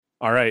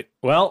All right.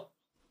 Well,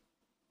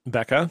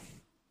 Becca.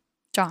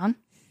 John.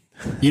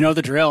 You know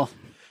the drill.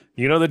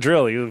 You know the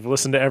drill. You've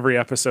listened to every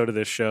episode of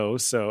this show.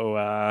 So,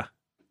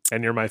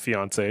 and you're my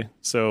fiance.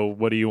 So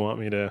what do you want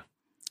me to?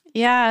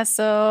 Yeah.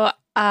 So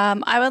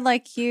I would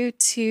like you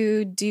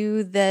to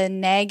do the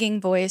nagging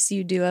voice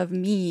you do of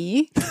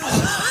me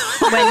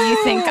when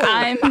you think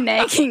I'm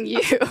nagging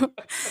you.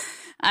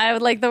 I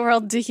would like the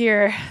world to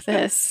hear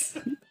this.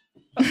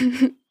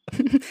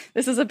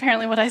 This is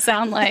apparently what I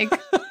sound like.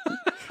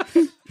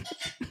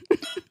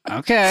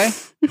 Okay.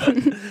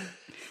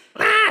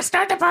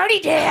 Start the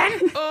party, Dan.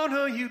 Oh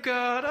no, you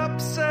got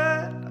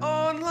upset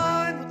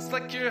online. Looks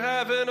like you're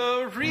having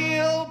a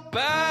real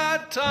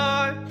bad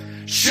time.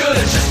 Should've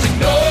just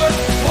ignored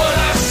what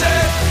I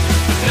said,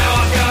 but now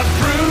I've got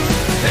proof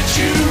that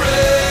you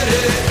read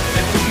it.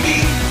 And for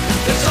me,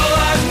 that's all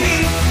I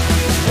need.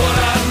 It's what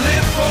I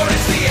live for,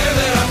 it's the air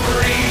that I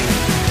breathe.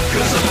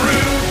 Cause I'm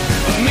rude,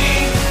 I'm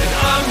mean, and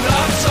I'm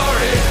not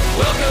sorry.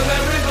 Welcome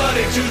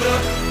everybody to the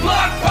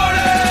block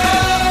party.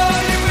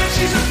 You wish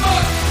she's a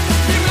fuck.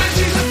 You wish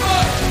she's a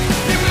fuck.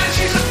 You wish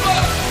she's a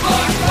fuck.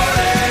 Block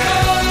party.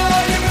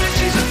 You wish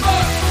she's a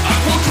fuck. I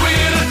quote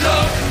tweeted a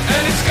dog,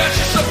 and it's got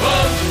you so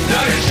bummed.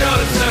 Now you're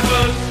shouting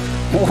 7.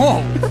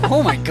 Whoa.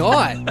 Oh my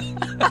God.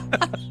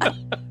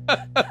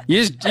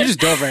 You just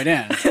dove right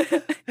in.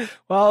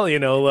 Well,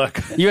 look.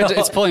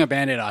 It's pulling a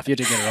Band-Aid off. You had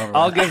to get it over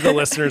I'll with. give the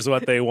listeners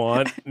what they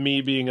want.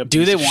 Me being a Do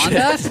piece they of want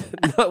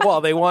shit. that?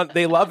 Well,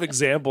 they love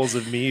examples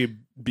of me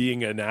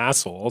being an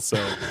asshole. So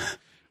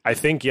I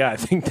think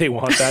they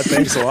want that.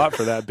 Thanks a lot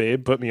for that,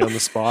 babe. Put me on the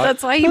spot.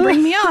 That's why you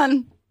bring me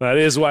on. That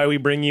is why we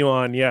bring you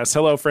on. Yes.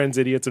 Hello, friends,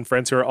 idiots, and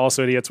friends who are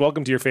also idiots.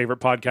 Welcome to your favorite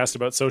podcast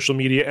about social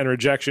media and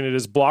rejection. It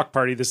is Block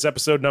Party. This is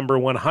episode number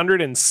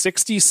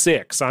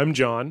 166. I'm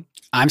John.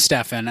 I'm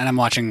Stefan, and I'm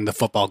watching the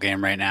football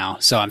game right now,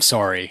 so I'm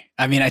sorry.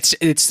 I mean,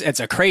 it's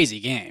a crazy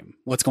game.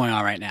 What's going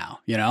on right now?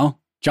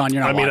 John,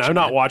 you're not. I'm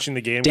not watching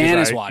the game. Dan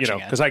is watching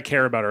it because I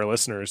care about our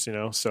listeners.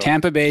 So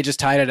Tampa Bay just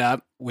tied it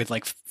up with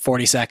like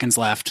 40 seconds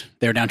left.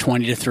 They were down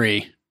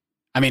 20-3.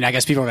 I mean, I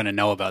guess people are going to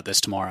know about this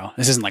tomorrow.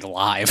 This isn't like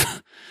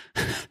live.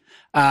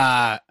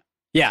 Yeah.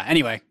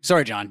 Anyway,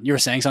 sorry, John. You were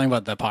saying something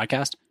about the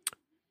podcast.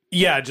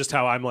 Yeah, just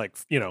how I'm like,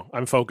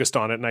 I'm focused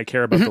on it and I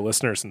care about the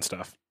listeners and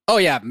stuff. Oh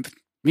yeah,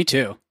 me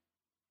too.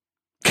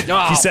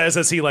 He says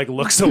as he like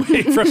looks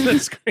away from the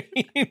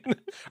screen.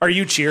 Are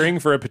you cheering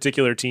for a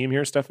particular team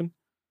here, Stefan?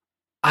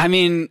 I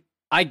mean,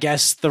 I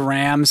guess the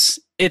Rams.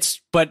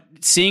 But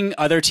seeing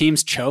other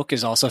teams choke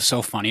is also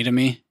so funny to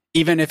me,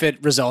 even if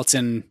it results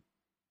in,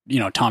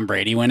 Tom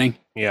Brady winning.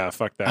 Yeah,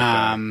 fuck that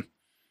guy.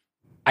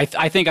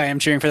 I think I am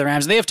cheering for the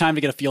Rams. They have time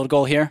to get a field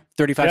goal here.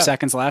 35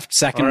 seconds left.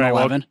 Second and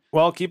 11.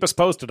 Well, keep us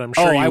posted. I'm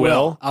sure you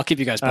will. I'll keep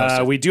you guys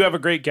posted. We do have a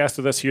great guest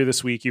with us here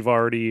this week. You've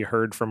already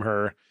heard from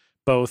her,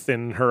 both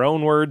in her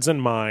own words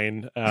and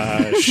mine.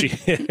 She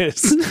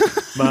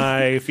is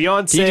my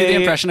fiance. Can you do the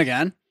impression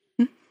again?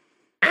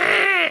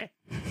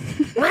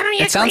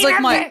 It sounds like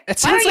my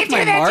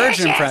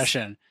Marge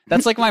impression.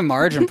 That's like my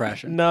Marge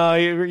impression. No,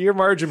 your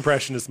Marge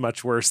impression is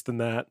much worse than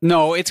that.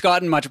 No, it's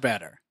gotten much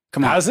better.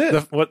 Come on. Has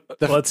it?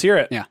 Let's hear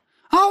it. Yeah.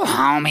 Oh,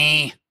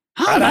 homie.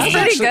 That's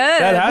pretty good.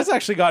 That has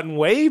actually gotten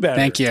way better.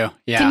 Thank you.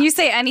 Yeah. Can you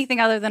say anything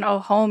other than "oh,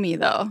 homie"?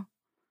 Though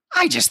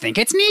I just think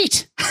it's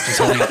neat. Just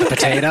holding up the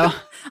potato.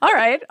 All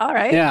right.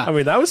 Yeah. I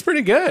mean, that was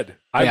pretty good.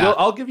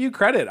 I'll give you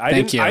credit.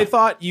 Thank you. I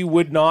thought you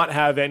would not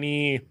have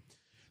any.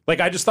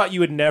 I just thought you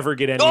would never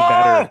get any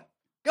better.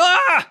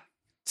 Ah!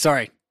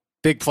 Sorry.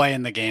 Big play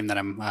in the game that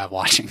I'm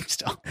watching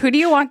still. Who do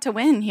you want to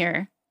win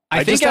here?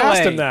 I just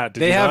asked him that.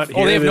 They have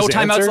no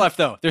timeouts left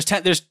though. There's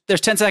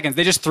 10 seconds.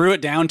 They just threw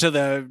it down to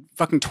the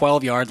fucking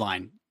 12-yard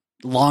line.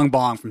 Long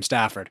bong from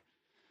Stafford.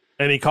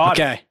 And he caught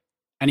it. Okay.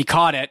 And he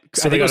caught it.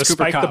 So I think they it was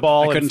Cooper spike Kupp. the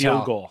ball I couldn't and field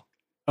tell. goal.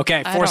 Okay,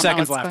 I 4 don't know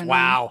seconds what's left. going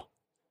Wow.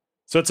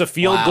 So it's a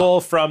field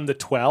goal from the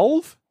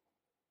 12?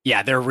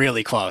 Yeah, they're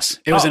really close.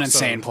 It was an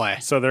insane play.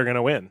 So they're going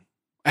to win.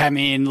 I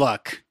mean,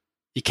 look,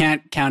 you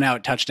can't count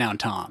out touchdown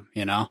Tom,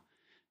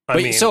 I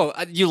mean, so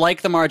you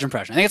like the Marge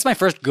impression. I think it's my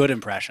first good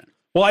impression.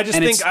 Well, I just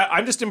think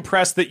I'm just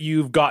impressed that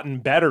you've gotten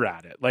better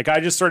at it. I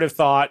just sort of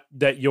thought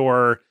that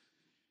you're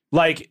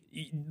like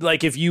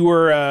if you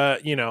were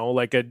an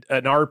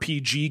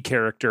RPG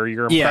character,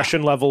 your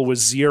impression level was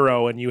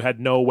 0 and you had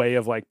no way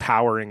of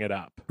powering it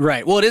up.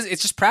 Right. Well,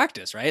 it's just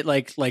practice, right?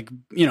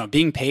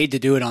 Being paid to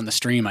do it on the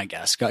stream, I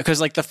guess. Because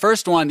the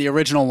first one, the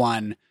original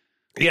one,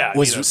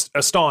 was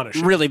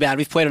astonishing. Really bad.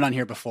 We've played it on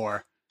here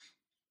before.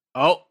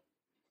 Oh.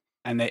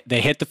 And they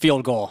hit the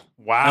field goal.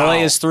 Wow. LA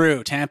is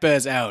through. Tampa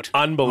is out.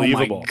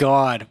 Unbelievable. Oh my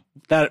God.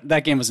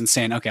 That game was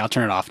insane. Okay, I'll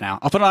turn it off now.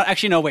 I'll put it on.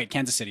 Actually, no, wait.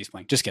 Kansas City's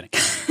playing. Just kidding.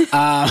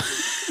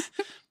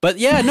 But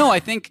yeah, no,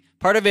 I think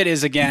part of it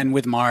is, again,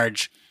 with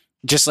Marge,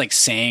 just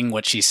saying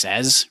what she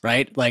says,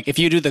 right? If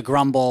you do the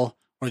grumble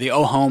or the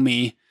oh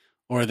homie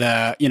or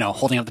the,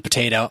 holding up the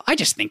potato, I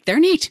just think they're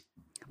neat.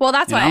 Well,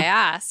 that's why I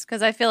asked,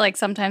 because I feel like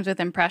sometimes with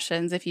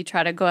impressions, if you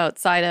try to go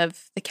outside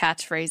of the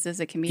catchphrases,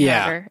 it can be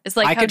harder. It's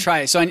I could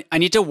try. So I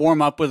need to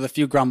warm up with a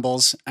few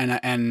grumbles and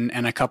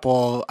a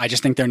couple. I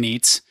just think they're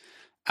neats.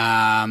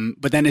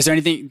 But then is there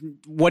anything,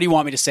 what do you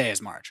want me to say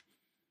as Marge?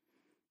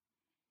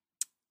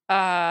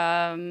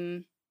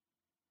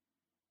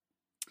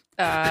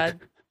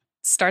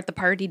 Start the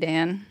party,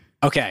 Dan.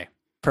 Okay,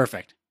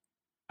 perfect.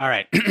 All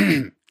right.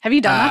 Have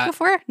you done that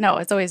before? No,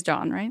 it's always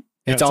John, right?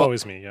 Yeah, it's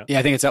always me, yeah. Yeah,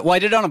 I think it's, well, I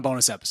did it on a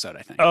bonus episode,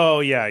 I think.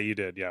 Oh, yeah, you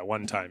did. Yeah,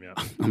 one time, yeah.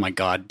 Oh my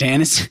God.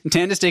 Dan is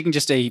taking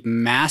just a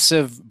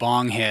massive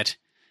bong hit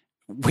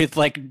with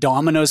like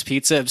Domino's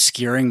pizza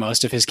obscuring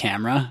most of his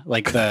camera.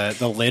 Like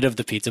the lid of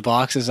the pizza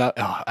box is up.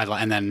 Oh,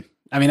 and then,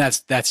 I mean, that's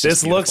just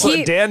this beautiful. looks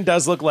like Dan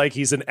does look like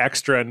he's an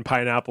extra in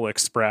Pineapple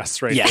Express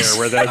there,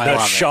 where the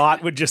love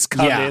shot would just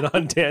come in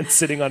on Dan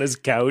sitting on his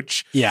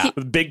couch with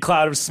a big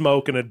cloud of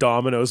smoke and a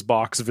Domino's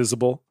box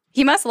visible.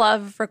 He must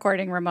love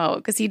recording remote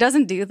because he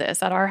doesn't do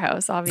this at our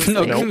house, obviously.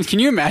 No, can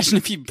you imagine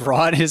if he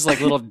brought his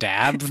like little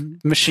dab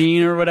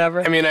machine or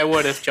whatever? I mean, I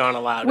would if John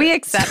allowed we it.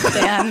 accept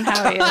Dan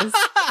how he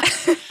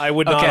is. I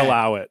would not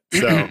allow it.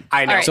 So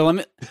I know. Right. So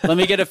let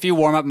me get a few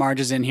warm up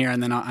Marges in here,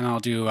 and then I'll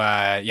do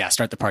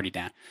start the party,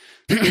 Dan.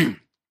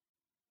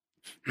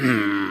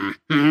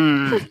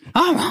 Oh,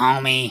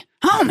 homie,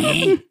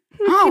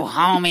 oh,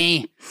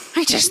 homie,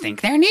 I just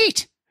think they're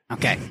neat.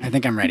 Okay, I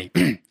think I'm ready.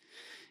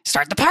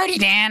 Start the party,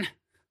 Dan.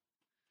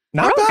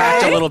 not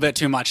Cracked bad. a little bit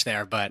too much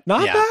there, but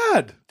Not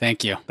bad.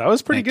 Thank you. That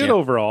was pretty Thank good you.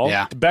 overall.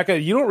 Yeah. Becca,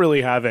 you don't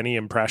really have any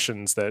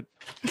impressions that.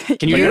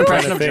 Can you do an Like,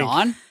 impression I'm of trying to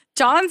John?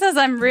 John says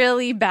I'm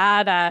really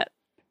bad at.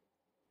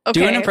 Okay,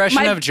 Do an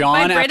impression of John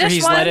my after British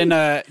he's one, let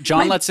in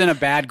John lets in a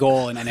bad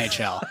goal in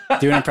NHL.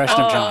 Do an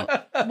impression of John.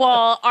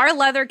 Well, our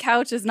leather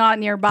couch is not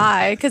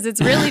nearby because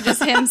it's really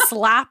just him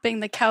slapping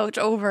the couch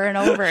over and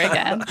over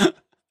again.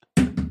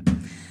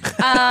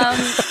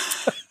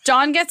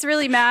 John gets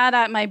really mad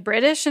at my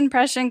British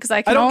impression because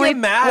I can don't only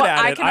get mad at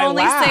I it. can I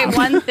only laugh. say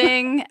one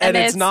thing, And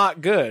it's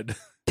not good.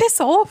 piss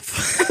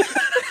off.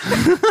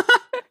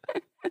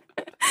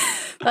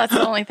 That's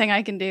the only thing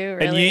I can do.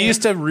 Really. And you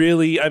used to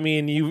really, I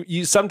mean,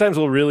 you sometimes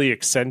will really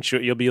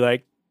accentuate. You'll be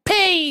like,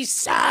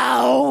 peace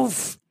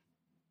off.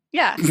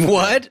 Yeah.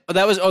 What?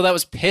 That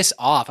was piss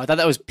off. I thought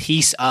that was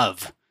piece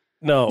of.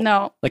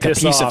 No. Like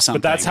Piss a piece off, of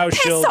something. But that's how Piss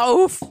she'll.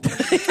 off.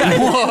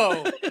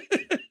 Whoa.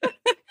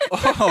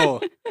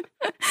 Oh.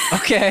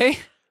 Okay.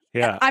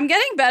 Yeah. I'm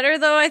getting better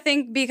though, I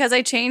think, because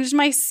I changed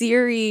my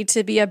Siri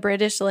to be a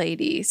British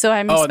lady. So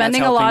I'm Oh, that's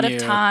spending a lot of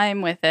helping you.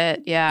 time with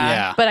it.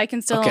 Yeah. But I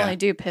can still Okay. only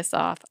do piss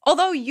off.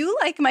 Although you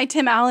like my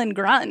Tim Allen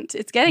grunt.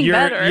 It's getting You're-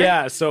 better.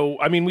 Yeah. So,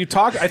 I mean,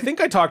 I think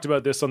I talked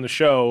about this on the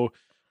show,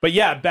 but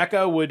yeah,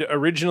 Becca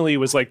originally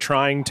was like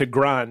trying to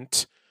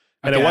grunt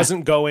and it Okay.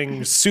 wasn't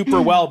going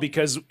super well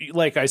because,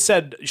 like I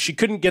said, she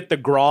couldn't get the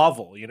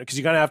grovel, because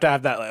you're going to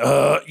have that,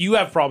 like, you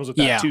have problems with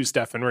that Yeah. too,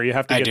 Stefan, where you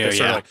have to I get do, this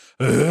sort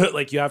of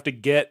like you have to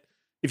get,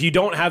 if you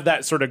don't have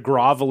that sort of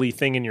grovelly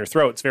thing in your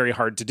throat, it's very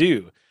hard to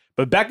do.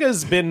 But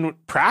Becca's been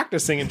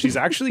practicing and she's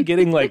actually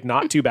getting like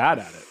not too bad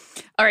at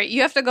it. All right.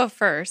 You have to go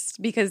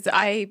first because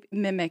I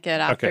mimic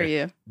it after Okay.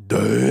 you.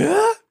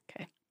 Duh?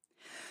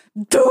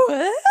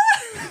 Duh.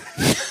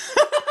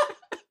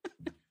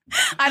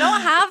 I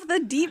don't have the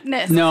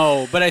deepness.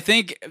 No, but I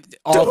think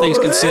all things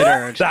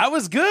considered, That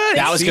was good.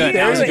 That was See, good.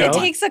 there That was you good. It go.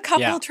 takes a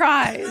couple Yeah.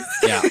 tries.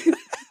 yeah,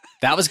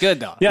 that was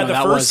good though. Yeah, No, the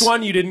that first was-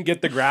 one you didn't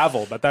get the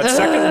gravel, but that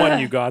second one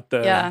you got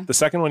the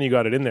second one you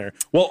got it in there.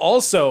 Well,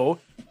 also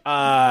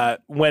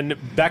when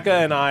Becca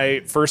and I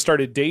first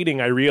started dating,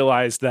 I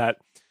realized that,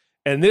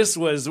 and this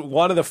was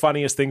one of the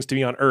funniest things to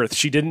me on earth.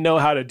 She didn't know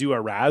how to do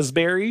a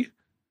raspberry,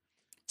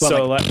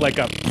 Well,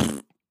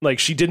 like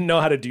she didn't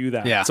know how to do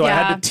that. Yeah. So I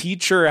Yeah. had to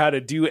teach her how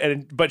to do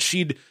it, but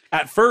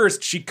at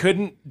first she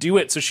couldn't do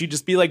it, so she'd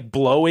just be like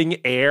blowing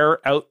air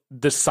out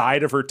the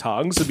side of her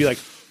tongue. So it'd be like.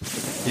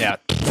 Yeah.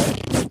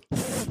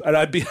 And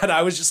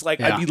I was just like,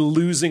 Yeah. I'd be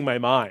losing my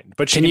mind.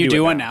 But she Can you it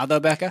do one now though,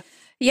 Becca?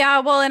 Yeah,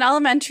 well, in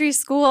elementary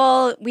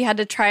school, we had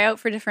to try out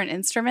for different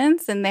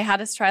instruments, and they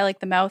had us try like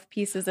the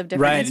mouthpieces of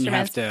different Right, and you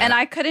have instruments. to- And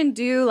I couldn't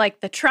do like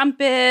the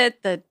trumpet,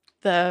 the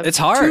It's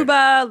hard.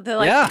 tuba, the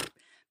like. Yeah.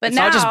 But It's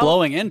now, not just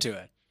blowing into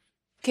it.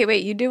 okay,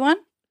 wait, you do one.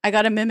 I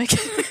got to mimic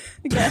it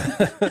again.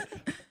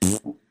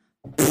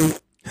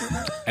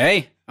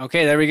 Hey,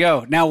 okay, there we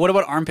go. Now, what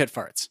about armpit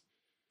farts?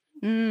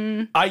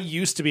 I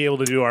used to be able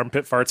to do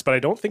armpit farts, but I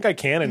don't think I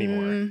can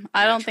anymore.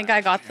 I don't think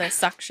I got the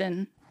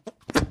suction.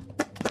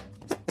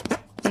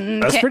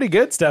 That's pretty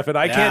good, Stefan.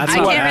 I can't that's do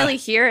I not it. can't bad. really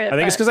hear it. I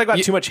think it's but- because I got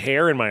too much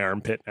hair in my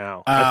armpit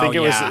now. I Oh, think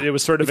yeah. it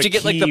was sort of But a you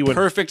get like key the when-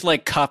 perfect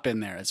like cup in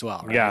there as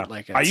well, right? Yeah,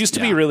 Like I used to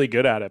be really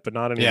good at it, but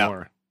not Yeah.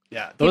 anymore.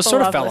 Yeah, those People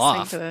sort of love fell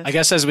listening off. to this. I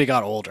guess as we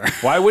got older.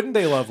 Why wouldn't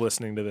they love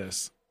listening to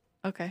this?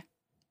 Okay.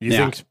 You Yeah.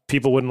 think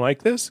people wouldn't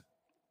like this?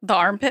 The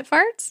armpit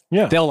farts?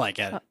 Yeah. They'll like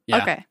it. Yeah.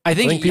 okay. I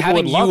think, think people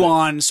having would love you it.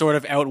 on sort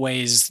of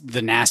outweighs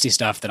the nasty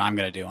stuff that I'm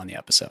going to do on the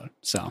episode.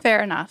 So,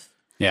 Fair enough.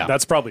 yeah.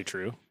 That's probably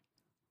true.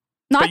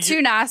 Not But you-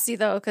 too nasty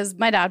though, because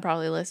my dad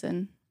probably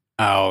listened.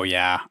 Oh,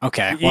 yeah.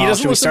 Okay. He Well,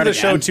 doesn't should we listen start to the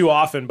show again? too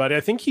often, but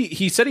I think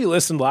he said he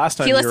listened last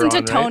time. He you were listened to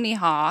on, right? Tony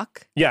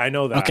Hawk. Yeah, I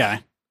know that. Okay.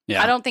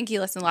 Yeah. I don't think he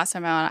listened last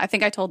time I on. I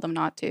think I told them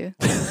not to.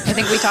 I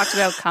think we talked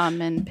about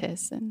cum and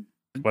piss and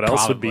What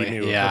else would be Probably,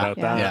 new yeah. about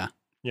that? Yeah.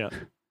 Yeah.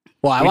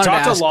 Well, I We wanted to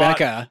talked a ask lot-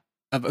 Becca.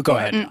 Go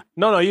ahead. John.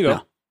 No, you go.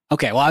 No.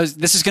 Okay, well,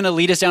 this is going to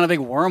lead us down a big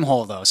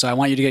wormhole, though, so I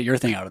want you to get your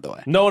thing out of the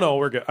way. No,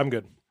 we're good. I'm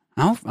good.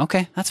 Oh,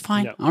 okay, that's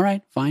fine. Yep. All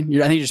right, fine.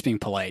 I think you're just being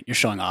polite. You're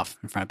showing off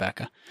in front of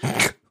Becca.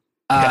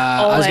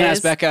 I was going to ask Always.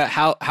 Becca,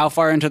 how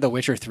far into The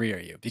Witcher 3 are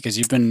you? Because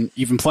you've been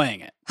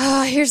playing it.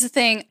 Oh, here's the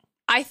thing.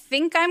 I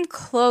think I'm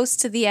close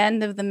to the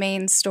end of the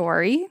main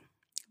story,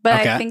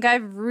 but Okay. I think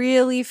I've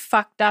really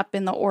fucked up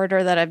in the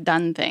order that I've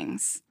done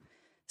things.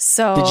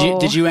 So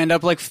Did you end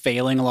up like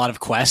failing a lot of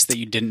quests that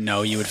you didn't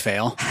know you would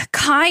fail?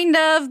 kind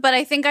of, but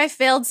I think I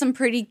failed some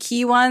pretty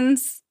key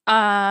ones.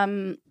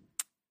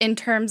 In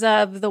terms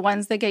of the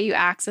ones that get you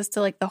access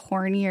to like the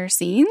hornier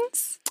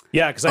scenes.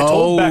 Yeah, because I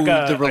told Becca, the I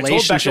told Becca when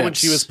relationships.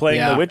 she was playing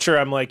Yeah. The Witcher,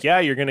 I'm like, yeah,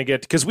 you're gonna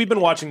get, because we've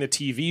been watching the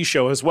TV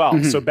show as well.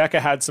 Mm-hmm. So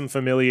Becca had some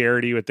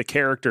familiarity with the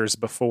characters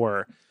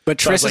before. But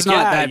So I was Triss is like,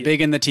 not yeah, that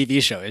big in the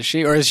TV show, is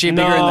she? Or is she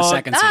bigger in the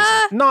second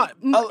season? Not,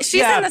 she's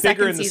yeah, in the bigger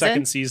second in the season.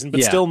 second season, but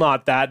Yeah. still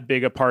not that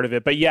big a part of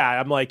it. But yeah,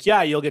 I'm like,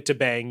 yeah, you'll get to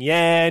bang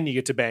Yen, you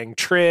get to bang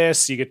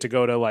Triss, you get to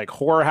go to like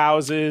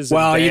whorehouses.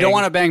 Well, and you don't bang-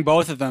 want to bang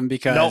both of them No,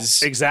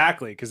 because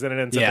exactly, because then it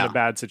ends up Yeah. in a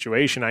bad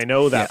situation. I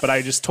know that, Yeah. but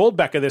I just told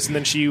Becca this, and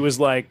then she was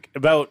like,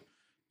 about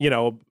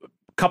a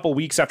couple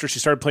weeks after she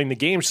started playing the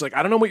game, she's like,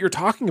 I don't know what you're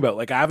talking about.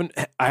 Like, I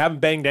haven't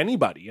banged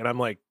anybody, and I'm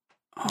like,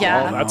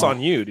 Yeah. oh, that's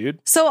on you, dude.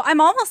 So I'm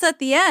almost at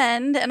the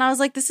end, and I was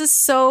like, this is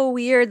so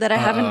weird that I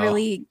haven't Uh-oh.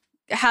 really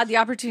had the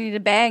opportunity to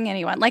bang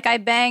anyone. Like I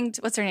banged,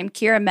 what's her name?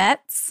 Kira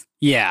Metz.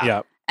 yeah.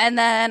 Yeah, And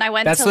then I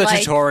went That's to the like,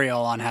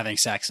 tutorial on having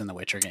sex in the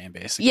Witcher game,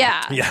 basically.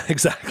 yeah. yeah,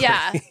 exactly.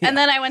 Yeah. And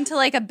then I went to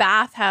like a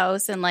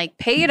bathhouse and like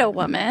paid a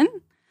woman.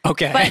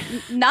 Okay. But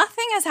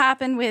nothing has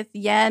happened with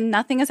Yen.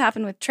 Nothing has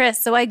happened with Triss.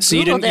 So I Googled So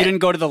you it. didn't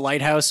go to the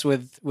lighthouse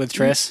with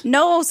Triss?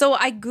 No. So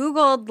I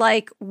Googled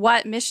like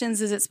what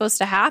missions is it supposed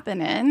to happen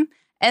in?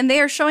 And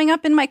they are showing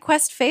up in my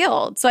quest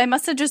failed. So I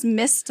must have just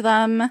missed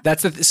them.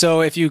 That's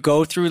so if you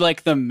go through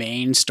like the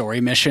main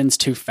story missions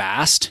too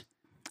fast,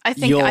 I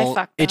think I fucked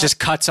up. it just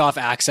cuts off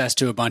access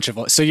to a bunch of.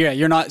 So yeah,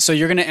 you're not. So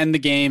you're going to end the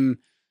game.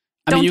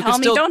 I Don't mean, you tell could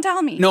me. still, Don't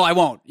tell me. No, I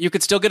won't. You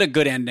could still get a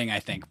good ending, I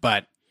think,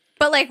 but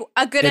But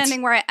a good It's-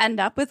 ending where I end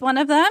up with one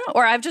of them,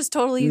 or I've just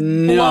totally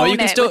No, blown you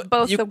can it still- with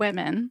both you- the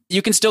women.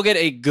 you can still get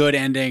a good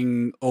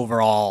ending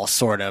overall,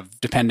 sort of,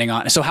 depending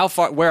on. So how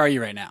far? Where are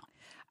you right now?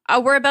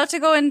 We're about to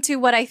go into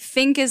what I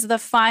think is the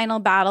final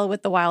battle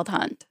with the Wild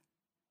Hunt.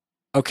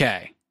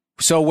 Okay.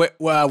 So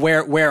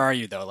where are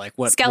you though? Like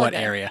what Skeleton.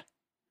 area?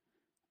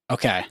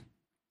 Okay.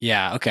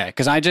 Yeah. Okay.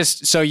 Because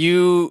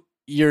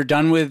you're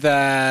done with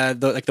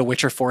the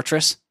Witcher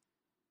Fortress.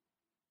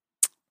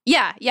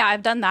 Yeah,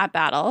 I've done that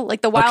battle.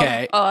 Like the Wild.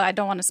 Okay. Oh, I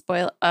don't want to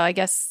spoil. I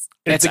guess.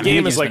 The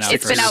game is like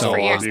It's been out for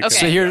years. long. Okay.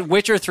 So here,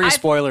 Witcher 3 I've-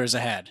 spoilers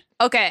ahead.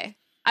 Okay.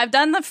 I've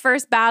done the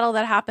first battle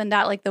that happened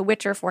at like the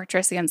Witcher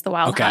Fortress against the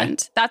Wild Okay.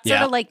 Hunt. That's sort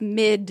Yeah. of like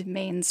mid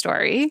main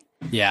story.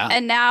 Yeah.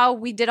 And now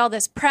we did all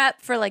this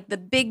prep for like the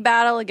big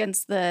battle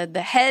against the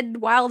head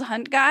Wild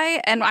Hunt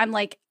guy, and I'm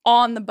like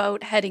on the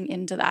boat heading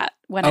into that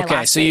when I Okay.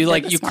 last So you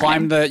saved it this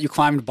morning.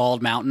 climbed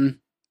Bald Mountain,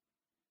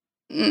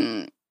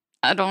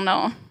 I don't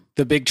know.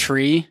 the big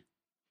tree.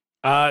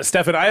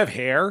 Stefan, I have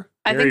hair.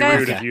 I Very think I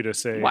rude have- of you to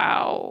say.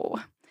 Wow.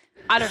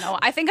 I don't know.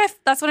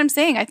 That's what I'm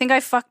saying. I think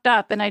I fucked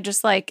up, and I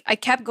just I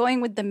kept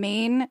going with the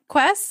main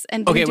quests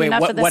and didn't Okay. do Wait.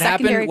 enough What of the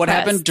secondary happened? What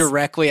happened quests.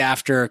 directly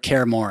after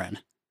Kaer Morhen?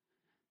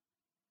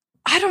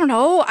 I don't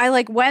know. I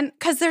went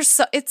because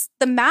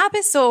the map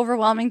is so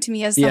overwhelming to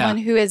me as Yeah. someone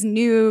who is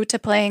new to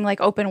playing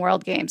like open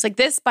world games. Like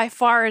this by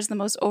far is the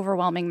most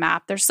overwhelming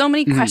map. There's so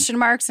many Mhm. question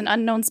marks and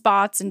unknown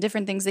spots and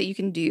different things that you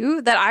can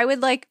do that I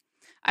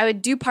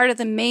would do part of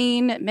the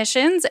main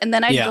missions and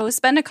then I'd Yeah. go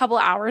spend a couple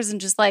hours and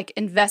just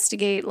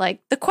investigate like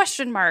the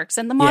question marks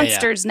and the Yeah, yeah.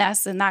 monsters'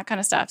 nests and that kind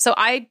of stuff. So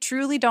I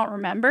truly don't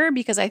remember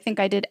because I think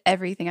I did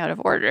everything out of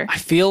order. I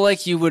feel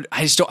like you would.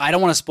 I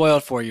don't want to spoil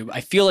it for you.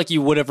 I feel like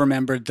you would have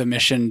remembered the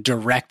mission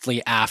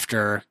directly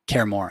after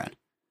Kaer Morhen,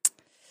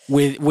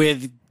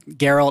 with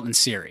Geralt and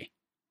Ciri.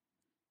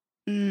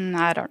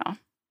 I don't know.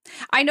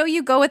 I know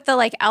you go with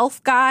the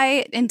elf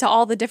guy into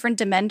all the different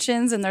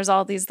dimensions, and there's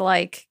all these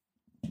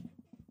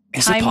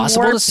Is it time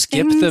possible to warp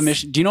skip the things?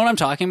 mission? Do you know what I'm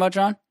talking about,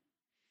 John?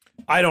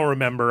 I don't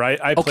remember. I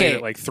played Okay.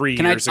 it like 3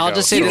 Can I- years ago. I'll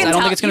just say You this, can I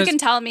don't tell, think it's gonna- you can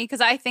tell me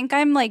because I think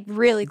I'm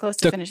really close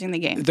to The- finishing the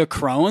game. The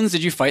crones?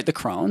 Did you fight the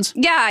crones?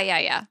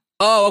 Yeah.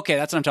 Oh, okay,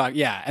 that's what I'm talking.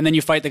 Yeah, and then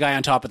you fight the guy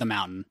on top of the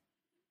mountain.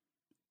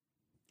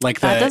 Like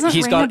That doesn't ring a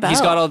he's got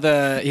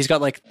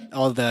bell.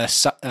 all the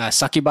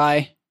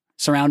succubi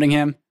surrounding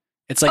him.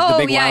 It's like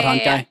the big wild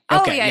hunt guy.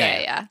 Oh Okay,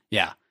 yeah.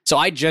 yeah. So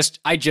I just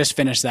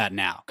finished that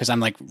now because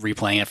I'm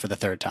replaying it for the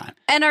third time.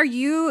 And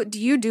do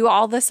you do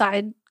all the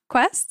side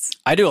quests?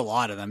 I do a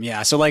lot of them,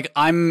 yeah. So I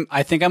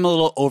think I'm a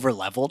little over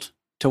leveled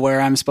to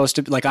where I'm supposed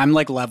to be. I'm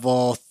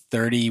level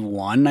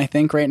 31, I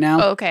think, right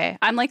now. Okay,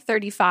 I'm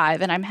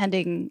 35, and I'm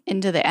heading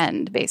into the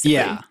end basically.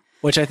 Yeah,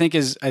 which I think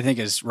is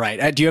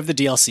right. Do you have the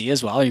DLC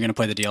as well? Are you going to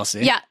play the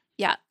DLC?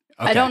 Yeah.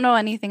 I don't know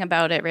anything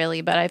about it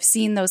really, but I've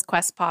seen those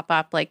quests pop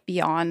up like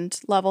beyond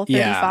level 35.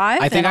 Yeah,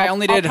 I think I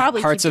only did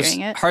Hearts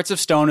of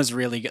Stone is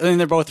really good. I mean,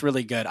 they're both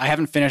really good. I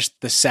haven't finished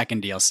the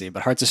second DLC,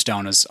 but Hearts of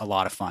Stone is a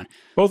lot of fun.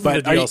 Both of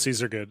the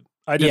DLCs are good.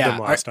 I did them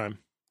last time.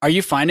 Are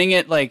you finding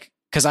it like,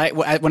 because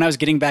when I was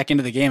getting back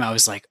into the game, I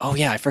was like, oh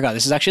yeah, I forgot.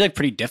 This is actually like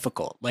pretty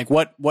difficult. Like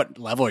what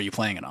level are you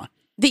playing it on?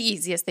 The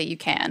easiest that you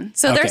can.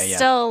 So there's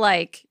still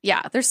like,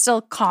 there's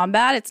still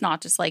combat. It's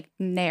not just like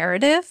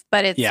narrative,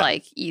 but it's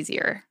like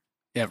easier.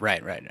 Yeah,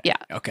 right. Yeah.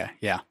 Okay,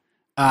 yeah.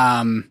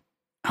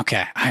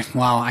 Okay.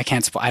 I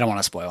can't. I don't want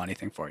to spoil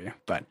anything for you,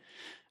 but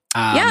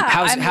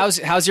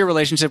how's your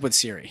relationship with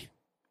Siri?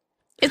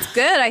 It's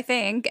good, I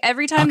think.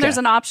 Every time there's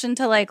an option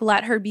to like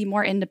let her be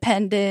more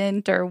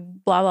independent or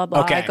blah blah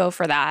blah, I go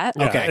for that.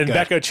 Yeah, and good.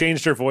 Becca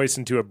changed her voice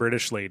into a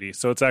British lady,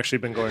 so it's actually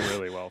been going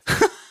really well.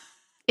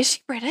 Is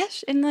she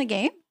British in the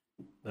game?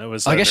 That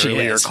was an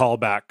earlier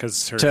callback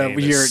because her name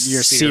is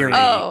your Siri.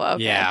 Oh,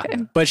 okay. Yeah,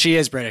 okay. But she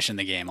is British in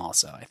the game,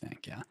 also. I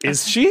think. Yeah.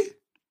 Is she?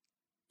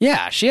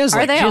 Yeah, she has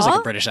like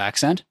a British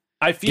accent.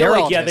 I feel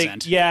like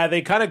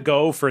they kind of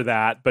go for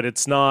that, but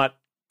it's not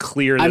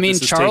clear. That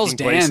this is Charles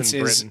taking place Dance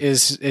in Britain.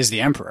 is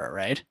the Emperor,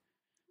 right?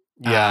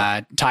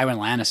 Yeah, Tywin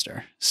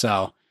Lannister.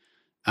 So,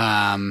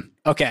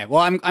 okay.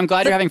 Well, I'm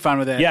glad you're having fun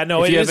with it. Yeah,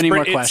 no. If you have any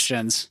more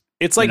questions.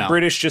 It's like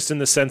British, just in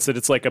the sense that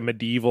it's like a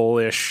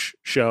medieval-ish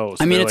show.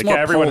 So I mean, it's like, more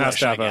everyone Polish, has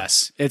to have I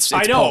guess. It's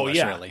I know,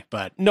 Polish, really,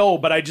 but no,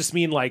 but I just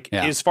mean like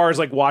as far as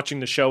like watching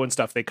the show and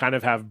stuff, they kind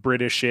of have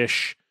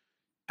British-ish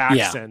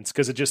accents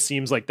because it just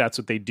seems like that's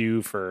what they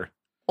do for.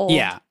 Old.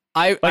 Yeah,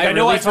 I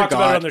know I talked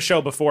about it on the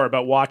show before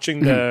about watching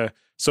the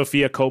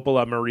Sofia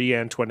Coppola Marie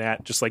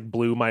Antoinette. Just like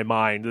blew my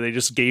mind. They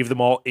just gave them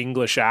all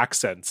English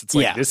accents. It's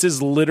like this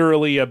is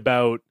literally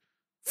about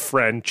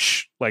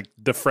French, like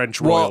the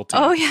French royalty.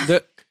 Oh yeah.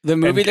 The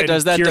movie that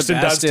does that Kirsten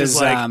the best Dunst is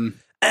like,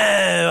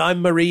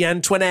 I'm Marie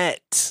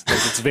Antoinette. Like,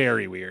 it's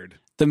very weird.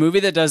 The movie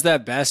that does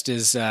that best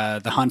is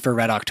The Hunt for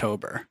Red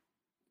October.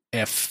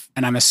 And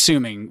I'm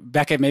assuming,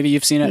 Becca, maybe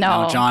you've seen it.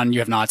 No, John, you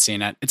have not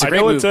seen it. It's a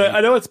great movie.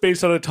 I know it's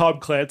based on a Tom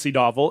Clancy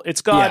novel.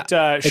 It's got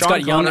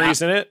Sean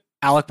Connery's in it.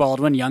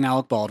 Young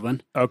Alec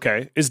Baldwin.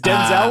 Okay, is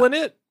Denzel in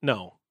it?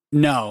 No.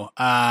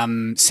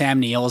 Sam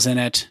Neill's in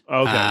it.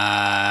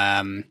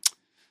 Okay.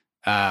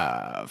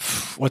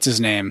 What's his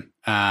name?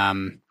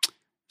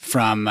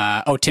 From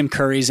Tim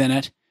Curry's in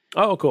it.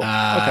 Oh, cool.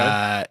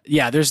 Okay.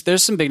 Yeah,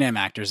 there's some big name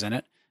actors in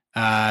it.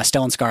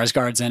 Stellan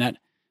Skarsgård's in it.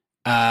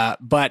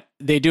 But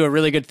they do a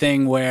really good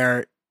thing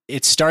where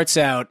it starts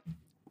out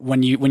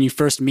when you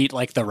first meet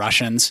like the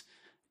Russians,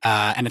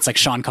 and it's like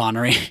Sean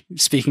Connery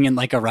speaking in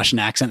like a Russian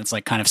accent. It's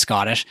like kind of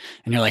Scottish,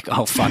 and you're like,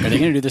 oh fuck, are they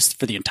going to do this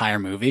for the entire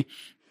movie?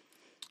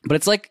 But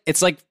it's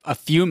like a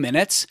few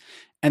minutes.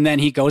 And then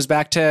he goes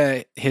back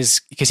to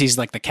because he's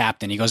like the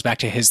captain, he goes back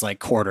to his like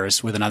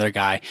quarters with another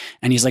guy,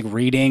 and he's like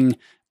reading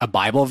a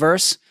Bible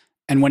verse.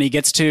 And when he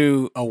gets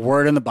to a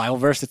word in the Bible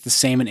verse that's the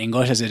same in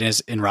English as it is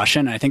in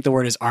Russian, and I think the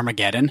word is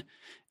Armageddon,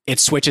 it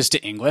switches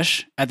to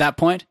English at that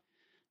point.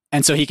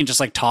 And so he can just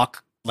like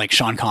talk like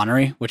Sean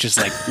Connery, which is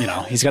like,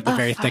 he's got the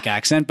very thick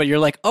accent, but you're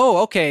like,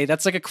 oh, okay,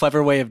 that's like a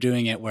clever way of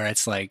doing it where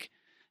it's like,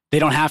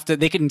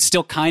 they can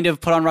still kind of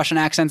put on Russian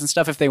accents and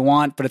stuff if they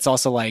want, but it's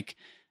also like,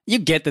 you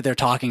get that they're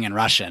talking in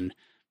Russian,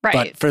 right?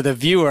 But for the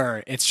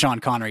viewer, it's Sean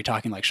Connery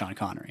talking like Sean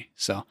Connery.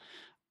 So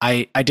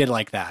I did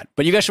like that.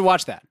 But you guys should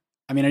watch that.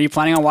 I mean, are you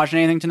planning on watching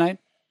anything tonight?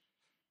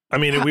 I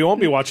mean, we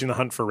won't be watching The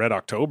Hunt for Red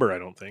October, I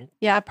don't think.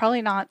 Yeah,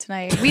 probably not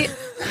tonight.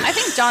 I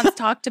think John's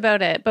talked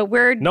about it, but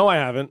No, I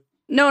haven't.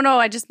 No,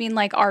 I just mean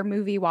like our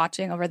movie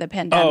watching over the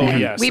pandemic. Oh,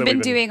 yes. We've been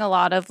doing a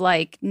lot of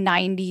like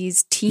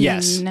 90s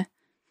teen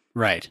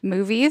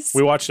movies.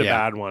 We watched a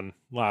bad one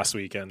last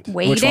weekend.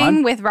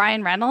 Waiting with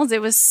Ryan Reynolds.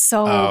 It was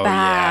so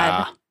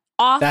bad. Yeah.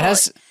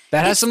 Awful.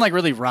 That has some like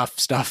really rough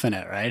stuff in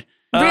it, right?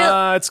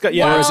 It's got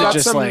or is it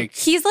just like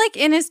he's like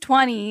in his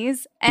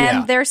 20s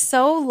and they're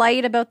so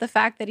light about the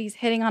fact that he's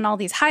hitting on all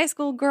these high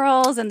school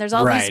girls, and there's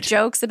all these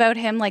jokes about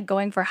him like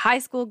going for high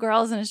school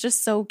girls, and it's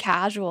just so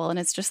casual, and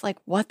it's just like,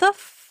 what the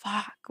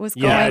fuck was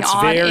going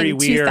on very in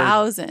weird.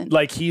 2000?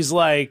 Like he's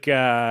like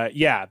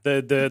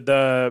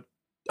the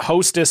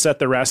hostess at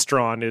the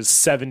restaurant is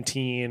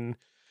 17,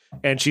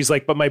 and she's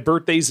like, but my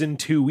birthday's in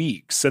 2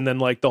 weeks, and then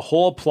like the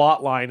whole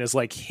plot line is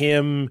like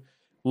him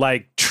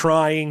like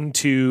trying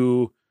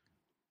to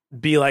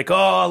be like,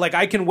 oh, like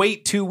I can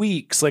wait 2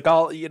 weeks, like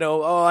I'll,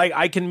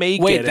 I can make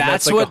it. Wait,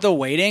 that's like what the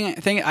waiting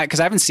thing? Because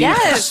I haven't seen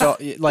it. So,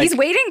 like, he's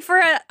waiting for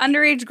an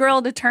underage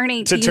girl to turn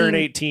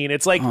 18.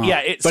 It's like,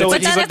 he's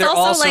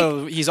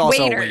also a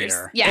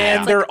waiter. Yeah,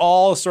 and they're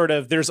all sort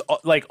of, there's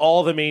like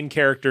all the main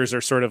characters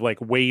are sort of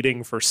like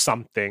waiting for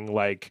something.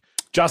 Like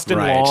Justin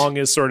Long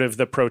is sort of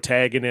the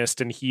protagonist,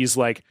 and he's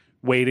like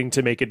waiting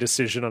to make a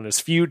decision on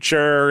his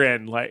future,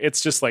 and like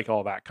it's just like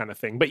all that kind of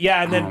thing. But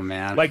yeah, and then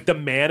like the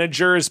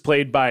manager is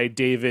played by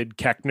David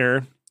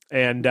Koechner,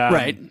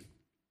 and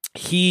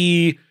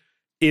he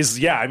is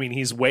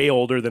he's way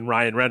older than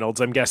Ryan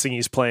Reynolds. I'm guessing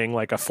he's playing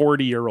like a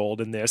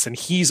 40-year-old in this, and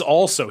he's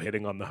also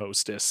hitting on the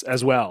hostess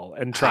as well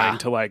and trying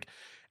to like,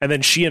 and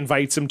then she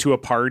invites him to a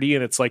party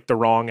and it's like the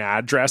wrong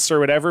address or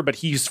whatever, but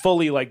he's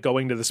fully like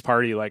going to this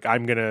party like,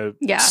 I'm gonna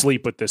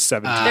sleep with this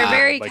 17. They're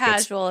very like,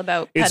 casual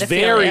about pedophilia. It's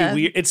very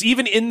weird. It's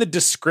even in the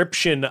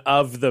description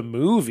of the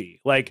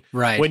movie. Like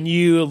when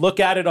you look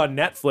at it on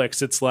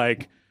Netflix, it's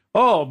like,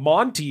 oh,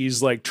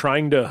 Monty's like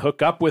trying to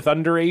hook up with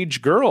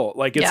underage girl.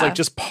 Like it's like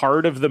just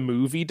part of the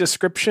movie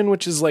description,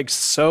 which is like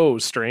so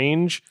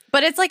strange.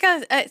 But it's like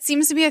it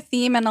seems to be a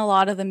theme in a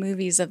lot of the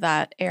movies of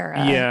that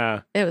era.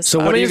 Yeah. It was so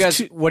what are you guys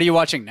what are you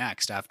watching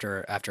next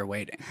after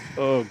waiting?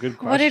 Oh, good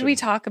question. What did we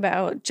talk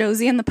about?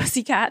 Josie and the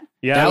Pussycat?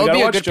 Yeah, that would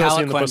be a good Josie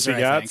palate and the cleanser,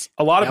 Pussycats.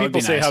 A lot of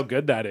people say how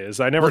good that is.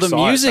 I never saw the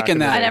music it in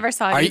that. I never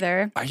saw it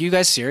either. Are you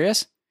guys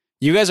serious?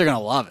 You guys are gonna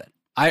love it.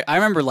 I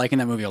remember liking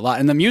that movie a lot,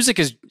 and the music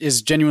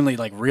is genuinely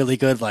like really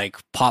good, like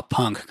pop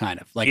punk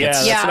kind of. Like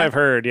that's what I've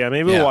heard. Yeah,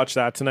 maybe we'll watch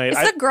that tonight.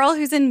 It's the girl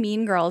who's in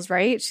Mean Girls,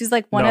 right? She's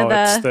like one of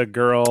the. It's the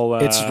girl.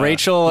 It's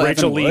Rachel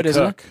Lee Wood, Cook.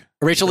 isn't it?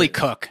 Rachel Lee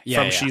Cook.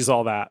 Yeah, from She's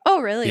All That.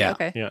 Oh, really? Yeah.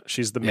 Okay. Yeah,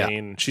 she's the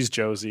main. She's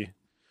Josie.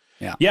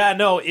 Yeah. Yeah.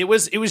 No, it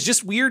was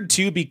just weird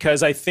too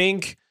because I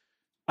think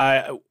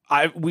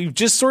we've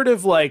just sort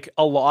of like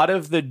a lot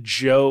of the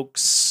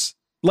jokes.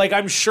 Like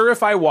I'm sure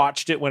if I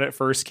watched it when it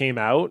first came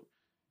out,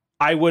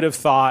 I would have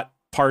thought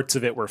parts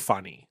of it were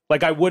funny.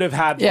 Like I would have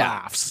had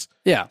laughs.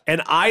 Yeah.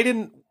 And I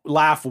didn't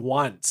laugh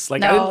once.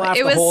 Like I didn't laugh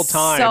the whole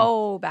time.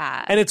 So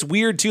bad. And it's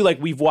weird too.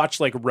 Like we've watched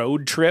like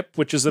Road Trip,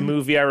 which is a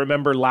movie I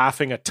remember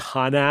laughing a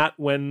ton at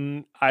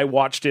when I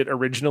watched it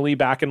originally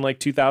back in like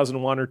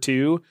 2001 or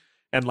 2.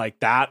 And like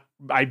that,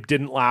 I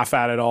didn't laugh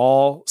at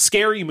all.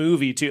 Scary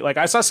Movie too. Like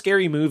I saw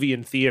Scary Movie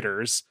in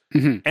theaters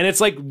and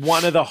it's like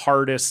one of the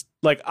hardest,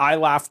 like I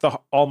laughed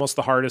almost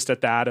the hardest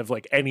at that of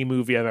like any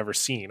movie I've ever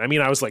seen. I mean,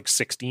 I was like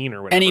 16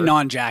 or whatever. Any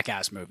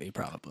non-Jackass movie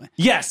probably.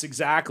 Yes,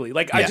 exactly.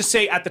 Like I just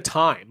say at the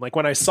time, like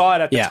when I saw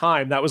it at the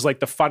time, that was like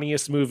the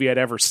funniest movie I'd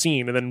ever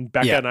seen. And then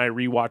Becca and I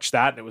rewatched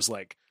that and it was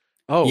like,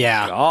 oh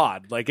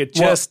God. Like it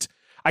just,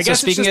 I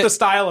guess it's just the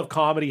style of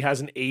comedy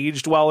hasn't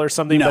aged well or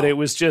something, but it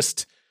was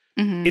just,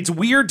 it's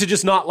weird to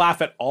just not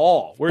laugh at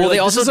all. Well, they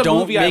also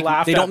don't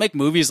make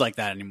movies like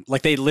that anymore.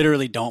 Like they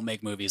literally don't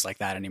make movies like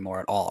that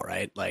anymore at all,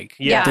 right? Like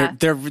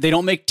they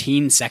don't make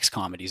teen sex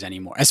comedies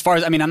anymore. As far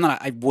as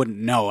I wouldn't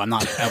know. I'm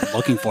not out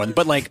looking for them,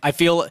 but like I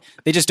feel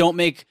they just don't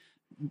make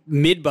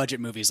mid-budget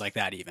movies like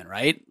that even,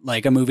 right?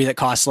 Like a movie that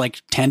costs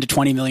like $10 to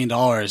 $20 million,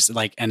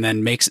 like and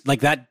then makes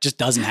like that just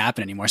doesn't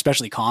happen anymore,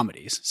 especially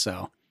comedies.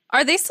 So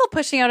are they still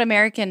pushing out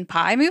American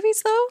Pie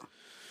movies though?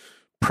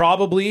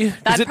 Probably.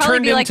 That'd probably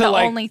be like the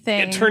only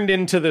thing. It turned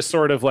into this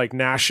sort of like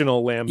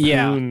National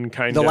Lampoon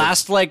kind of. The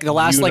last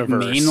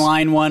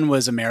mainline one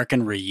was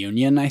American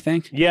Reunion, I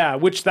think. Yeah,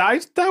 which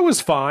that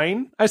was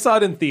fine. I saw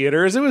it in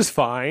theaters. It was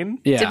fine.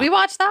 Yeah. Did we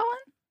watch that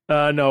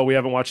one? No, we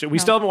haven't watched it. We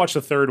still haven't watched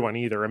the third one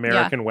either,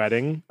 American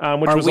Wedding,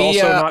 which was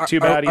also not too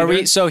bad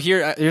either. So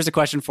here's a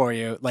question for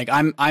you. Like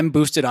I'm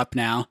boosted up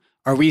now.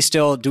 Do we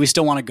still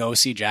want to go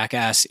see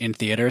Jackass in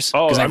theaters?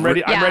 Oh, I'm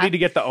ready. I'm ready to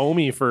get the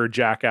Omi for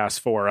Jackass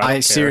 4. I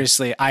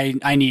seriously,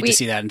 I need to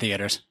see that in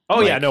theaters. Oh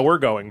yeah, no, we're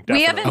going.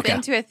 Definitely. We haven't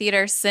been to a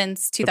theater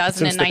since 2019.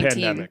 Since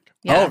the pandemic.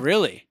 Yeah. Oh,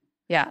 really?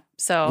 Yeah.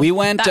 So we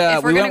went.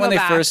 We went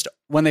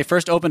when they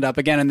first opened up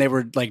again, and they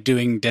were like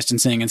doing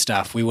distancing and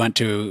stuff. We went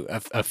to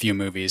a few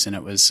movies, and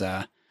it was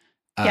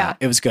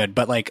it was good.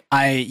 But like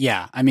I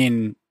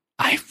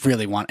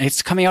really want.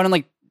 It's coming out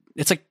in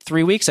it's like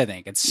 3 weeks. I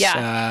think it's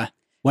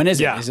when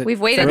is it? Is it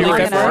We've waited long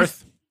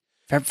enough.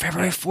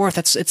 February 4th.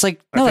 It's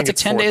like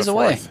it's 10 days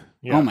away.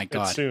 Yeah, oh my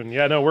God. It's soon.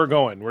 Yeah, no, we're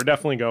going. We're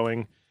definitely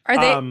going. Are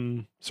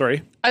they?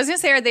 Sorry. I was going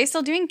to say, are they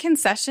still doing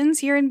concessions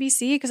here in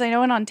BC? Because I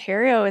know in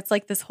Ontario, it's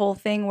like this whole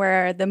thing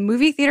where the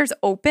movie theater's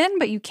open,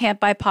 but you can't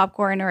buy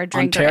popcorn or a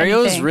drink.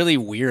 Ontario's really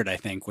weird, I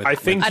think. I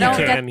think you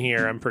can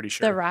here, I'm pretty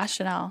sure. The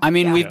rationale. I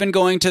mean, we've been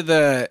going to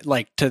the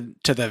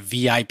to the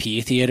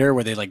VIP theater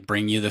where they like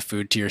bring you the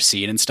food to your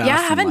seat and stuff. Yeah,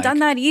 I haven't done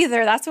that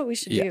either. That's what we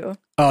should do.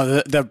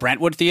 Oh, the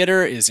Brentwood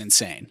theater is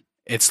insane.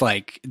 It's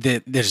like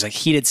there's like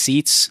heated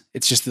seats.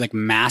 It's just like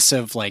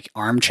massive like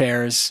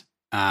armchairs.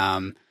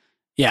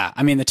 Yeah,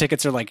 I mean the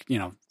tickets are like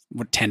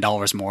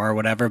 $10 more or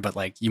whatever, but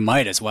like you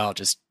might as well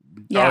just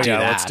do that.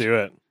 Let's do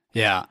it.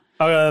 Yeah.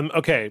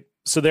 Okay,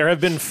 so there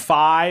have been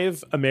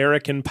 5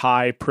 American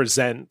Pie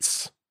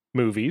Presents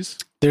movies.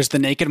 There's The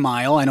Naked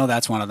Mile. I know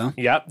that's one of them.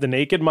 Yep, The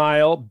Naked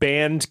Mile,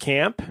 Band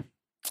Camp.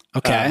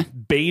 Okay.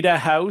 Beta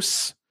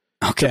House.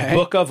 Okay. The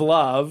Book of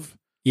Love.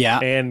 Yeah.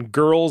 And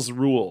Girls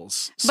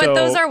Rules. But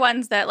those are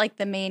ones that like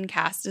the main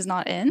cast is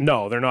not in.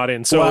 No, they're not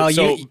in. So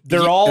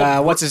they're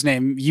all. What's his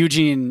name?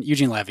 Eugene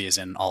Levy is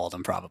in all of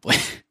them, probably.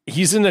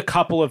 He's in a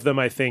couple of them,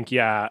 I think.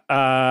 Yeah.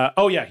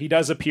 He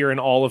does appear in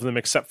all of them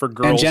except for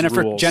Girls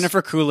Rules.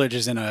 Jennifer Coolidge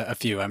is in a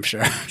few, I'm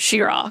sure. She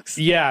rocks.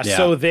 Yeah.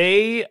 So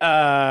they.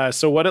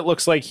 So what it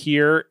looks like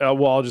here.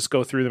 I'll just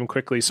go through them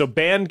quickly. So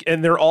and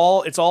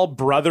it's all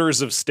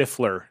brothers of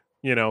Stifler.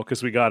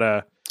 Because we got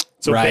a.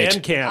 So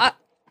Band Camp.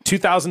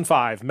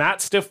 2005, Matt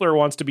Stifler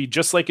wants to be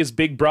just like his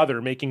big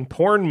brother, making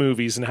porn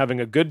movies and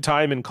having a good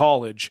time in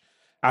college.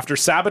 After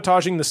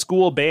sabotaging the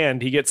school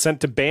band, he gets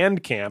sent to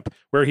band camp,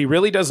 where he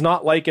really does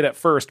not like it at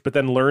first, but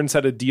then learns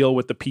how to deal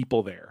with the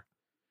people there.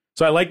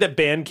 So I like that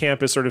band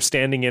camp is sort of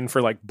standing in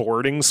for like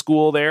boarding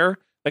school there.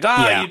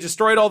 Like, you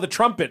destroyed all the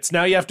trumpets.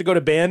 Now you have to go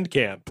to band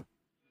camp.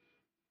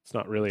 It's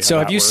not really how So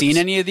that have you works. seen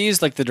any of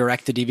these, like the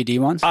direct-to-DVD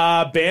ones?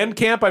 Band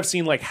camp I've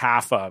seen like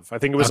half of. I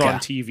think it was on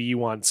TV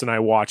once, and I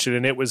watched it,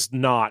 and it was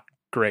not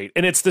great.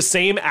 And it's the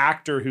same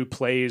actor who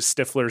plays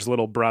Stifler's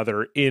little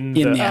brother in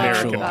the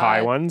American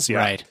Pie ones. Yeah.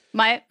 Right.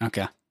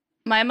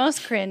 My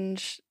most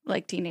cringe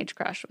like teenage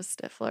crush was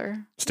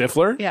Stifler.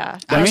 Stifler? Yeah.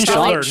 I mean,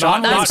 Stifler,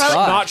 Scott.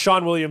 not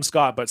Sean William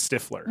Scott, but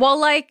Stifler. Well,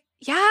 like,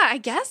 yeah, I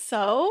guess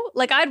so.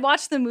 Like, I'd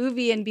watch the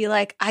movie and be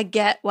like, I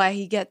get why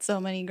he gets so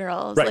many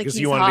girls. Right, like, because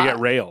he's you wanted hot. to get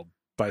railed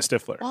by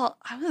Stifler. Well,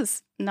 I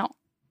was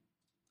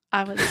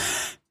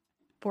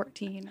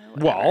 14 or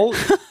whatever. Well,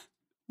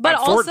 but at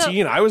also,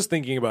 14, I was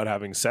thinking about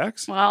having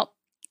sex. well,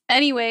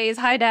 anyways,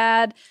 hi,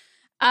 Dad.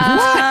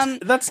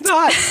 What? That's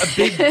not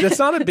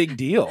a big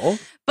deal.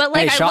 But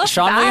like, Hey, I look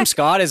Sean back, William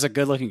Scott is a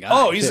good-looking guy.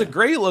 Oh, he's too. a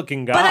great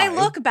looking guy. but I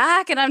look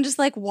back and I'm just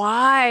like,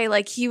 why?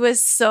 Like, he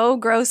was so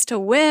gross to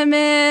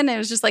women. It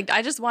was just like,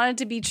 I just wanted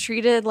to be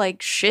treated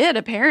like shit,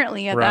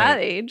 apparently, at that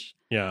age.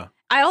 Yeah.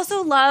 I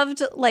also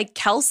loved like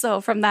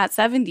Kelso from that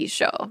 70s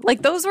show.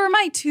 Like, those were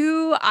my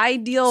two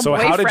ideal So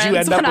boyfriends. how did you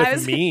end when up I with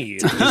was me?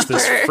 Just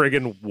this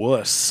friggin'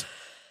 wuss.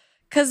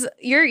 Because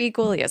you're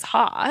equally as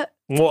hot.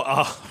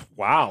 Well,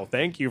 wow.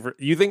 Thank you.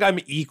 You think I'm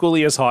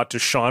equally as hot to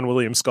Sean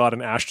William Scott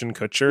and Ashton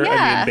Kutcher? I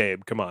Yeah. mean,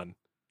 babe, come on.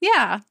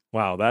 Yeah.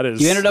 Wow, that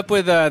is... You ended up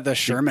with the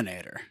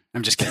Shermanator.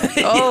 I'm just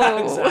kidding.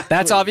 Oh.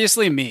 That's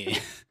obviously me.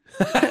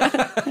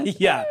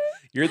 Yeah,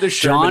 you're the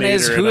John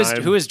is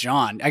Shermanator who is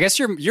John? I guess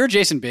you're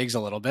Jason Biggs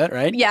a little bit,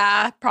 right?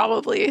 Yeah,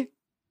 probably.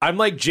 I'm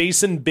like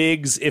Jason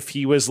Biggs if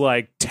he was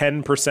like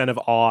 10% of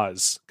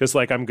Oz, because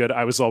like I'm good.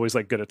 I was always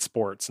like good at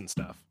sports and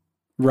stuff,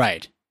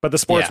 Right. but the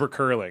sports Yeah. were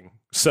curling.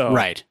 So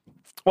Right.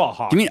 well,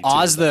 hockey. Do you mean too,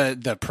 Oz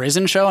but- the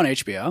prison show on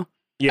HBO?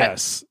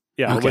 Yes.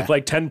 Yeah, Okay. with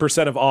like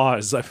 10% of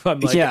Oz, I'm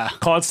like Yeah.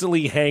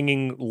 constantly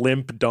hanging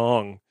limp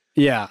dong.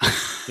 Yeah.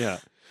 Yeah.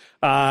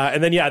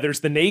 And then,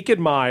 there's the Naked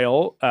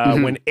Mile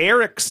when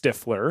Eric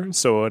Stifler,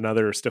 so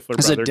another Stifler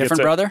Is it brother, a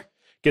different brother?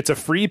 gets a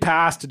free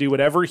pass to do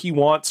whatever he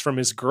wants from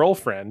his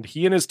girlfriend.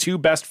 He and his two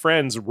best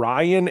friends,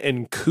 Ryan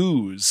and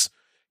Coos,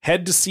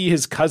 head to see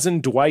his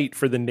cousin Dwight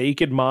for the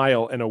Naked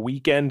Mile and a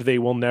weekend they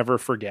will never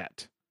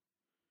forget.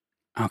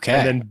 Okay.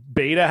 And then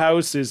Beta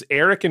House is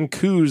Eric and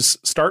Coos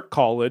start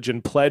college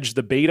and pledge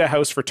the Beta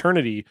House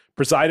fraternity,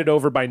 presided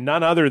over by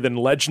none other than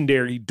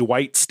legendary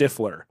Dwight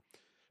Stifler.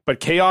 But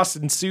chaos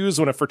ensues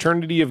when a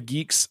fraternity of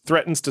geeks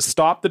threatens to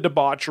stop the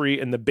debauchery,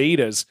 and the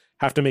Betas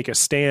have to make a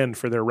stand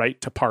for their right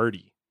to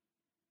party.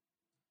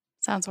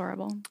 Sounds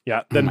horrible.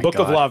 Yeah. Then my Book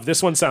of God. Love.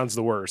 This one sounds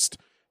the worst.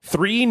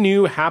 3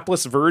 new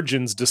hapless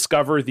virgins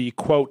discover the,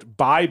 quote,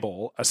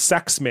 Bible, a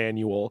sex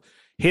manual,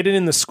 hidden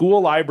in the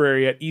school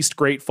library at East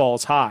Great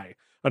Falls High.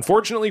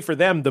 Unfortunately for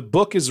them, the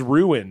book is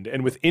ruined,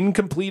 and with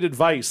incomplete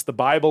advice, the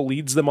Bible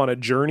leads them on a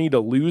journey to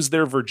lose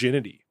their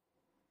virginity.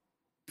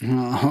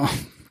 Oh,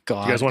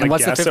 God. You guys want And to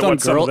what's the guess fifth at one?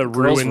 what some of the Girls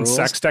ruined rules?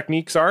 sex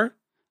techniques are?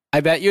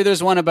 I bet you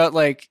there's one about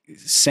like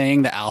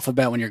saying the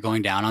alphabet when you're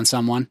going down on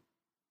someone.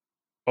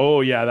 Oh,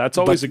 yeah, that's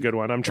always But- a good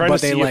one. I'm trying but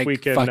to see they if like we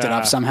can... fucked it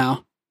up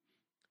somehow.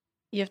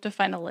 You have to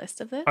find a list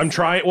of this? I'm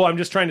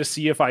just trying to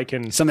see if I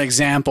can... Some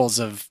examples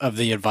of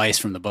the advice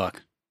from the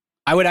book.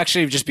 I would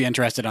actually just be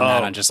interested on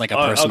that on just like a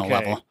personal okay.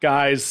 level.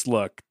 Guys,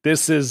 look,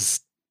 this is...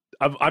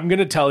 I'm going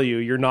to tell you,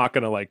 you're not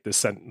going to like this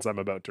sentence I'm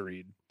about to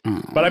read,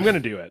 but I'm going to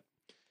do it.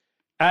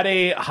 At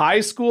a high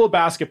school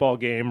basketball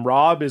game,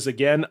 Rob is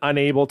again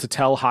unable to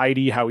tell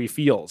Heidi how he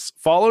feels.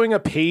 Following a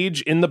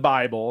page in the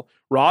Bible,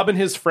 Rob and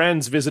his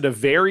friends visit a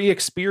very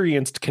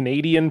experienced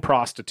Canadian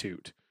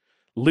prostitute.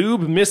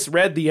 Lube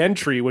misread the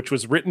entry, which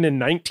was written in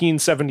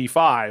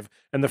 1975,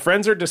 and the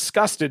friends are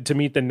disgusted to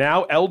meet the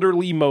now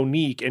elderly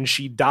Monique, and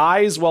she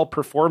dies while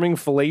performing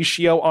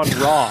fellatio on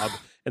Rob,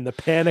 and the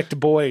panicked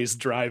boys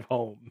drive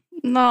home.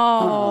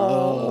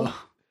 No.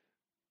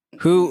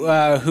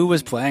 Who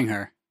was playing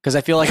her? Because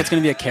I feel like it's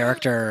going to be a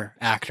character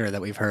actor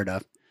that we've heard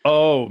of.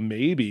 Oh,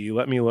 maybe.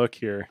 Let me look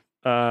here.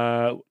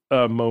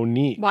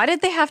 Monique. Why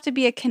did they have to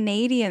be a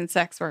Canadian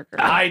sex worker?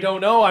 I don't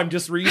know. I'm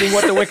just reading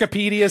what the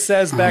Wikipedia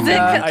says, Becca. my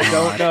I don't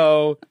God.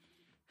 know.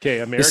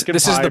 Okay, American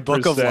This is Pie the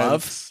Book of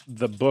presents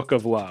The Book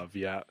of Love,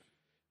 yeah.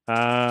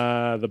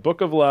 The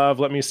Book of Love.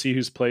 Let me see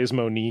who plays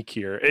Monique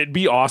here. It'd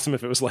be awesome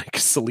if it was like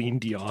Celine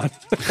Dion.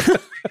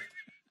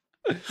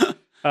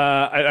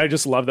 I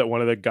just love that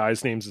one of the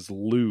guys' names is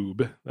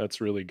Lube.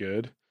 That's really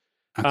good.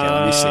 Okay,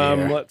 let me see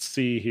here. Let's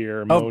see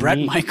here. Oh, Brett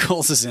Monique.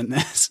 Michaels is in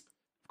this.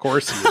 Of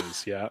course he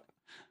is, yeah.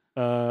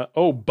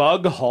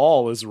 Bug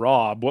Hall is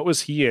Rob. What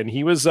was he in?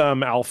 He was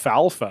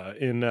Alfalfa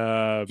in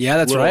Yeah,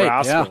 that's Little right.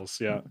 Rascals.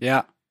 Yeah.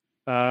 Yeah.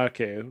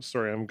 Okay,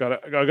 sorry. I'm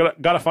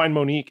gotta find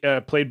Monique,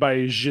 played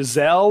by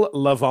Giselle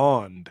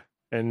Lavande,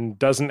 and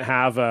doesn't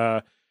have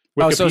a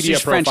Wikipedia so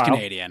she's profile. French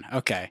Canadian.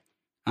 Okay.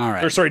 All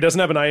right. Or sorry, doesn't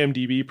have an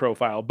IMDb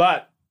profile.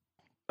 But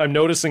I'm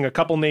noticing a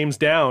couple names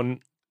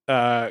down.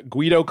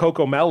 Guido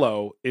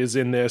Cocomello is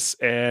in this,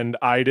 and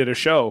I did a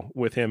show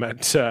with him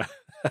at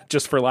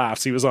Just for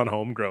Laughs. He was on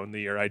Homegrown the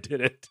year I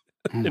did it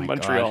in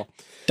Montreal. God.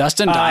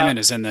 Dustin Diamond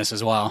is in this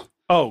as well.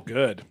 Oh,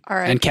 good. All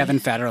right. And Kevin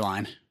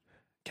Federline.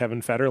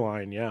 Kevin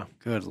Federline, yeah.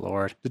 Good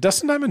Lord. Did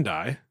Dustin Diamond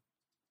die?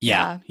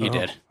 Yeah, he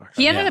did.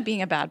 He ended up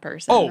being a bad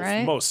person, Oh,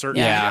 right? most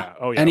certainly. Yeah.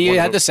 Oh, yeah. And he One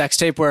of had the those- sex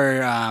tape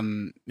where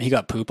he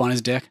got poop on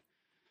his dick.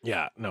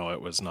 Yeah, no,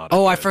 it was not.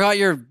 Oh, I good. forgot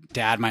your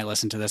dad might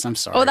listen to this. I'm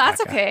sorry. Oh, that's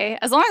Becca. okay.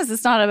 As long as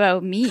it's not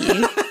about me.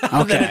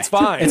 Okay. Then it's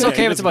fine. It's Yeah, okay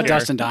he if it's about doesn't care.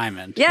 Dustin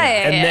Diamond. Yeah.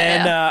 And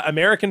then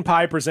American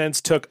Pie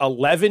Presents took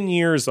 11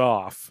 years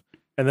off,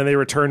 and then they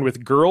returned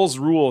with Girls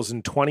Rules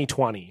in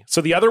 2020. So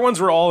the other ones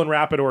were all in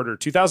rapid order: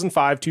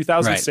 2005,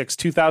 2006,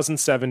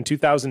 2007,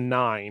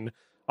 2009.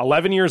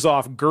 11 years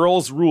off,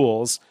 Girls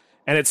Rules.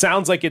 And it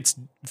sounds like it's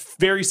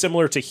very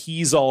similar to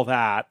He's All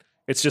That.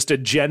 It's just a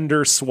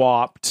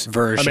gender-swapped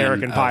Version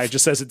American Pie. of- It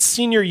just says it's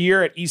senior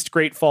year at East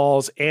Great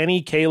Falls.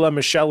 Annie, Kayla,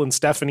 Michelle, and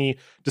Stephanie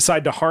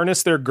decide to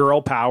harness their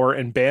girl power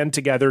and band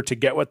together to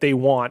get what they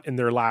want in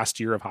their last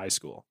year of high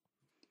school.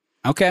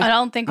 Okay. I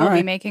don't think All we'll be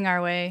right. making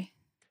our way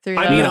through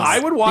I those. mean, I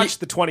would watch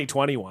the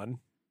 2021.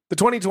 The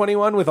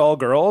 2021 with all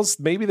girls.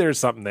 Maybe there's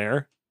something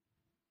there.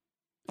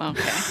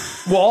 Okay.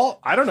 Well,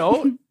 I don't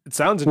know. It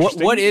sounds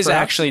interesting. What is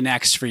perhaps. actually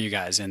next for you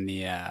guys in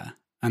the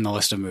on the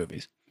list of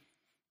movies?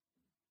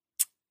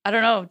 I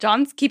don't know.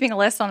 John's keeping a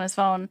list on his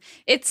phone.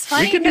 It's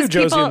funny We can do because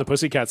Josie people, and the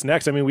Pussycats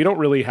next. I mean, we don't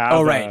really have.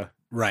 Oh, right.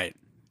 Right.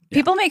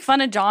 people make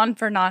fun of John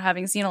for not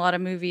having seen a lot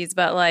of movies,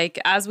 but like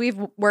as we've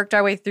worked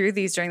our way through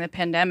these during the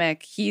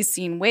pandemic, he's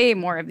seen way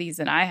more of these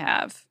than I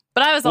have.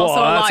 But I was also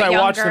a lot I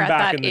watched younger them at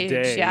back that in the age.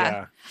 day.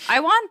 Yeah.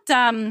 I want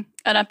an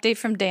update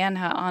from Dan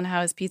on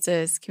how his pizza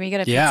is. Can we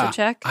get a pizza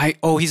check?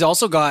 He's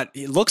also got,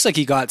 it looks like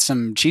he got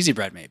some cheesy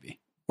bread maybe.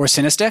 Or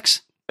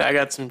Cinesticks. I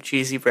got some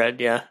cheesy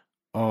bread, yeah.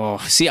 Oh,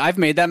 see, I've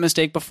made that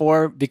mistake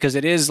before because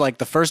it is like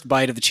the first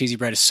bite of the cheesy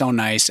bread is so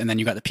nice, and then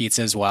you got the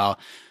pizza as well.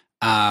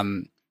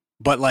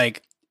 But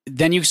like,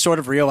 then you sort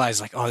of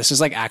realize like, oh, this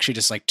is like actually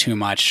just like too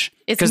much.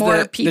 It's more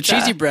the pizza.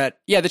 cheesy bread,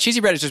 the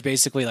cheesy bread is just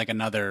basically like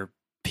another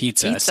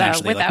pizza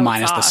essentially, like without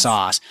minus the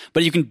sauce. sauce.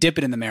 But you can dip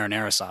it in the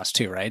marinara sauce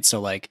too, right? So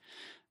like,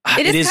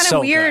 It is kind of so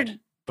weird. good,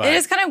 but It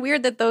is kind of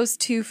weird that those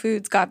two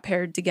foods got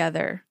paired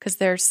together because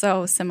they're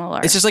so similar.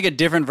 it's just like a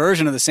different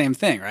version of the same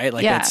thing, right?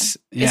 Like it's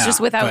just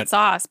without but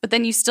sauce, but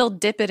then you still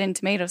dip it in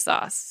tomato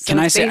sauce. So Can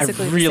I it's say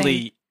basically the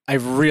same. I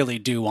really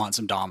do want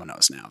some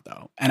Domino's now,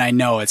 though, and I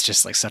know it's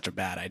just like such a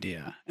bad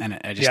idea, and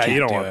I just Yeah, can't you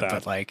don't do want it. that.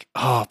 But like,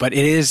 but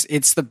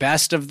it's the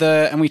best of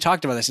the, and we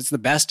talked about this. It's the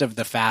best of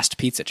the fast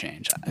pizza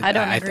change. I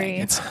don't I agree.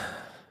 think it's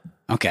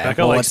okay.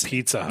 Becca well, likes it's-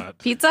 Pizza Hut.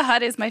 Pizza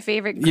Hut is my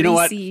favorite greasy, You know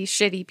what?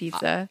 shitty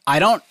pizza. I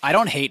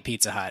don't hate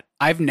Pizza Hut.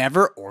 I've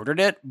never ordered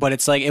it, but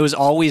it's like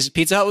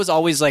Pizza Hut was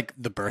always like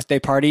the birthday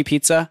party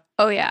pizza,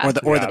 Oh yeah, or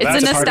the Yeah, pizza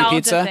it's a party nostalgia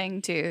pizza.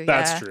 thing too.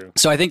 That's yeah. true.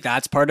 So I think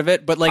that's part of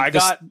it. But like,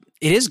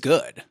 it is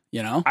good.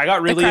 You know, I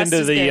got really crust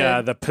into is the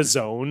good. the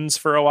pizzones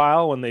for a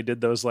while when they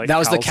did those like that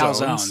was the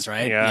calzones, calzones,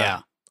 right? Yeah.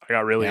 I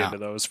got really Yeah. into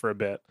those for a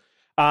bit.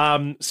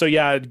 So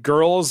yeah,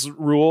 Girls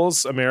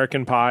Rules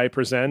American Pie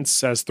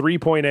Presents has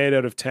 3.8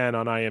 out of 10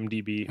 on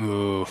IMDb.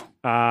 Ooh.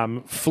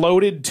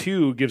 Floated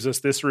 2 gives us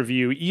this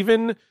review.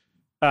 Even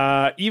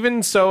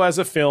so, as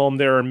a film,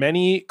 there are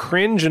many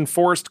cringe and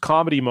forced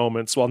comedy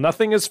moments, while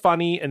nothing is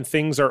funny and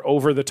things are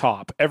over the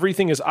top.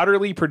 Everything is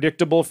utterly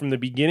predictable from the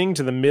beginning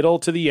to the middle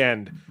to the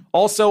end.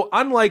 Also,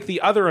 unlike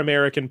the other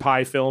American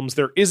Pie films,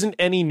 there isn't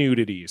any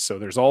nudity, so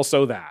there's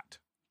also that.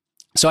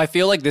 So I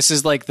feel like this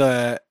is like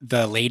the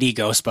Lady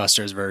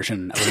Ghostbusters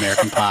version of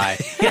American Pie,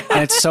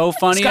 and it's so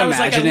funny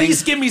imagining.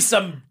 give me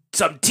some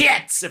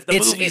tits if the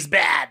movie's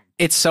bad.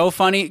 It's so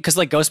funny because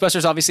like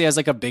Ghostbusters obviously has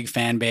like a big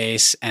fan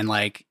base, and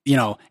like, you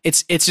know,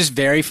 it's just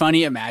very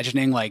funny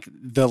imagining like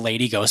the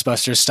Lady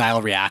Ghostbusters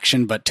style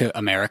reaction, but to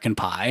American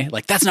Pie.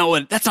 Like that's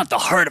not the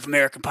heart of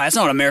American Pie. That's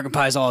not what American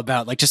Pie is all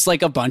about. Like just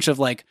like a bunch of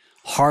like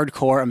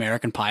hardcore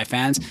American Pie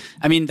fans.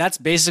 I mean, that's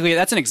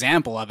an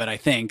example of it, I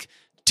think,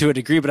 to a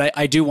degree. But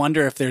I do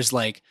wonder if there's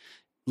like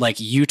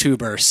YouTuber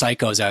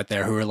psychos out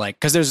there who are like,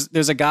 because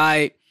there's a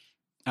guy.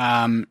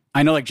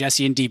 I know like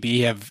Jesse and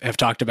DB have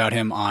talked about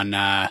him on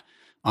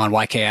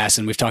YKS,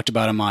 and we've talked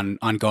about him on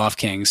Go Off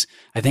Kings.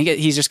 I think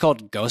he's just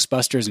called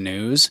Ghostbusters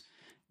News,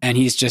 and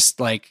he's just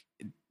like,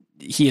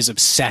 he is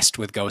obsessed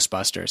with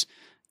Ghostbusters.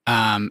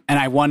 And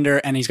I wonder,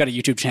 and he's got a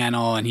YouTube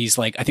channel, and he's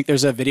like, I think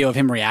there's a video of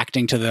him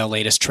reacting to the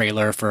latest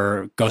trailer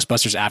for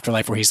Ghostbusters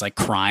Afterlife where he's like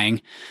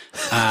crying.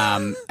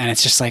 And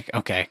it's just like,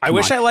 okay. I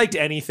wish I liked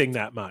anything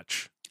that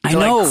much. I To,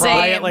 know. like,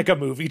 cry Same. at like a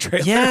movie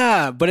trailer.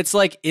 Yeah, but it's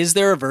like, is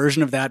there a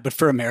version of that, but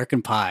for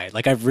American Pie?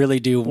 Like, I really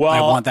do. Well,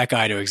 I want that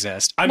guy to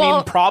exist. I Well,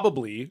 mean,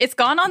 probably. It's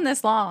gone on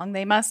this long.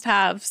 They must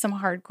have some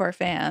hardcore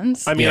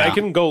fans. I mean, Yeah. I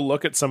can go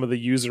look at some of the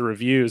user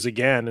reviews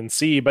again and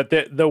see, but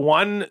the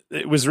one,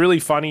 it was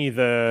really funny.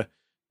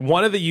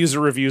 One of the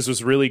user reviews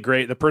was really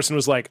great. The person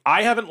was like,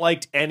 I haven't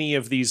liked any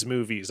of these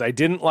movies. I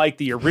didn't like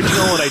the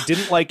original and I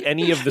didn't like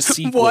any of the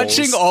sequels.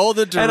 Watching all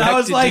the and I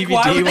was like,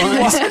 why would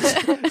DVD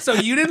they ones. watch? So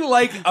you didn't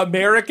like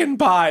American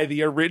Pie,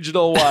 the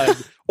original one,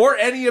 or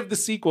any of the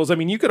sequels. I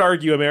mean, you could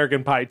argue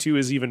American Pie 2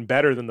 is even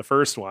better than the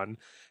first one.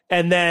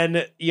 And then,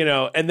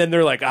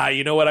 they're like,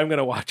 you know what? I'm going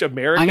to watch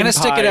American Pie. I'm going to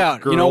stick it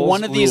out.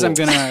 One of these Rules.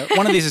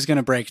 one of these is going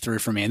to break through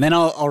for me. And then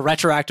I'll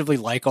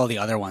retroactively like all the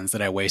other ones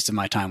that I wasted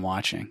my time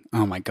watching.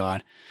 Oh my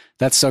God.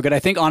 That's so good. I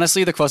think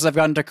honestly, the closest I've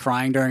gotten to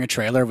crying during a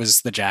trailer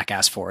was the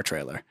Jackass 4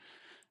 trailer.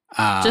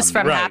 Just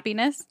from right.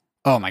 happiness?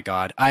 Oh my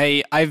God.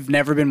 I've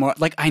never been more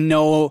like, I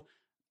know.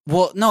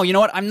 Well, no, you know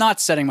what? I'm not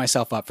setting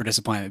myself up for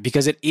disappointment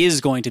because it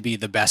is going to be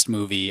the best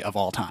movie of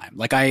all time.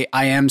 Like I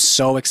am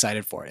so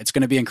excited for it. It's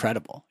going to be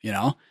incredible,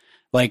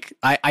 Like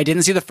I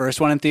didn't see the first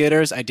one in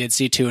theaters. I did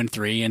see 2 and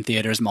 3 in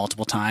theaters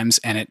multiple times,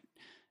 and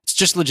it's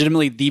just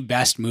legitimately the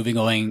best movie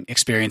going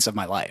experience of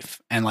my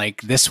life. And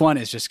like this one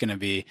is just going to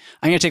be,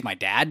 I'm going to take my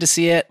dad to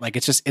see it. Like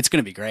it's going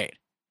to be great.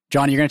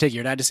 John, you're going to take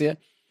your dad to see it?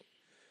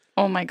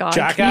 Oh my God.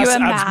 Jackass?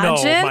 Can you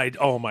imagine?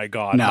 Oh my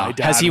God. No. My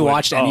dad Has he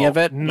watched any of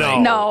it? No.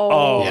 No.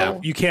 Oh, Yeah.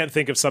 You can't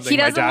think of something He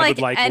my doesn't dad like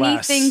would like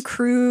anything less.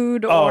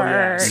 crude Oh, or...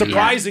 yeah.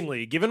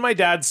 Surprisingly, given my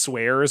dad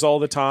swears all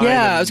the time.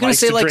 Yeah, and I was going to likes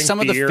say like drink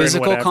some of the beer and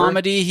physical whatever.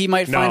 comedy he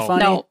might find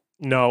funny.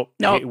 No.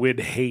 No, he would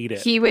hate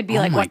it. He would be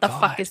Oh like, my what the God.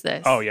 fuck is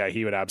this? Oh yeah,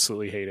 he would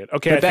absolutely hate it.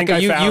 Okay, But I think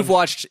Becca, I found.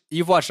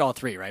 you've watched all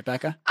 3, right,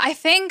 Becca? I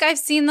think I've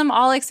seen them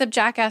all except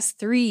Jackass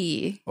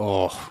 3.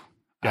 Oh,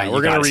 Yeah, you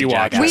we're gonna gotta see rewatch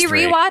Jackass We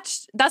 3.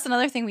 rewatched... That's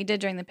another thing we did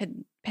during the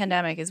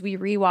pandemic is we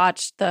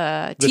rewatched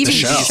the The TV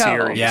show. show.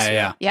 series.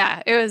 Yeah.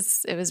 Yeah, it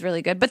was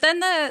really good. But then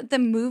the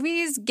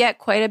movies get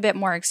quite a bit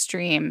more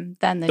extreme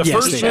than the The Yes,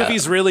 first they do.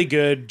 movie's really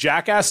good.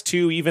 Jackass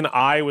 2, even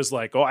I was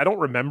like, I don't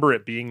remember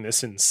it being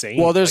this insane.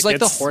 Well, there's like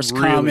the it's horse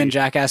cum really- in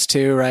Jackass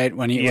 2, right?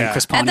 When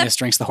Chris And Pontius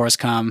drinks the horse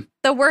cum.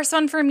 The worst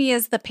one for me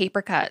is the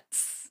paper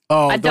cuts.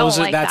 Oh, I don't those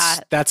are like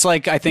that. that's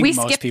like I think We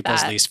most skipped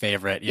people's that. least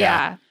favorite.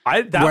 Yeah.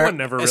 That Where- one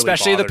never really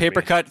especially the bothered paper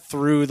me. cut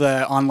through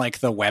on like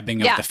the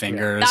webbing of the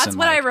fingers. That's and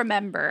what I like,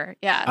 remember.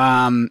 Yeah.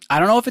 I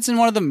don't know if it's in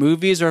one of the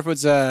movies or if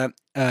it's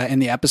in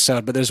the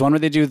episode, but there's one where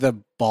they do the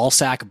ball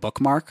sack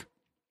bookmark.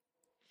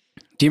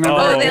 Do you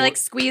remember? oh, Oh. they like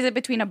squeeze it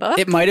between a book?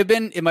 It might have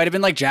been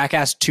like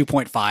Jackass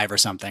 2.5 or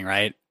something,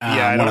 right? Yeah,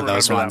 I one don't of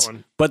those remember ones. that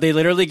one. But they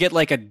literally get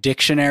like a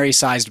dictionary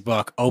sized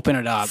book, open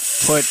it up,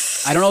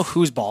 I don't know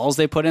whose balls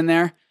they put in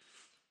there.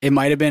 It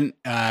might have been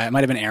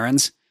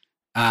Aaron's.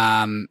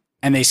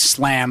 And they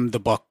slam the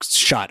book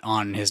shut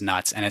on his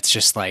nuts, and it's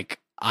just like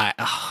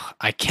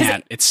I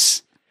can't.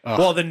 It's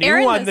Well, the new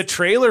Aaron one, was- the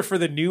trailer for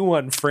the new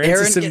one,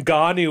 Francis Aaron-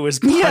 Ngannou is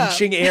Yeah.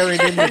 punching Aaron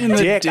in the, In the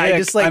dick. I dick.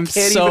 just like I'm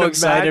can't so even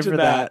excited imagine for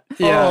that.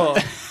 Yeah.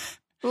 Oh.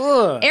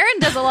 Ugh. Aaron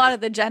does a lot of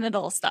the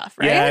genital stuff,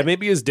 right? Yeah,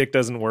 maybe his dick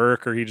doesn't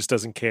work, or he just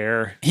doesn't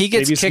care. He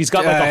gets Maybe he's kicked,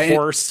 got like a in-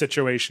 horse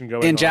situation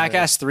going on in there.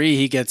 Jackass 3.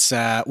 He gets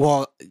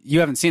well, you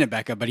haven't seen it,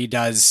 Becca, but he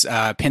does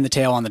pin the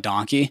tail on the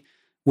donkey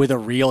with a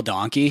real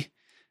donkey.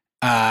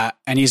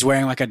 And he's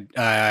wearing like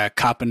a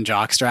cup and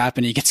jock strap,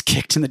 and he gets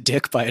kicked in the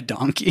dick by a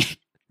donkey.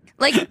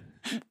 Like,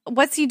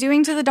 what's he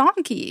doing to the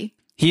donkey?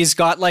 He's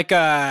got like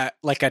a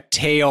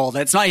tail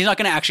that's not. He's not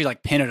going to actually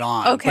like pin it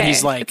on. Okay. but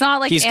he's like It's not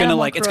like he's gonna animal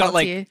like it's got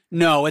like cruelty.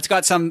 no, it's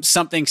got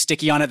something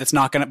sticky on it that's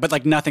not gonna, but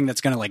like nothing that's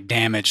gonna like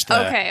damage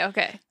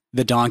Okay.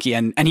 the donkey.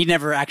 And he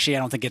never actually, I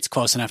don't think, gets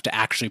close enough to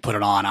actually put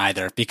it on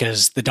either,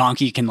 because the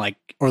donkey can like,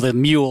 or the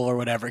mule or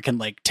whatever can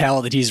like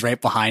tell that he's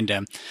right behind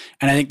him.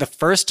 And I think the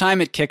first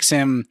time it kicks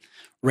him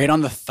right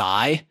on the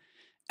thigh,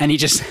 and he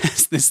just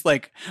has this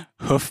like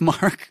hoof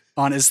mark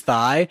on his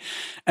thigh,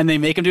 and they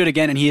make him do it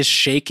again, and he is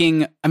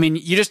shaking. I mean,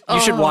 you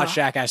should watch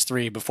Jackass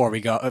 3 before we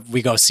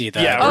go see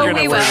the. Yeah, Oh, we're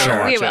gonna, we we're will. gonna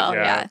watch We it. will,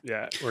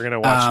 Yeah, we're gonna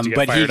watch it. To get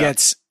but he fired up.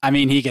 gets,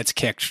 he gets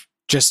kicked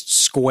just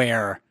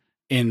square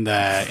in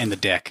the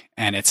dick,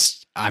 and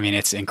it's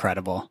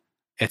incredible.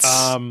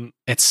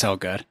 It's so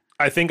good.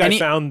 I think I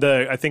found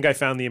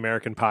the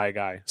American Pie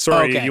guy.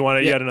 Sorry, Okay. you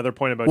Yeah. had another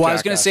point about. Well, Jackass. I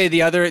was going to say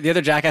the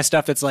other Jackass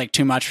stuff that's like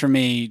too much for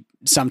me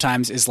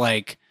sometimes is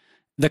like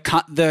the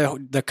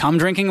cum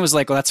drinking was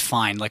like, well, that's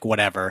fine, like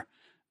whatever.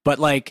 But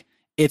like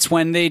it's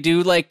when they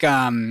do like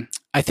I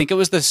think it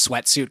was the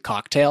sweatsuit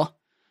cocktail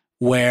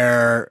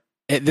where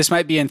this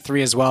might be in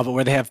 3 as well, but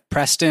where they have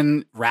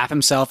Preston wrap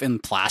himself in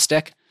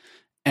plastic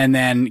and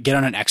then get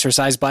on an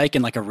exercise bike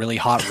in like a really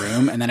hot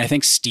room, and then I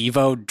think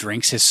Steve-O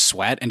drinks his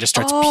sweat and just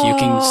starts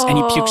puking, and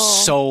he pukes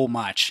so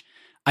much.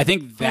 I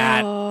think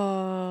that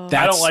Oh.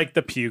 that's I don't like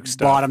the puke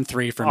stuff. bottom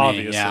 3 for me.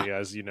 Obviously,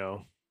 as you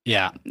know.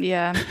 Yeah.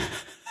 Yeah.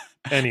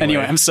 Anyway,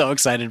 I'm so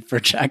excited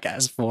for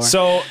Jackass 4.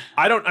 So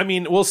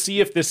we'll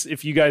see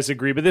if you guys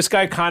agree, but this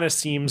guy kind of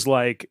seems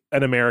like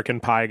an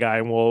American Pie guy,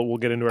 and we'll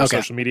get into our Okay.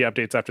 social media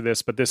updates after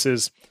this, but this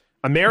is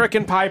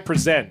American Pie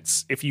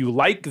Presents. If you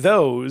like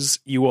those,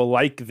 you will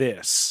like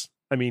this.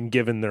 I mean,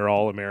 given they're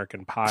all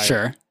American Pie.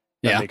 Sure.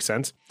 That Yeah. makes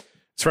sense.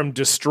 It's from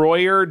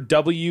Destroyer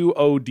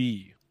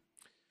WOD.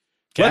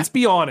 Okay. Let's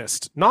be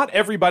honest. Not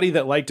everybody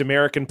that liked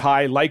American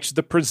Pie liked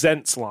the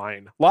Presents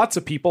line. Lots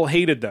of people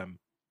hated them.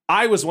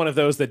 I was one of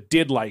those that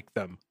did like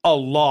them. A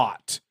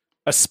lot.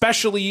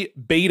 Especially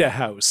Beta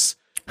House.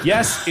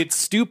 Yes, it's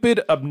stupid,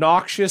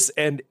 obnoxious,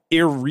 and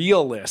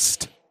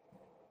irrealist.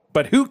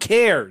 But who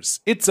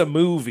cares? It's a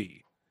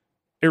movie.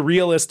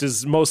 Irrealist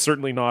is most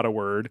certainly not a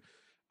word.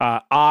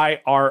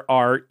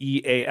 IRREALIST.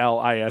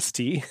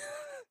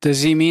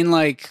 Does he mean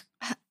like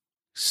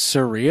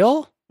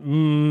surreal?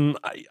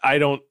 I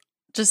don't.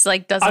 Just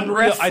like doesn't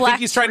reflect I think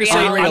he's trying to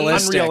say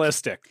reality.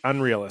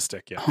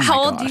 unrealistic. Yeah. Oh How my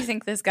old God. do you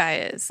think this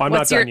guy is? I'm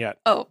not done yet.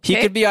 Oh, He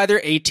okay. could be either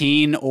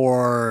 18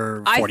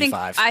 or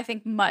 45. I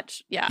think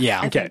much. Yeah. Yeah.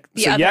 I Okay. think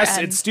the So other yes,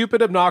 end. it's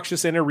stupid,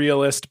 obnoxious, and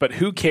irrealist, but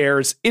who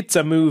cares? It's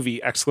a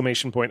movie!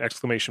 Exclamation point!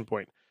 Exclamation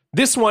point!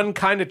 This one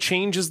kind of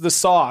changes the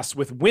sauce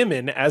with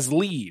women as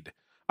lead.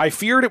 I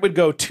feared it would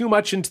go too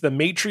much into the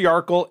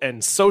matriarchal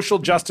and social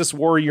justice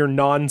warrior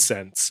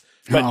nonsense.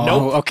 But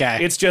nope.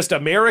 Okay. It's just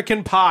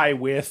American Pie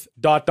with ...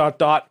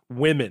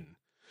 women.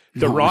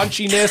 The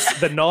raunchiness,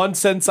 the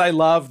nonsense I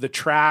love, the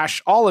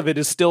trash, all of it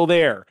is still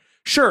there.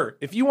 Sure,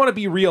 if you want to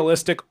be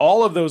realistic,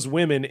 all of those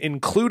women,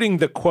 including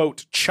the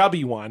quote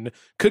chubby one,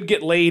 could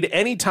get laid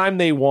anytime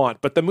they want,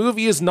 but the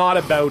movie is not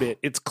about it.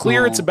 It's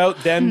clear it's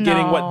about them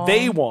getting what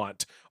they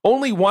want.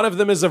 Only one of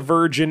them is a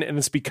virgin, and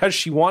it's because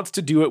she wants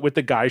to do it with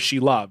the guy she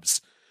loves.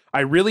 I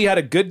really had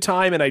a good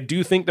time, and I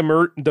do think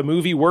the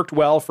movie worked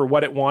well for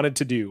what it wanted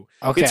to do.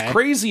 Okay. It's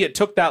crazy it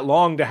took that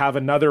long to have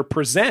another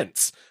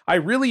Presents. I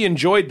really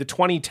enjoyed the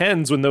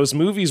 2010s when those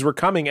movies were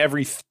coming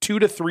every 2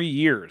 to 3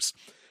 years.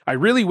 I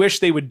really wish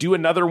they would do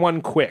another one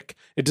quick.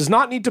 It does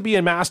not need to be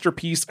a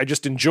masterpiece. I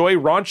just enjoy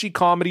raunchy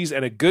comedies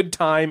and a good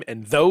time,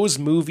 and those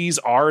movies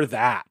are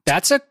that.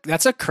 That's a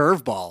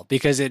curveball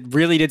because it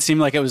really did seem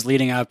like it was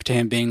leading up to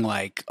him being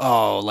like,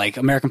 oh, like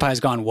American Pie's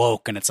gone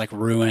woke and it's like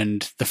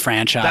ruined the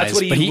franchise. That's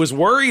what he was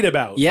worried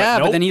about. Yeah,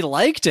 but but then he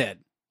liked it.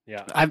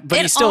 Yeah. But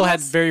he still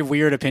had very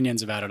weird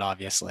opinions about it,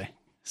 obviously.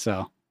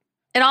 So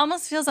It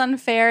almost feels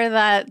unfair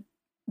that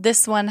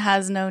this one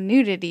has no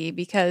nudity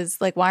because,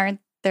 like, why aren't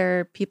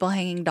there people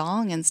hanging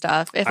dong and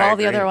stuff if all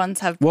the other ones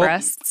have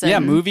breasts? Yeah,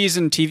 movies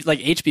and TV, like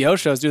HBO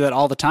shows do that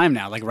all the time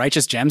now. Like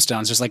Righteous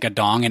Gemstones, there's like a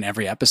dong in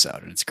every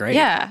episode, and it's great.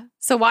 Yeah.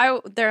 So why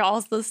they're all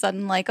of a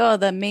sudden like, oh,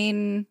 the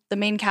main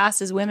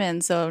cast is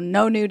women, so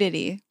no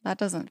nudity. That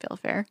doesn't feel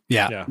fair.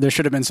 Yeah. There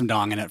should have been some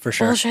dong in it for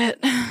sure. Bullshit.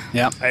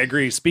 Yeah. I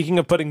agree. Speaking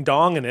of putting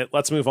dong in it,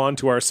 let's move on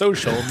to our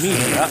social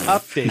media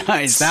updates.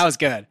 Nice. That was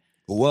good.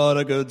 What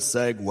a good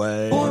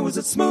segue. Boy, was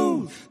it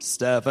smooth.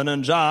 Stefan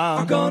and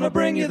John are gonna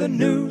bring you the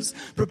news.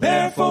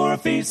 Prepare for a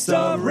feast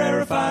of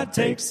rarefied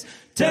takes.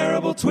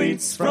 Terrible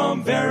tweets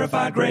from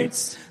verified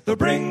greats. They'll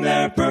bring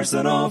their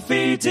personal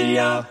feed to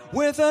ya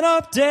with an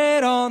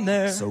update on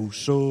their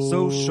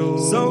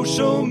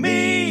social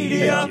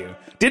media. Thank you.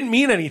 Didn't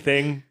mean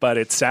anything, but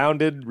it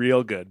sounded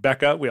real good.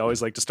 Becca, we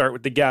always like to start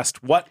with the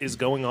guest. What is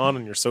going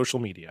on your social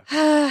media?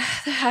 I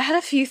had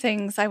a few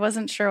things. I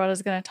wasn't sure what I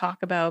was going to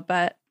talk about,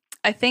 but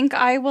I think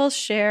I will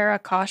share a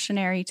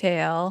cautionary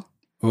tale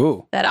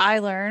that I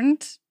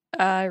learned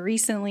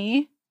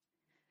recently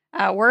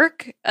at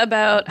work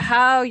about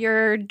how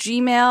your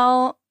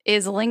Gmail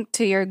is linked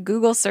to your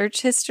Google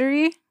search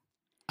history, which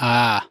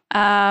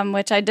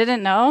I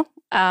didn't know.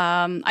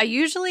 I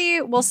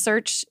usually will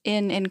search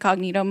in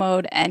incognito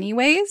mode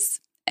anyways,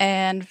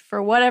 and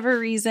for whatever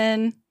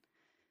reason,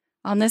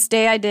 on this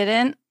day I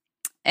didn't.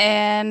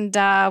 And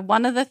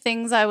one of the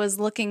things I was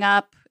looking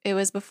up, it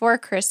was before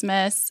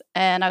Christmas,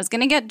 and I was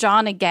going to get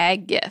John a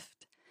gag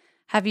gift.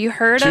 Have you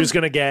heard She was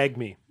going to gag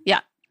me.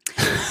 Yeah.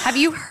 Have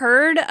you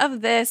heard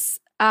of this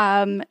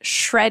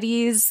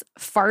Shreddy's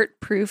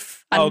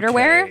fart-proof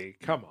underwear? Okay,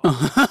 come on.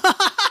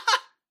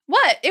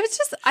 What? It was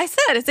just, I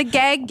said, it's a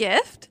gag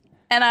gift,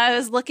 and I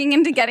was looking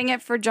into getting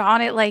it for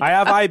John at like... I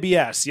have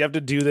IBS. You have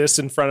to do this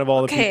in front of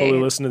all the people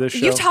who listen to this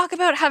show. You talk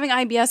about having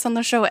IBS on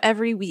the show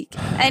every week.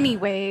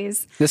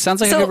 Anyways. This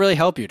sounds like it could really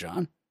help you,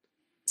 John.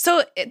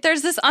 So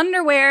there's this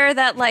underwear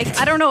that, like,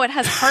 I don't know, it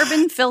has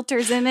carbon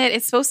filters in it.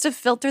 It's supposed to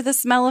filter the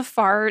smell of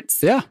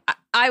farts. Yeah.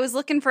 I was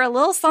looking for a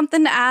little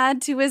something to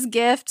add to his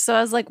gift. So I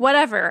was like,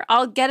 whatever,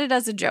 I'll get it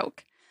as a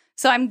joke.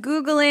 So I'm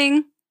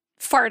Googling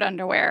fart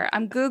underwear.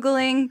 I'm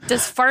Googling,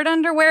 does fart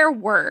underwear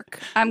work?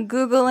 I'm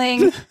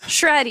Googling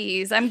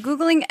Shreddies. I'm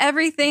Googling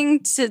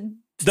everything to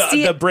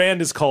The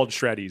brand is called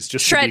Shreddies,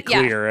 just to be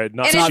clear.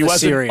 Yeah. She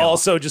wasn't cereal.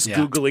 also just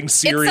Googling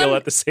cereal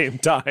at the same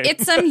time.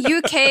 It's some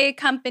UK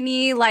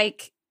company,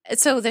 like,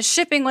 so the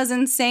shipping was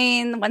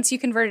insane. Once you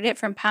converted it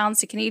from pounds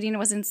to Canadian, it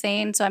was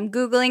insane. So I'm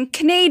Googling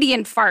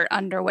Canadian fart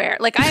underwear.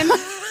 Like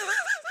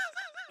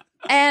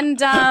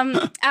and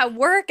at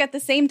work at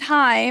the same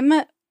time,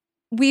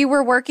 we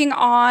were working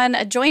on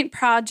a joint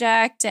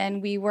project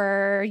and we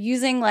were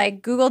using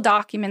like Google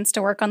Documents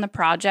to work on the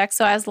project.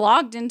 So I was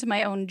logged into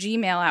my own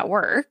Gmail at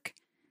work.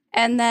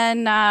 And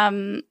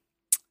then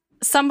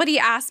somebody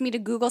asked me to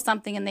Google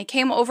something and they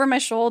came over my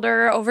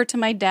shoulder, over to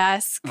my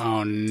desk.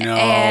 Oh, no.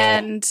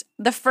 And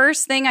the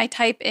first thing I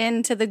type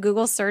into the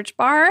Google search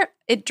bar,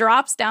 it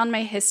drops down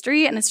my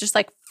history and it's just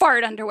like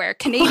fart underwear,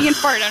 Canadian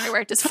fart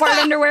underwear. Does fart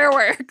underwear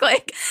work?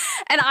 Like,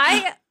 and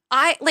I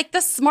like the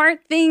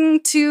smart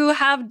thing to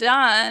have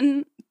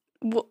done.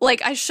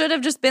 Like, I should have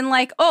just been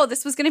like, oh,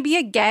 this was going to be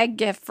a gag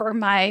gift for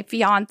my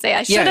fiance.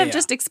 I should have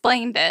just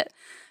explained it.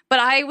 But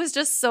I was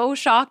just so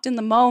shocked in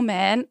the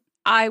moment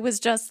I was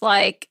just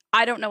like,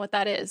 I don't know what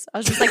that is. I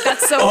was just like,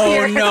 that's so Oh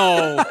weird.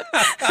 no.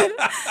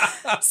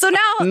 So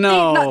now,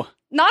 No.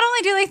 not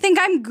only do they think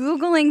I'm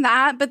Googling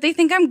that, but they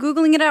think I'm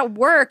Googling it at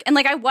work. And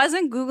like, I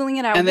wasn't Googling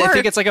it at And work. they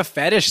think it's like a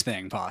fetish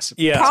thing,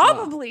 possibly. Yeah.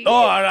 Probably. Oh,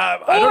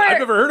 I've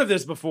never heard of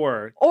this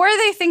before. Or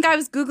they think I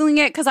was Googling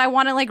it because I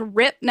want to like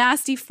rip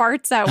nasty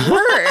farts at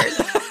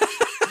work.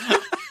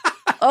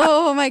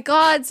 Oh my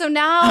God. So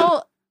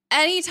now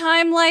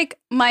anytime like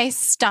my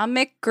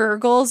stomach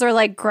gurgles or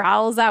like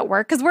growls at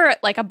work, because we're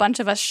like a bunch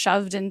of us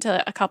shoved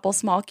into a couple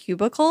small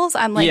cubicles,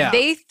 I'm like,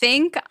 they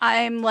think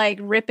I'm like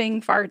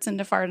ripping farts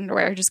into fart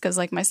underwear just because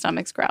like my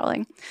stomach's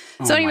growling.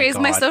 So anyways,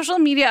 my social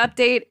media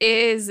update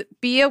is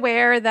be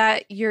aware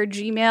that your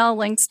Gmail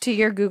links to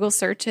your Google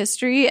search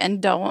history and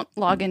don't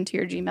log into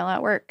your Gmail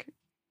at work.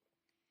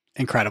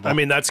 Incredible. I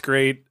mean, that's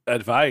great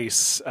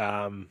advice.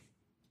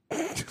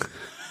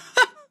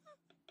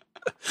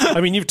 I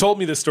mean, you've told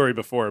me this story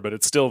before, but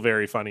it's still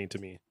very funny to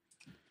me.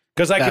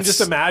 Because I can just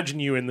imagine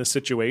you in this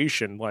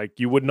situation. Like,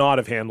 you would not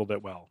have handled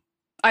it well.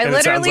 I And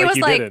literally was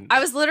like, didn't. I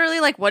was literally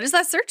like, what is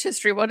that search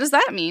history? What does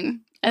that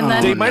mean? And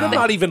then They might have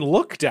not even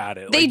looked at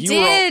it. They Like, you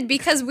were did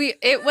because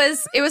it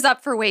was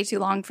up for way too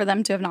long for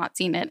them to have not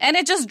seen it. And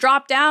it just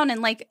dropped down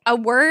and like a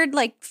word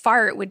like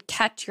fart would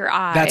catch your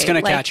eye. That's going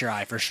to like, catch your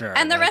eye for sure.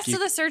 And the Like, rest of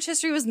the search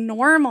history was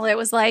normal. It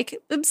was like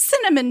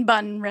cinnamon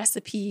bun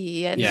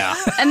recipe. And,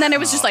 and then it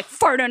was just like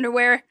fart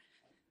underwear.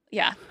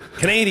 Yeah.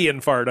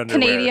 Canadian fart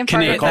underwear. Canadian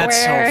fart That's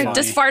so underwear. funny.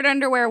 Does fart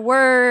underwear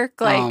work?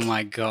 Like, oh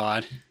my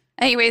God.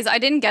 anyways, I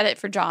didn't get it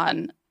for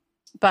John,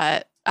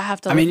 but I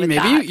have to live I mean, with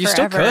maybe that you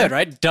still forever. could,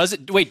 right? Does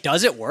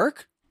it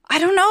work? I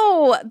don't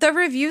know. The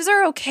reviews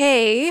are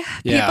okay.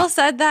 Yeah. People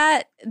said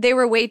that they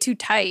were way too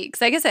tight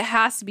because I guess it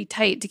has to be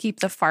tight to keep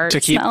the fart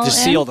smell in.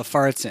 seal the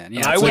farts in.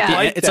 Yeah, I it's would like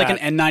like it's like that.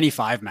 an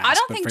N95 mask. I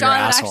don't but think for John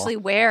your would asshole. actually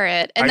wear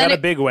it. And I then got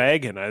a big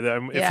wagon.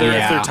 If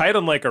they're tight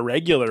on like a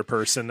regular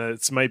person,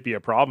 it might be a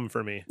problem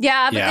for me.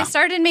 yeah, but they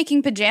started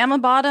making pajama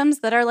bottoms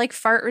that are like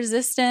fart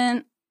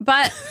resistant.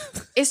 But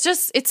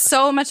it's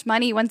so much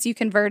money once you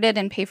convert it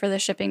and pay for the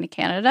shipping to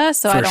Canada.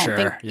 So I don't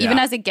think, even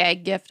as a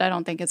gag gift, I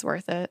don't think it's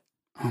worth it.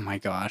 Oh my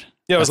God.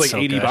 Yeah, it was That's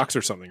like so good. $80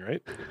 or something,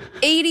 right?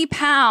 80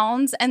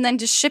 pounds, and then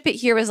to ship it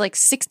here was like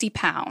 60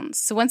 pounds.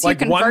 So once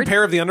Like you convert one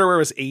pair of the underwear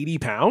was 80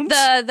 pounds?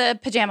 the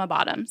pajama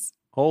bottoms.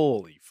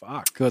 Holy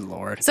fuck. Good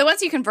Lord. So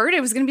once you convert it,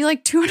 it was going to be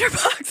like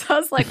 $200. I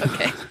was like,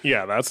 okay,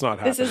 Yeah, that's not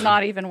happening. this is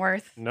not even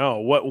worth.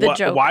 No,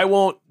 joke. why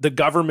won't the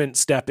government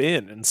step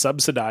in and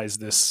subsidize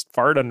this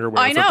fart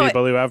underwear I know, for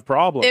people who have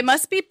problems? It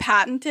must be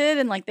patented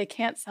and like they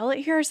can't sell it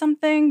here or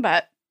something.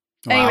 But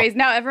anyways,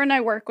 now everyone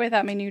I work with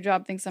at my new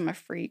job thinks I'm a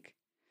freak.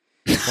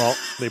 Well,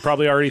 they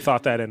probably already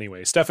thought that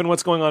anyway. Stefan,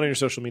 what's going on in your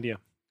social media?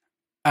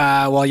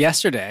 Well,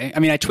 yesterday, I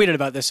mean, I tweeted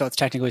about this, so it's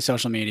technically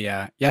social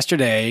media.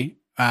 Yesterday,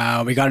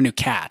 we got a new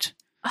cat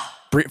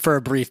for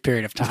a brief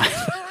period of time.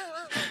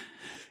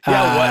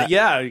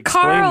 Explain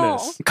Carl.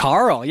 this.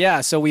 Carl,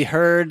 yeah. So we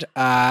heard,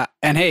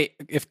 and hey,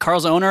 if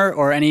Carl's owner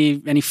or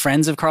any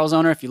friends of Carl's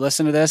owner, if you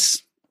listen to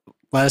this,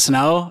 let us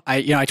know.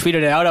 I tweeted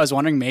it out. I was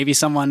wondering maybe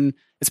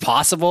it's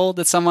possible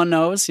that someone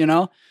knows,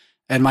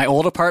 In my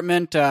old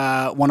apartment,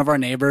 one of our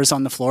neighbors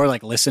on the floor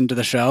like listened to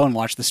the show and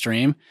watched the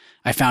stream.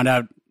 I found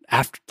out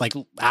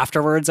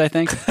afterwards, I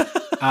think.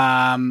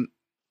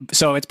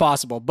 So it's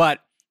possible,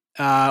 but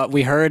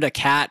we heard a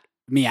cat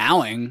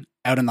meowing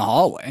out in the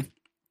hallway.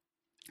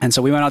 And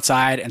so we went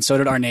outside, and so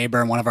did our neighbor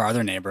and one of our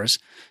other neighbors.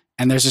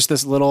 And there's just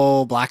this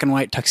little black and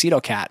white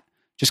tuxedo cat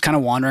just kind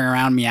of wandering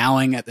around,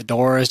 meowing at the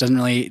doors. Doesn't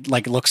really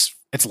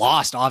it's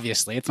lost,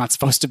 obviously. It's not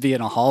supposed to be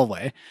in a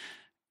hallway.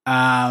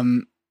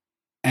 And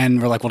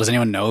we're like, well, does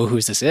anyone know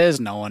whose this is?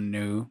 No one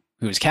knew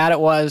whose cat it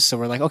was. So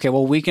we're like, okay,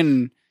 well,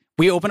 when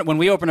we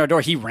opened our door,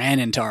 he ran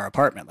into our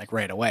apartment like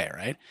right away.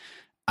 Right.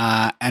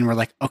 And we're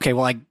like, okay,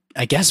 well,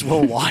 I guess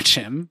we'll watch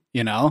him,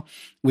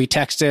 We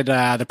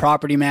texted the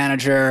property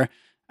manager.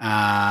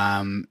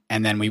 And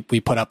then we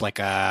put up like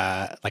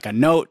a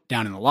note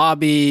down in the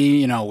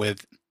lobby,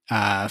 with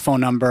phone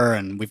number,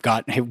 and we've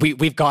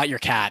got your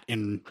cat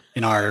in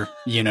our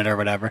unit or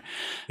whatever.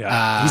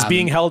 Yeah, he's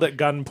being held at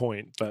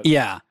gunpoint. But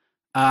yeah,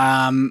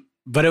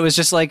 but it was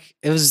just like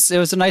it was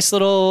a nice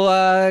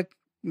little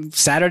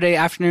Saturday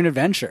afternoon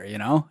adventure.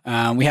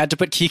 We had to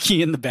put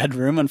Kiki in the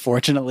bedroom,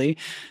 unfortunately,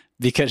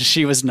 because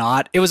she was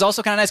not. It was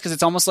also kind of nice because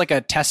it's almost like a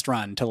test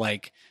run to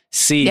like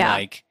see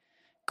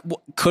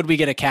could we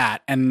get a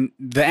cat? And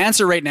the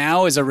answer right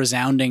now is a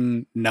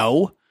resounding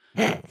no.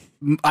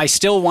 I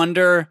still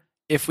wonder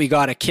if we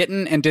got a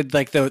kitten and did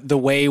like the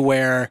way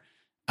where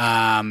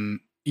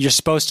you're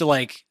supposed to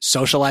like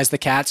socialize the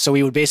cat. So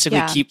we would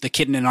basically keep the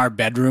kitten in our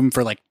bedroom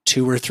for like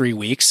 2 or 3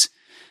 weeks,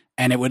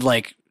 and it would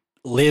like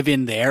live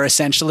in there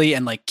essentially.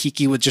 And like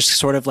Kiki would just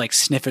sort of like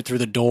sniff it through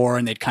the door,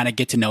 and they'd kind of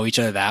get to know each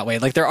other that way.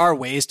 Like there are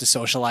ways to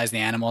socialize the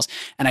animals.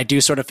 And I do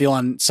sort of feel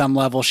on some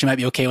level she might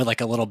be okay with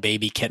like a little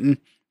baby kitten.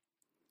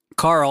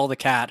 Carl, the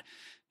cat,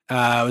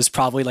 was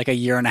probably like 1.5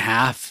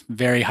 years,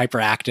 very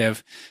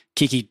hyperactive.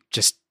 Kiki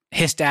just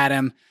hissed at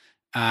him.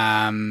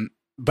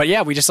 But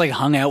yeah, we just like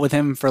hung out with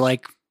him for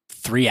like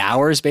 3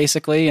 hours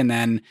basically. And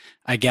then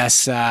I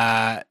guess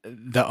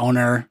the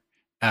owner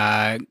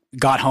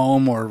got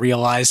home or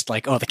realized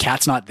like, oh, the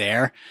cat's not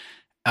there.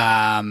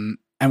 And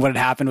what had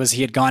happened was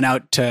he had gone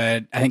out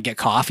to, I think, get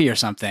coffee or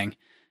something.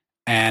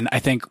 And I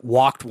think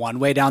walked one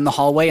way down the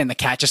hallway and the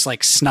cat just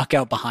like snuck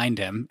out behind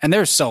him. And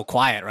they're so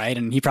quiet, right?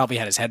 And he probably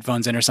had his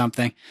headphones in or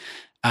something.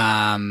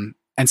 And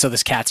so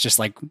this cat's just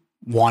like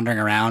wandering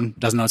around,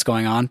 doesn't know what's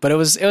going on. But it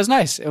was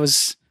nice. It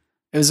was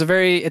a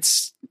very,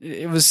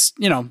 it was,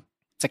 you know,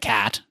 it's a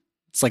cat.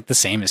 It's like the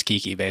same as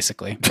Kiki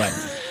basically. But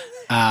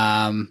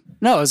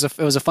no, it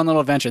was a fun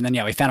little adventure. And then,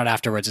 yeah, we found out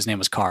afterwards his name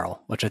was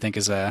Carl, which I think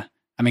is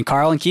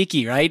Carl and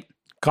Kiki, right?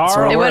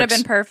 Carl. It would have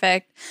been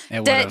perfect.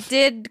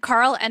 Did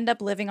Carl end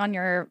up living on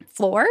your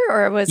floor,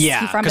 or was he from a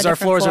different floor? Because our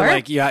floors are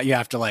like, you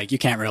have to like, you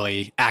can't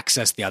really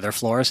access the other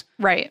floors.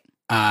 Right.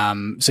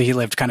 So he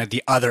lived kind of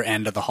the other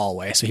end of the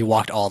hallway. So he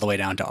walked all the way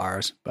down to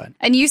ours.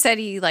 And you said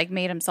he like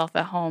made himself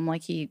at home,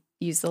 like he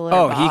used the litter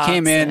box. He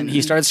came in,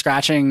 he started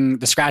scratching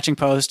the scratching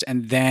post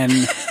and then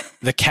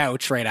the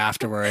couch right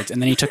afterwards.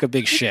 And then he took a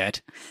big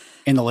shit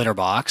in the litter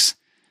box.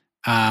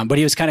 But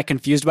he was kind of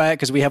confused by it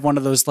because we have one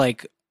of those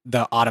like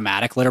the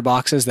automatic litter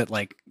boxes that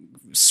like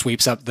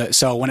sweeps up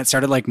so when it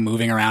started like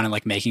moving around and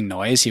like making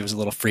noise, he was a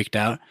little freaked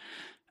out.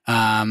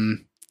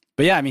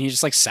 But yeah, I mean, he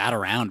just like sat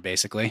around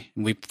basically.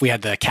 We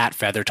had the cat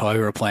feather toy. We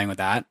were playing with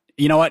that.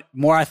 You know what?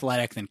 More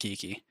athletic than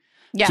Kiki.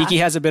 Yeah. Kiki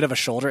has a bit of a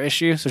shoulder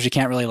issue, so she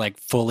can't really like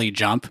fully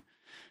jump.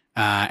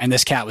 And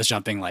this cat was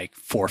jumping like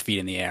 4 feet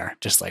in the air,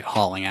 just like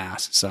hauling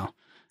ass. So,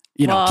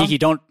 you know, Kiki,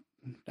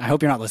 I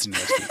hope you're not listening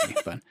to this, Kiki,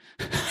 but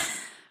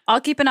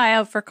I'll keep an eye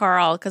out for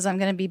Carl because I'm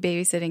going to be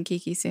babysitting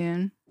Kiki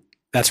soon.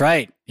 That's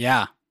right.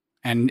 Yeah.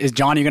 And is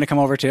John, you going to come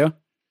over too?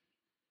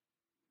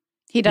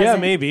 He doesn't. Yeah,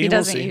 maybe. He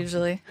doesn't see.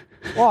 usually.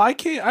 Well, I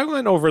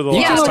went over the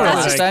Yeah,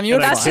 last time.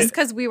 That's just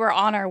because we were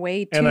on our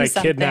way to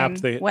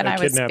something when I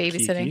was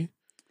babysitting.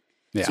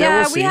 Kiki.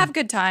 Yeah, we'll we have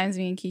good times,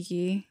 me and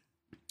Kiki.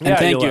 And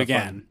thank you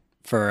again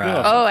for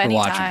anytime.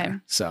 watching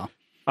her. So,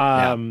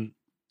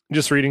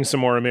 just reading some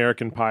more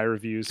American Pie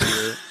reviews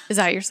here. Is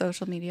that your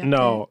social media?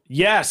 No.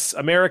 Yes,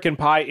 American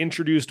Pie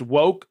introduced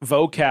woke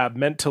vocab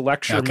meant to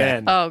lecture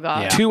men. Oh,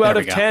 God. Yeah, 2 out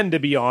of 10, to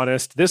be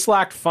honest. This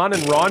lacked fun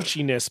and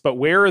raunchiness, but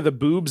where are the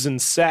boobs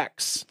and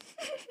sex?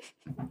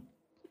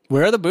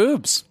 Where are the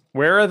boobs?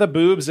 Where are the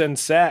boobs and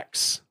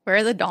sex? Where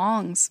are the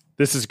dongs?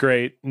 This is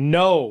great.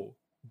 No.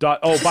 By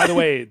the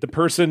way, the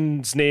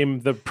person's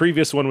name, the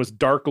previous one was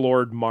Dark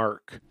Lord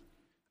Mark.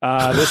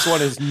 This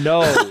one is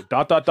no. ...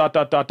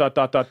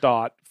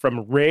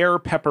 From Rare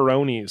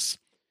Pepperonis.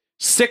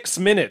 6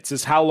 minutes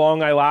is how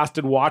long I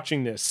lasted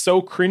watching this.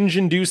 So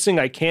cringe-inducing,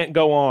 I can't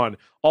go on.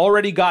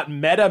 Already got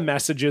meta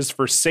messages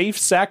for safe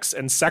sex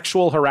and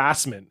sexual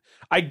harassment.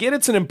 I get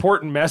it's an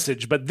important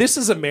message, but this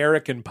is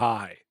American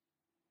Pie.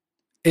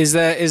 Is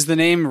the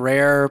name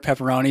Rare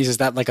Pepperonis? Is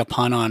that like a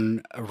pun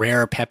on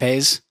Rare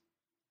Pepes?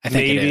 I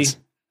think Maybe. it is.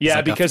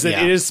 Yeah, like it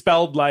is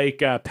spelled like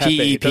Pepe.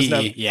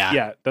 P-E-P-E,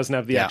 It doesn't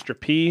have the extra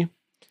P.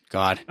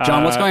 God.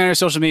 John, what's going on your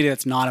social media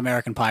that's not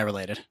American Pie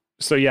related?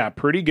 So yeah,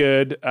 pretty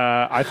good.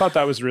 I thought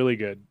that was really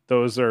good.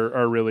 Those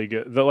are really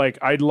good.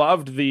 I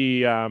loved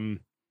the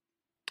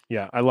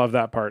I love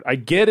that part. I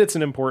get it's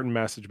an important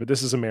message, but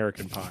this is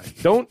American Pie.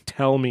 Don't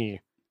tell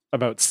me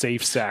about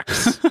safe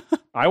sex.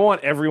 I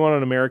want everyone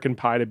on American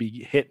Pie to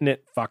be hitting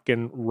it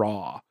fucking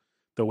raw,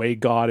 the way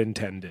God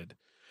intended.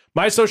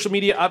 My social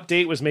media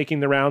update was making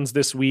the rounds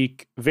this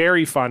week.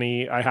 Very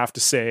funny, I have to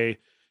say.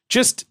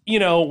 Just,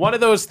 one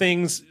of those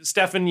things,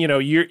 Stefan,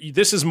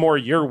 this is more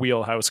your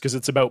wheelhouse because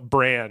it's about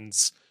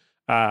brands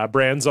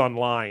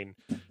online.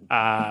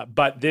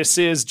 But this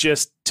is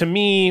just, to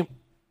me,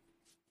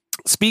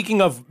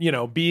 speaking of,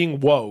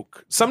 being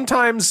woke,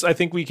 sometimes I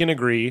think we can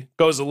agree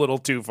goes a little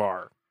too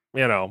far.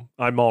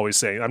 I'm always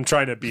saying, I'm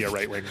trying to be a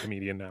right-wing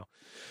comedian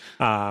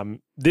now.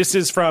 This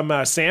is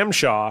from Sam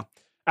Shaw.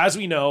 As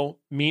we know,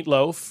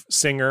 Meatloaf,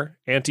 singer,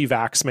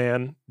 anti-vax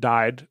man,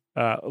 died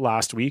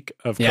last week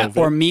of COVID.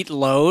 Or Meat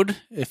Load,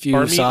 if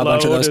you saw a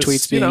bunch of those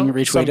tweets being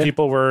retweeted.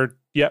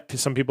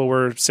 Some people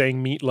were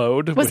saying Meat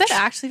Load. Was it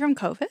actually from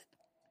COVID?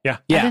 Yeah.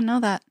 I didn't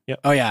know that. Yep.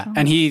 Oh, yeah.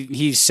 And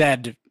he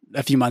said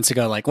a few months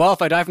ago, like, well,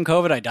 if I die from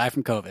COVID, I die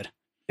from COVID.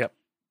 Yep.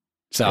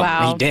 So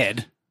he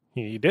did.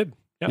 He did.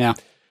 Yep. Yeah.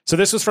 So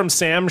this was from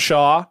Sam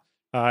Shaw.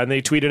 And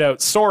they tweeted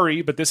out,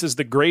 sorry, but this is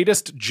the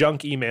greatest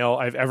junk email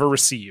I've ever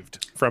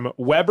received from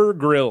Weber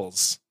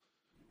Grills.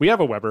 We have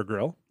a Weber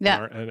grill in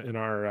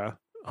our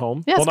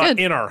home. Yeah, well, not good.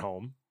 in our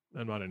home.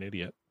 I'm not an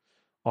idiot.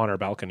 On our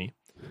balcony.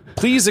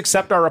 Please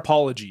accept our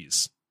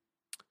apologies.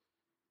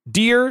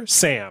 Dear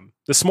Sam,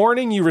 this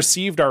morning you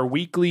received our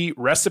weekly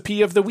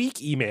Recipe of the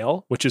Week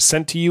email, which is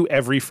sent to you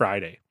every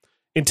Friday.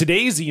 In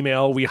today's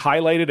email, we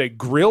highlighted a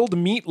grilled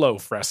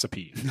meatloaf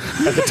recipe.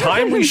 At the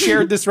time we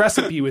shared this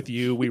recipe with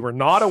you, we were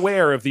not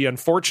aware of the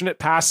unfortunate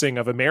passing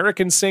of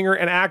American singer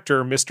and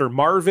actor Mr.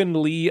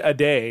 Marvin Lee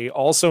Aday,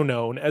 also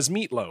known as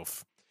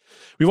Meatloaf.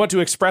 We want to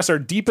express our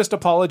deepest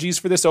apologies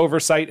for this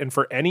oversight and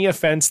for any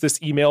offense this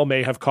email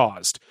may have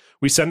caused.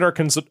 We send our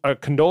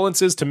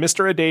condolences to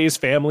Mr. Aday's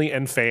family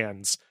and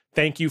fans.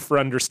 Thank you for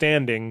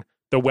understanding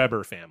the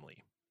Weber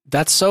family.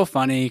 That's so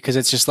funny because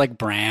it's just like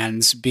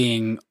brands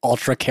being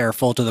ultra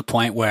careful to the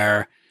point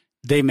where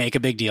they make a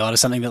big deal out of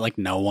something that like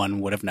no one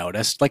would have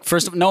noticed. Like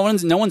first, no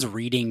one's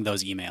reading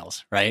those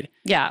emails, right?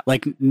 Yeah.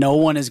 Like no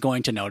one is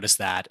going to notice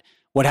that.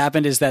 What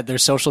happened is that their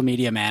social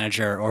media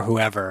manager or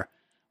whoever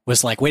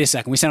was like, wait a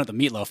second, we sent out the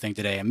Meatloaf thing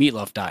today and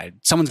Meatloaf died.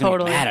 Someone's going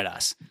to get mad at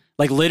us.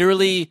 Like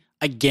literally,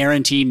 I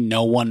guarantee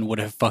no one would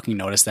have fucking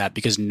noticed that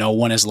because no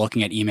one is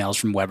looking at emails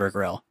from Weber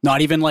Grill.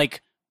 Not even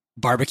like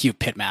barbecue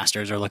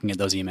pitmasters are looking at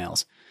those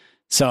emails.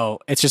 So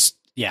it's just,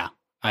 yeah,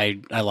 I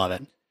love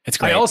it. It's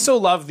great. I also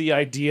love the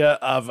idea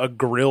of a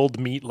grilled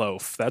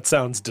meatloaf. That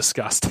sounds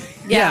disgusting.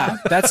 Yeah,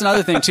 that's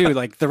another thing too.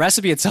 Like the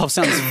recipe itself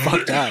sounds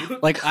fucked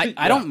up. Like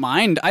I don't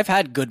mind. I've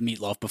had good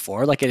meatloaf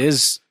before. Like it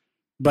is,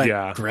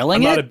 but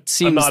grilling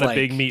seems I'm not like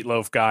a big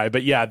meatloaf guy,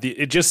 but yeah,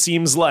 it just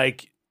seems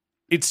like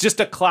it's just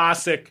a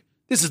classic.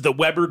 This is the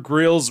Weber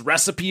Grill's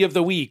recipe of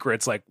the week, where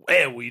it's like,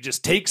 well, we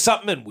just take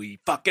something and we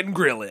fucking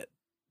grill it.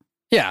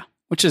 Yeah.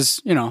 Which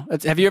is,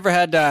 have you ever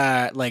had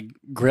like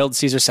grilled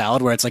Caesar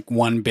salad where it's like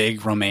one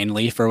big romaine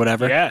leaf or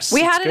whatever? Yes.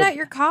 We had it good. at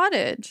your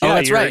cottage. Oh,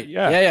 that's right.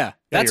 Yeah.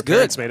 That's your good.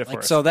 parents made it for like,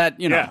 us. so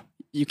that,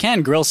 you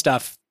can grill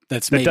stuff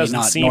that's maybe doesn't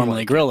not seem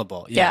normally like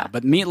grillable. Yeah.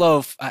 But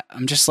meatloaf,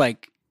 I'm just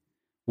like,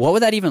 what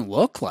would that even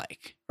look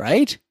like?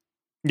 Right?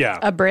 Yeah.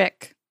 A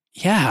brick.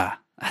 Yeah.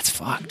 That's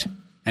fucked.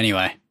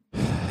 Anyway,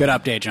 good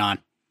update, John.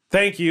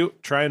 Thank you.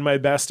 Trying my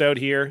best out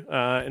here.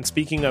 And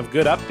speaking of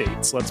good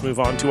updates, let's move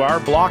on to our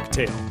block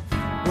tale.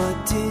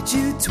 What did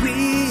you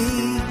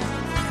tweet?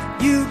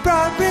 You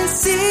brought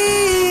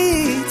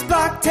receipts,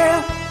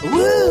 Blocktail.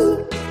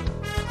 Woo!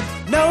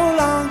 No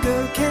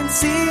longer can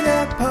see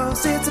the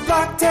post. It's a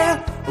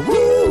Blocktail.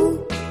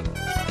 Woo!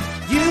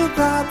 You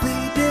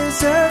probably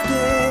deserved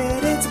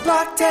it. It's a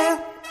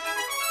Blocktail.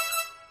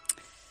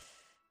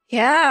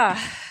 Yeah.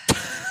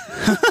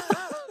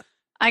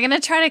 I'm going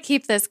to try to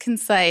keep this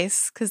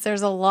concise because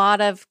there's a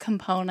lot of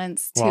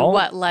components to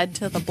what led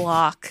to the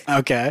block.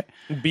 Okay.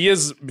 Be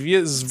as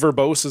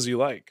verbose as you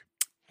like.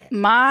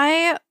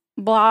 My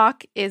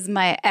block is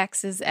my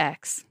ex's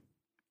ex.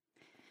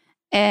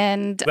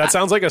 And That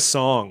sounds like a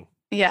song.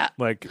 yeah,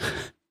 Like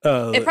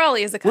it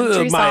probably is a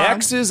country song. My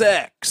Ex's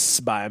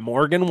Ex by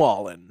Morgan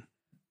Wallen.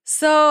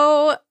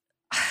 So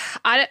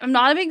I'm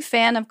not a big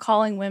fan of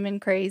calling women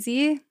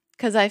crazy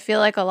because I feel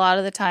like a lot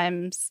of the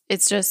times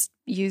it's just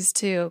used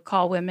to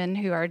call women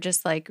who are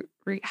just like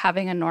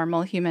having a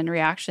normal human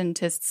reaction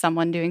to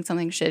someone doing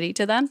something shitty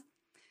to them.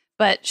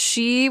 But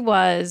she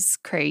was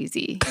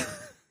crazy.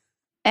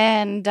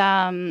 And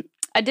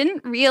I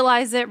didn't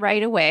realize it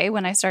right away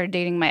when I started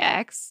dating my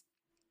ex,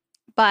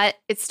 but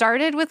it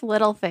started with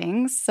little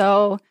things.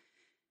 So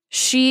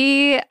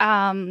she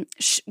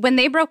when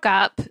they broke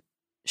up,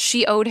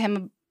 she owed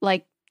him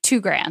like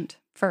 $2,000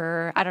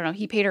 for, I don't know,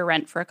 he paid her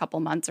rent for a couple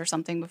months or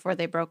something before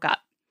they broke up.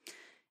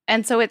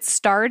 And so it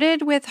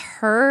started with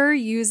her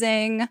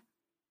using,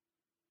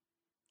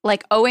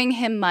 like, owing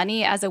him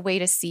money as a way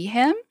to see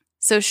him.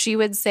 So she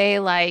would say,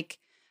 like,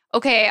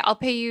 okay, I'll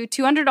pay you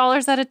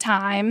 $200 at a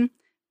time,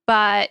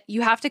 but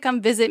you have to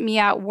come visit me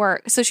at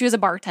work. So she was a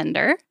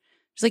bartender.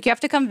 She's like, you have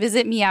to come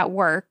visit me at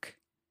work,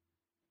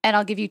 and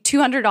I'll give you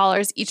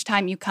 $200 each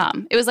time you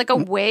come. It was like a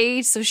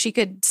way so she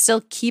could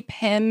still keep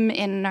him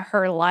in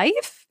her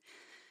life.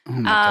 Oh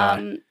my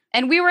God.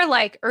 And we were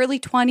like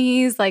early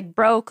 20s, like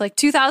broke, like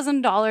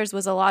 $2,000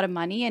 was a lot of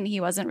money, and he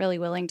wasn't really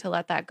willing to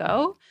let that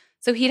go.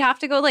 So he'd have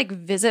to go like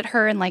visit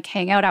her and like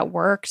hang out at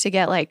work to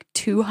get like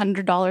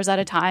 $200 at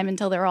a time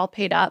until they were all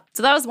paid up.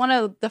 So that was one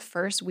of the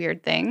first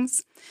weird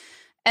things.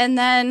 And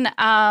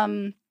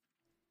then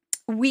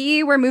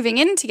we were moving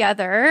in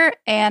together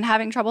and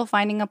having trouble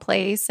finding a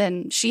place.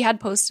 And she had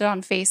posted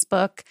on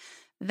Facebook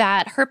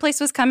that her place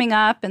was coming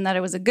up and that it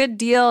was a good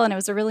deal and it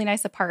was a really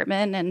nice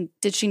apartment. And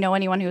did she know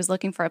anyone who was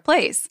looking for a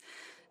place?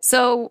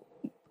 So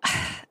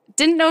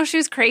didn't know she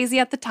was crazy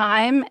at the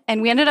time.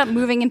 And we ended up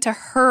moving into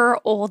her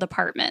old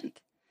apartment.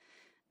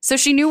 So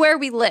she knew where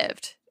we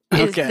lived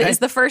is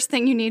the first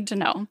thing you need to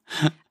know.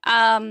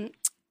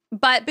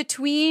 But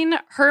between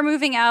her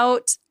moving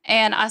out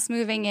and us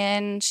moving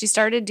in, she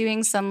started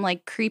doing some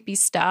like creepy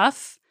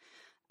stuff.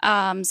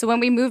 So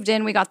when we moved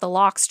in, we got the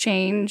locks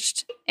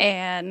changed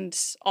and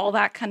all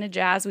that kind of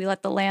jazz. We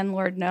let the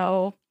landlord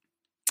know.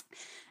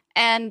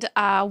 And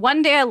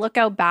one day I look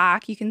out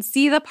back, you can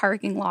see the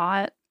parking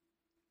lot,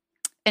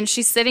 and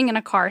she's sitting in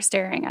a car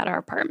staring at our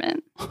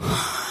apartment.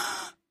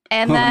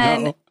 And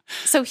then,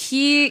 so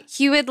he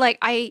would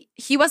like,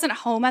 he wasn't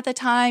home at the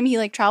time. He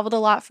like traveled a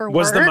lot for work.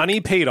 Was the money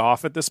paid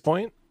off at this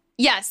point?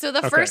 Yeah. So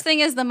the first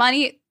thing is the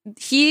money,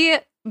 he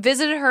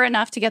visited her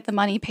enough to get the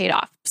money paid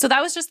off. So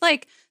that was just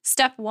like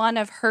step one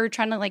of her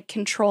trying to like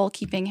control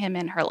keeping him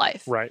in her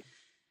life. Right.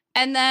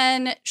 And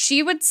then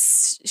she would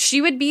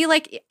be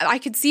like, I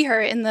could see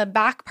her in the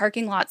back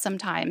parking lot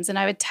sometimes, and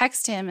I would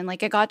text him, and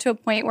like it got to a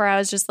point where I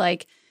was just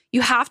like,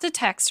 you have to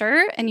text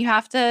her and you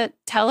have to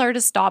tell her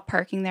to stop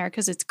parking there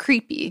because it's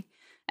creepy.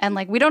 And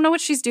like, we don't know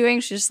what she's doing.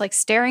 She's just like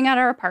staring at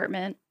our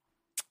apartment.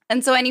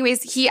 And so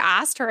anyways, he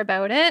asked her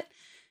about it.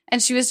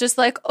 And she was just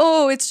like,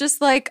 oh, it's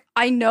just like,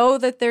 I know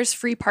that there's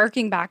free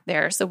parking back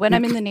there. So when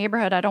I'm in the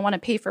neighborhood, I don't want to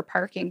pay for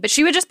parking. But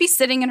she would just be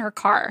sitting in her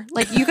car.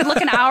 Like you could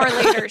look an hour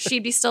later,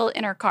 she'd be still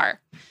in her car.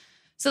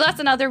 So that's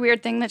another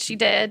weird thing that she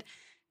did.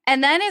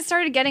 And then it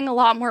started getting a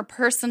lot more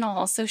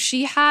personal. So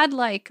she had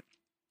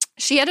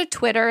a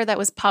Twitter that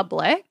was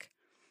public,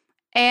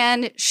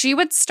 and she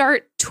would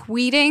start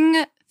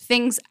tweeting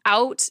things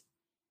out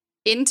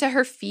into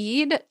her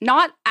feed,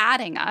 not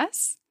adding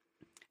us,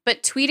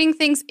 but tweeting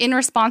things in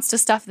response to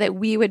stuff that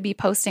we would be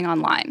posting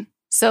online.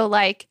 So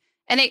like,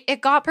 and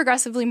it got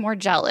progressively more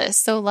jealous.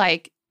 So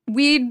like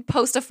we'd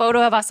post a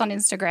photo of us on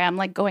Instagram,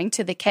 like going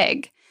to the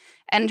keg.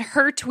 And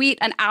her tweet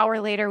an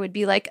hour later would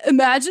be like,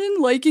 imagine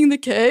liking the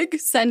keg,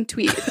 send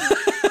tweet.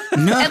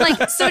 And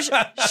like, so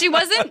she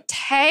wasn't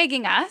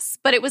tagging us,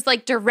 but it was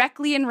like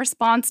directly in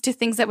response to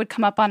things that would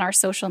come up on our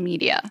social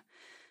media.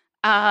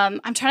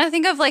 I'm trying to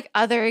think of like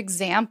other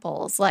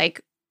examples.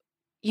 Like,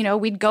 you know,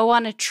 we'd go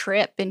on a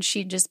trip and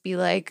she'd just be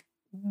like,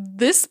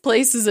 this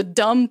place is a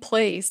dumb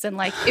place. And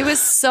like, it was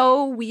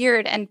so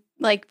weird. And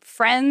like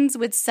friends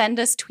would send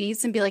us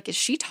tweets and be like, is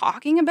she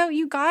talking about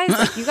you guys?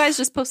 Like you guys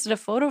just posted a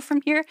photo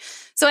from here.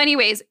 So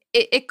anyways,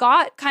 it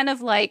got kind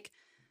of like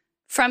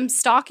from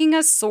stalking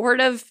us sort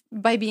of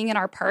by being in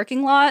our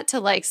parking lot to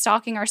like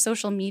stalking our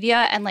social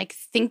media and like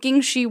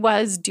thinking she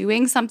was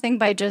doing something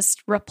by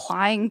just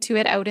replying to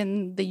it out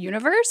in the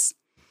universe.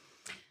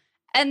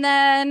 And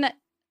then,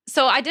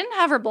 so I didn't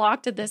have her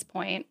blocked at this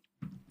point,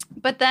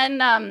 but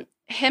then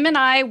him and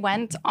I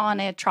went on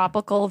a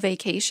tropical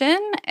vacation,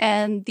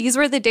 and these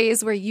were the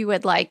days where you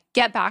would like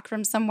get back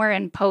from somewhere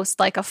and post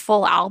like a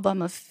full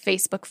album of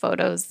Facebook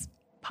photos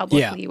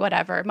publicly,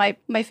 whatever. My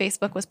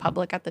Facebook was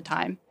public at the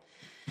time.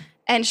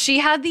 And she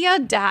had the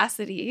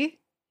audacity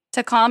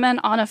to comment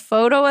on a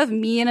photo of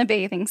me in a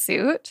bathing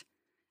suit.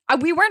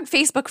 We weren't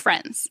Facebook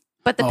friends,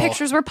 but the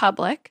pictures were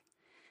public.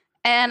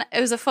 And it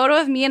was a photo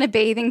of me in a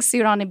bathing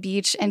suit on a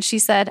beach. And she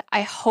said,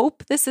 I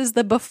hope this is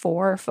the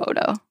before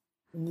photo.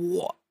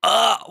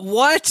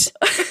 What?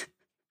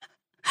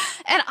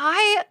 And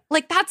I,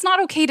 like, that's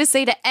not okay to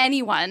say to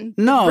anyone.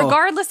 No.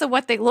 Regardless of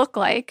what they look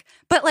like.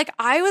 But, like,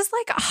 I was,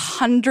 like,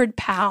 100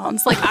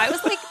 pounds. Like, I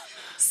was, like,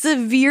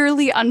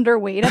 severely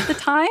underweight at the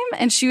time.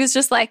 And she was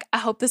just like, I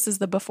hope this is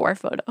the before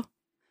photo.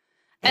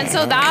 And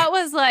so that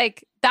was,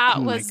 like,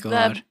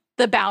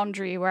 the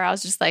boundary where I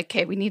was just like,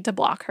 okay, we need to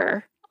block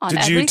her.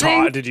 Did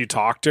you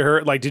talk to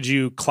her? Like, did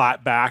you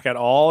clap back at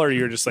all, or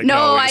you're just like,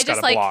 no, I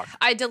just gotta block?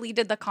 I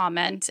deleted the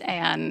comment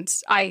and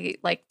I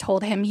like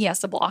told him he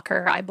has to block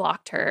her. I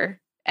blocked her,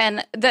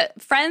 and the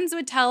friends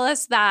would tell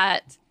us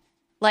that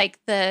like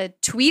the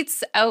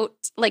tweets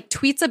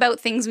about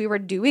things we were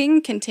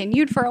doing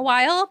continued for a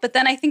while, but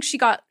then I think she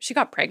got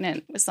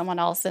pregnant with someone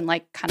else and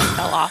like kind of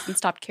fell off and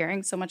stopped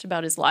caring so much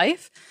about his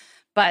life.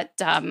 But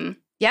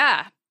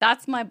yeah.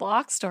 That's my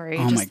block story.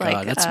 Oh my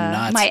God, that's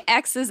nuts. My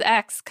ex's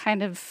ex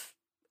kind of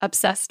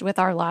obsessed with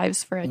our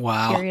lives for a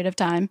period of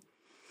time.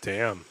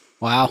 Damn.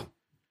 Wow.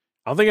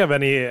 I don't think I've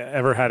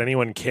ever had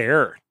anyone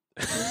care.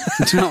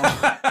 No.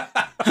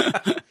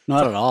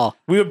 Not at all.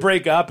 We would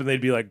break up and they'd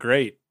be like,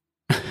 great.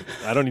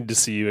 I don't need to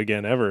see you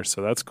again ever.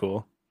 So that's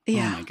cool.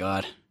 Yeah. Oh my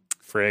God.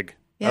 Frig.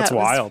 Yeah, that's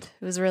wild.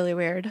 It was really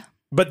weird.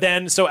 But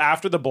then, so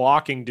after the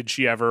blocking, did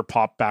she ever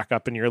pop back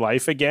up in your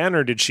life again?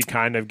 Or did she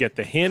kind of get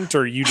the hint,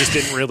 or you just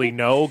didn't really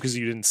know because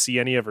you didn't see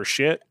any of her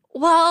shit?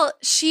 Well,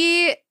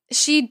 she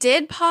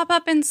did pop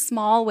up in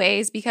small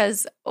ways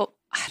because I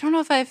don't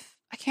know if I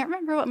can't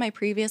remember what my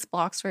previous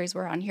block stories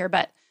were on here,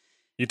 but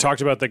you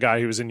talked about the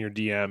guy who was in your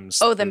DMs.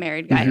 Oh, the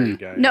married guy.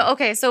 Mm-hmm. No,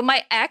 okay. So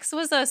my ex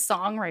was a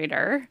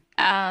songwriter.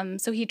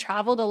 So he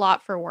traveled a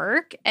lot for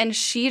work, and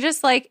she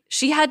just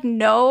she had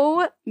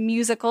no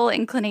musical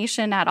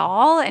inclination at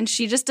all. And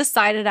she just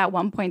decided at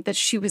one point that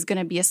she was going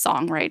to be a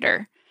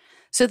songwriter.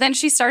 So then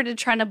she started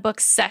trying to book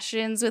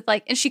sessions with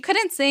and she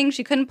couldn't sing.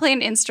 She couldn't play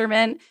an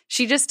instrument.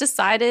 She just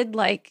decided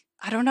I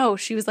don't know,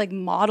 she was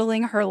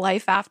modeling her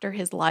life after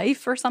his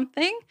life or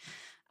something.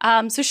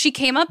 So she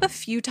came up a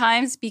few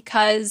times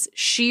because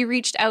she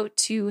reached out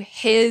to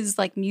his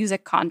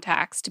music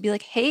contacts to be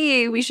like,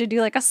 hey, we should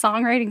do a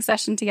songwriting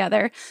session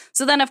together.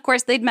 So then of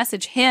course they'd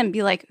message him,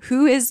 be like,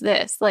 who is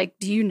this?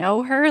 Do you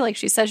know her?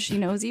 She says she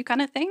knows you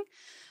kind of thing.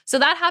 So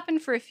that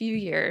happened for a few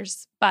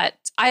years, but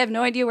I have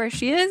no idea where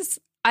she is.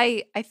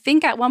 I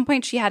think at one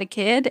point she had a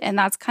kid, and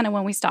that's kind of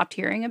when we stopped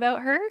hearing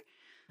about her.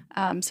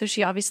 So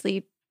she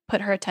obviously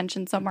put her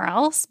attention somewhere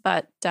else,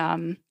 but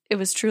it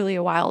was truly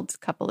a wild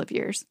couple of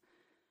years.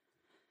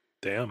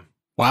 Damn.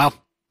 Wow.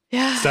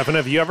 Yeah. Stefan,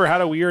 have you ever had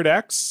a weird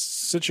ex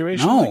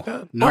situation like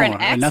that? No, or an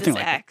ex's nothing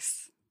like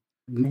ex.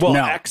 Well,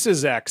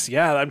 ex's ex.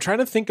 Yeah, I'm trying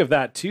to think of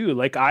that too.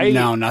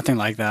 No, nothing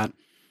like that.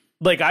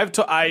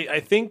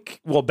 I think,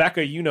 well,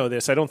 Becca, you know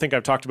this. I don't think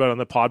I've talked about it on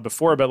the pod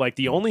before, but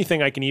the only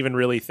thing I can even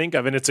really think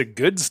of, and it's a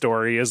good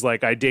story, is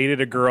I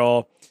dated a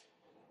girl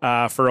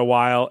for a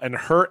while, and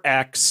her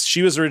ex,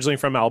 she was originally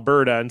from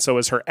Alberta, and so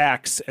was her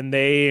ex, and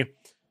they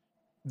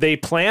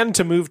planned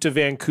to move to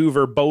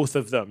Vancouver, both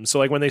of them.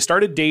 So when they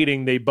started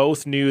dating, they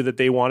both knew that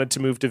they wanted to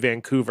move to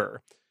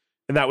Vancouver.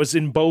 And that was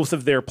in both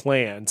of their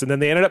plans. And then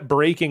they ended up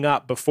breaking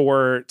up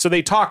before. So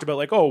they talked about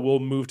like, oh, we'll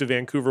move to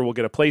Vancouver. We'll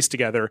get a place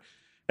together.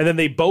 And then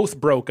they both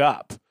broke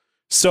up.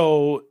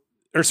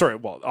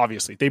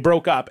 Obviously they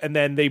broke up and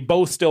then they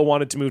both still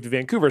wanted to move to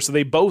Vancouver. So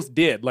they both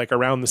did like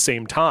around the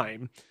same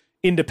time,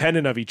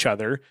 independent of each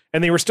other.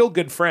 And they were still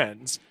good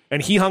friends.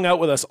 And he hung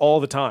out with us all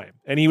the time.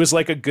 And he was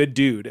like a good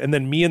dude. And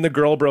then me and the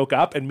girl broke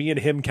up and me and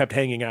him kept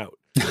hanging out.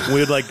 We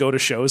would like go to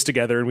shows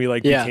together and we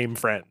like became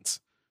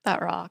friends. That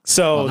rocks.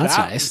 So that's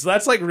nice.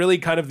 That's like really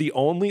kind of the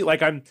only,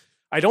 like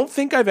I don't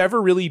think I've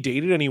ever really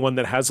dated anyone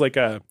that has like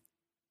a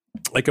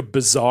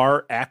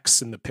bizarre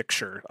ex in the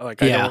picture.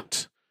 Like I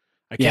can't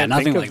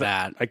nothing think of like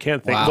that. I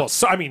can't think. Wow. Well,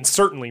 so, I mean,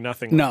 certainly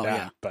nothing like that.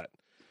 Yeah. But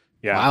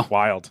yeah, Wow.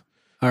 wild.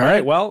 All All right.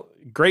 right. Well,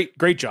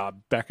 great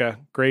job, Becca.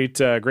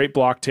 Great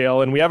block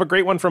tale, and we have a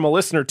great one from a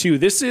listener too.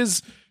 This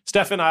is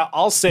Stefan.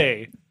 I'll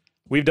say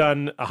we've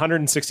done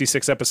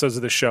 166 episodes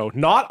of the show.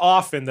 Not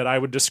often that I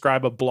would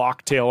describe a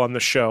block tale on the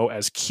show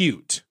as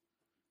cute.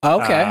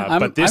 Okay.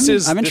 But this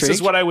is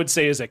intrigued. what I would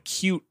say is a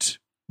cute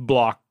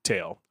block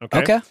tale.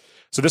 Okay.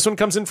 So this one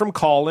comes in from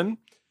Colin.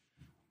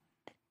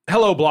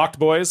 Hello, Blocked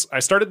Boys. I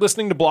started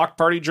listening to Blocked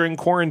Party during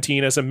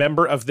quarantine as a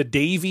member of the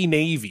Davy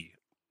Navy,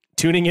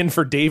 tuning in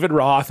for David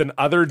Roth and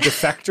other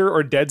Defector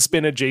or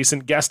Deadspin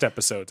adjacent guest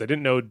episodes. I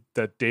didn't know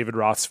that David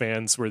Roth's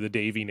fans were the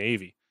Davy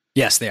Navy.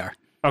 Yes, they are.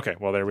 Okay,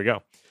 well, there we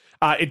go.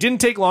 It didn't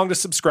take long to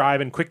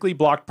subscribe, and quickly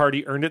Blocked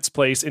Party earned its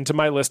place into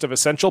my list of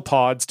essential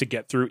pods to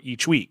get through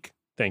each week.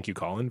 Thank you,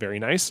 Colin. Very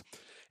nice.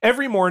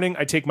 Every morning,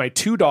 I take my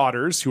 2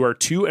 daughters, who are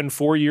 2 and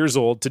 4 years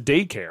old, to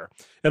daycare,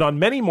 and on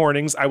many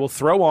mornings, I will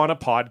throw on a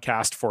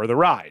podcast for the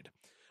ride.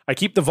 I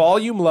keep the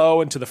volume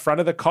low and to the front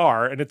of the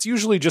car, and it's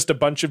usually just a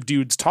bunch of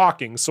dudes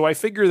talking, so I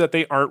figure that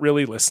they aren't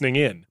really listening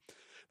in.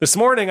 This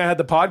morning, I had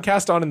the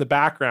podcast on in the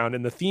background,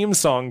 and the theme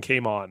song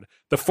came on.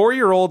 The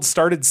 4-year-old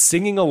started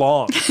singing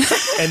along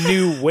and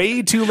knew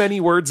way too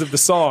many words of the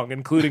song,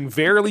 including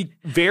very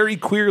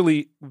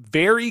clearly,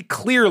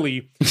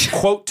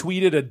 quote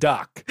tweeted a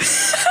duck.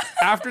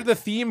 After the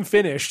theme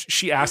finished,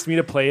 she asked me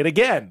to play it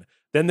again.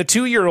 Then the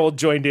 2-year-old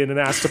joined in and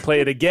asked to play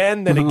it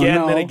again, then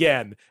again, then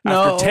again.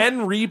 After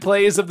 10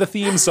 replays of the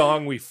theme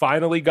song, we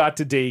finally got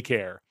to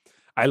daycare.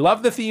 I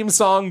love the theme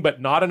song, but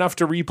not enough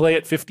to replay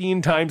it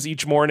 15 times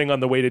each morning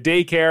on the way to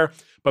daycare.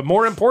 But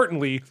more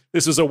importantly,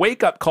 this was a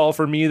wake-up call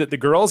for me that the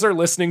girls are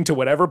listening to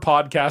whatever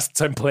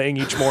podcasts I'm playing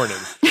each morning.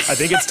 I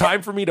think it's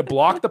time for me to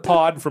block the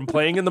pod from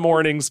playing in the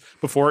mornings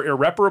before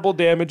irreparable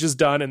damage is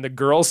done and the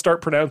girls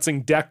start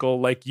pronouncing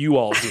Deckel like you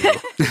all do.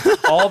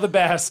 All the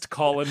best,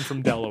 Colin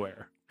from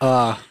Delaware.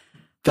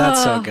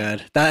 That's so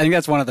good. I think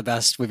that's one of the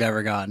best we've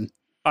ever gotten.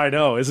 I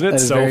know, isn't it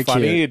so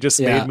funny? Cute. It just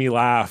made me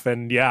laugh.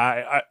 And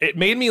yeah, it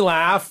made me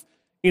laugh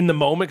in the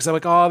moment because I'm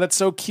like, oh, that's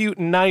so cute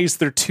and nice.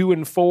 They're 2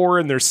 and 4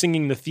 and they're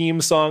singing the theme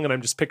song and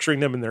I'm just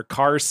picturing them in their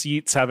car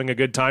seats having a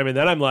good time. And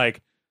then I'm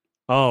like,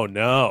 oh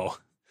no,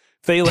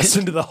 they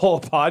listened to the whole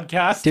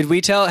podcast. Have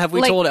we told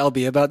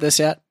LB about this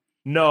yet?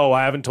 No,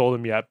 I haven't told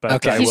him yet, but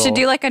okay. You should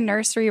do like a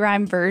nursery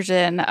rhyme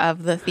version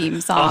of the theme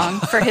song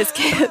for his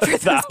kids.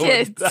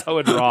 That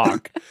would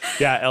rock.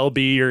 Yeah,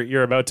 LB,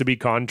 you're about to be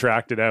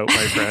contracted out,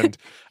 my friend.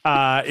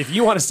 If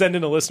you want to send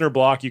in a listener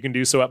block, you can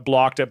do so at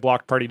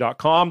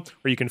blocked@blockedparty.com,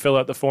 or you can fill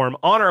out the form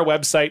on our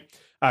website.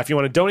 If you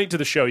want to donate to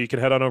the show, you can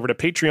head on over to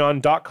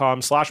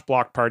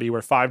patreon.com/blockparty,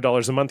 where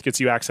 $5 a month gets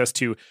you access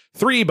to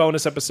 3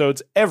 bonus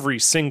episodes every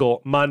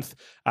single month.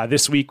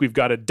 This week, we've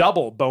got a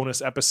double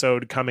bonus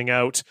episode coming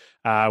out.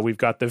 We've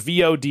got the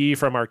VOD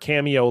from our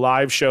Cameo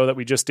live show that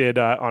we just did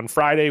on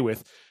Friday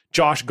with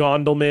Josh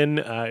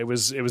Gondelman. It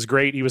was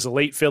great. He was a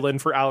late fill-in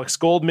for Alex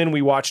Goldman.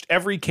 We watched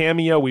every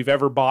cameo we've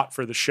ever bought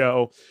for the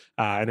show,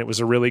 and it was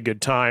a really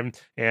good time.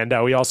 And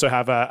we also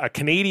have a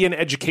Canadian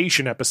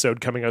education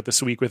episode coming out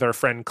this week with our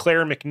friend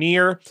Claire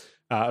McNear.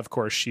 Of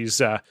course,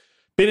 she's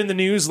been in the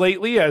news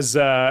lately as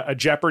a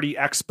Jeopardy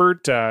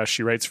expert.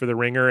 She writes for The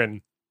Ringer,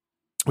 and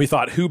we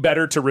thought, who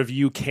better to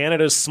review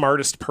Canada's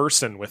Smartest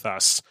Person with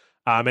us?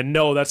 And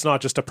no, that's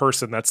not just a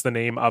person. That's the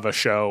name of a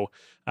show.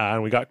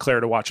 And we got Claire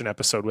to watch an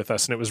episode with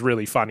us, and it was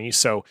really funny.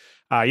 So,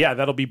 yeah,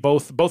 that'll be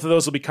both of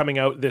those will be coming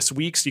out this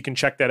week. So you can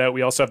check that out.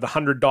 We also have the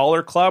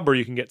 $100 Club, where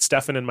you can get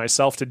Stefan and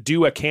myself to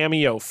do a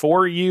cameo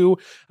for you.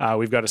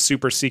 We've got a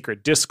super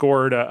secret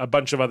Discord, a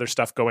bunch of other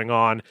stuff going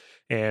on,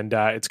 and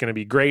it's going to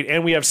be great.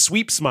 And we have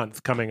Sweeps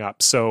Month coming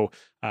up. So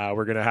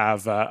we're going to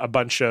have a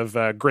bunch of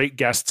great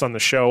guests on the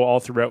show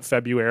all throughout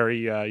February.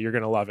 You're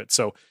going to love it.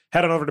 So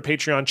head on over to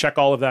Patreon, check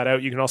all of that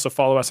out. You can also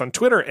follow us on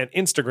Twitter and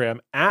Instagram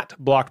at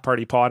Blocked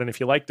Party Pod. And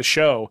if you like the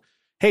show,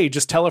 hey,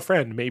 just tell a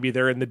friend. Maybe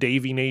they're in the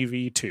Davy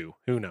Navy too.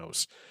 Who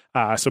knows?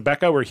 So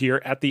Becca, we're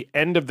here at the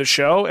end of the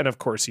show. And of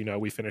course,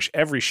 we finish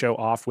every show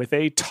off with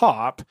a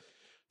top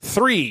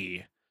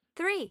 3.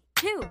 3,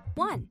 2,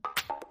 1.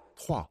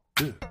 3,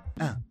 2,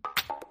 1.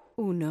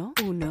 Uno,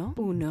 uno,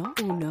 uno,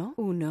 uno,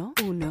 uno,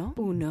 uno,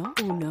 uno,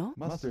 uno.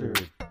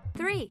 Mustard.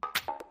 3.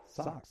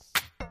 Socks.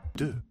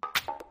 2.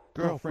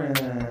 Girlfriends.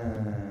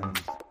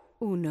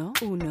 Uno,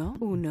 uno,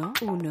 uno,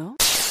 uno.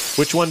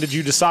 Which one did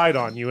you decide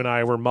on? You and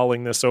I were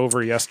mulling this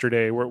over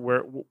yesterday.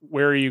 Where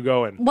are you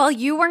going? Well,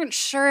 you weren't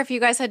sure if you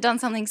guys had done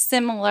something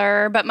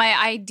similar, but my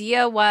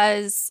idea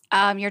was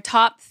your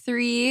top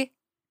 3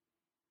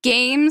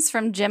 games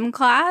from gym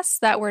class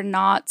that were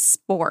not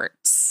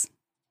sports.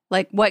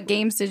 Like, what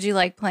games did you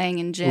like playing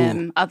in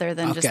gym other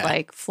than just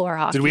like floor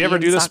hockey? Did we ever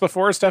do this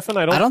before, Stefan?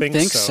 I don't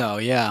think so.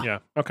 Yeah. Yeah.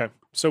 Okay.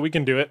 So we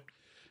can do it.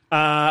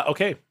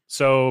 Okay.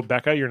 So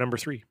Becca, you're number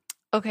 3.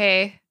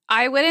 Okay.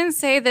 I wouldn't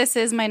say this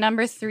is my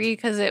number 3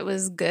 because it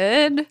was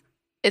good.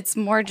 It's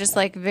more just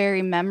like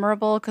very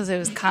memorable because it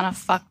was kind of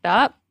fucked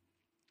up.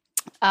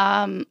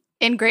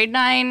 In grade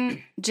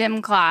 9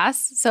 gym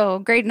class, so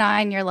grade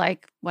 9, you're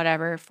like,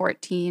 whatever,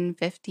 14,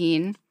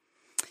 15.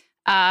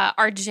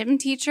 Our gym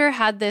teacher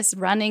had this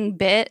running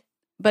bit,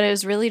 but it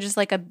was really just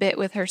like a bit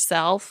with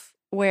herself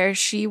where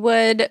she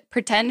would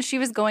pretend she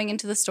was going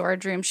into the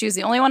storage room. She was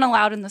the only one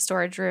allowed in the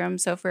storage room.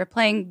 So if we were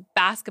playing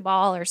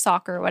basketball or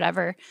soccer or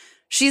whatever,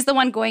 she's the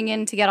one going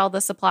in to get all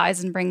the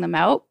supplies and bring them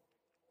out.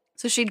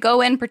 So she'd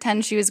go in,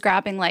 pretend she was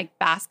grabbing like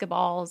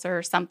basketballs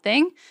or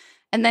something.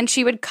 And then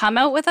she would come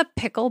out with a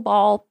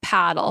pickleball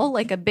paddle,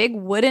 like a big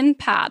wooden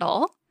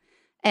paddle.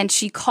 And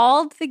she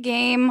called the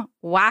game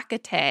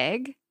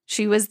Whack-A-Tag.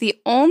 She was the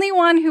only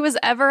one who was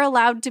ever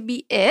allowed to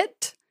be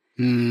it.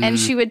 And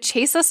she would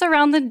chase us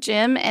around the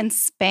gym and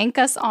spank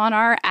us on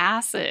our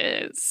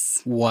asses.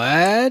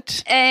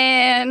 What?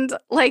 And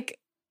like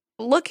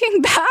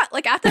looking back,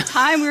 like at the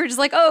time, we were just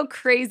like, oh,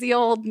 crazy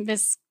old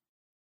Miss.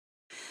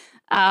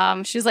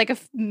 She was like a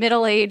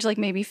middle-aged, like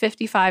maybe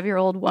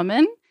 55-year-old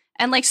woman.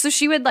 And like, so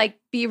she would like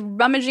be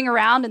rummaging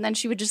around and then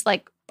she would just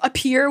like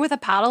appear with a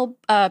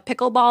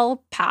pickleball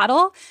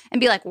paddle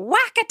and be like,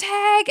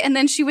 Whack-A-Tag. And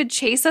then she would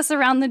chase us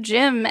around the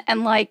gym.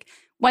 And like,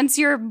 once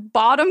your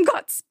bottom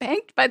got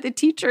spanked by the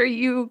teacher,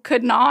 you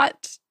could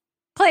not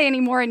play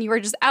anymore and you were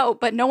just out.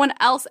 But no one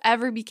else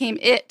ever became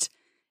it.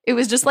 It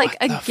was just like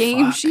a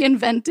game she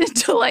invented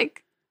to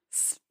like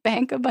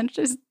spank a bunch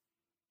of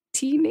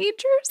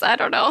teenagers. I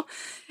don't know.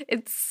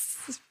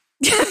 It's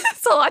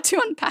it's a lot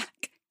to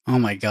unpack. Oh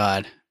my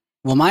God.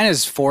 Well, mine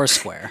is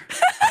Foursquare.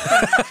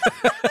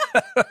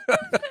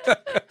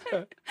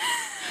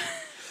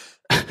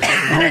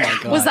 Oh my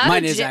God. Was that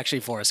mine is actually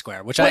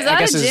Foursquare, which I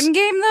guess a is gym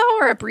game though,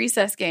 or a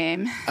recess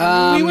game?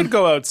 We would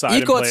go outside.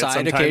 You'd go and play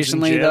outside it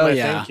occasionally, in gym, though. I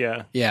Yeah,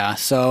 think, yeah.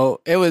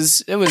 So it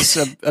was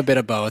a bit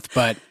of both,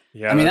 but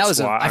yeah. I mean, that's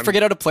I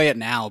forget how to play it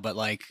now, but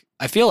like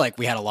I feel like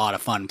we had a lot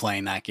of fun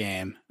playing that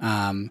game.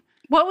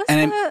 What was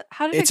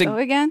how did it go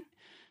again?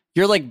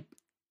 You're like,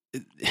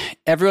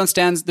 everyone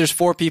stands, there's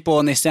 4 people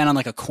and they stand on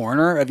like a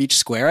corner of each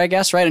square, I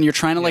guess, right? And you're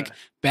trying to like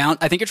bounce,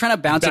 I think you're trying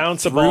to bounce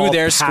it through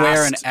their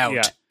square and out.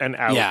 Yeah, and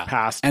out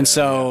past. And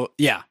so,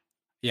 yeah,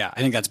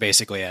 I think that's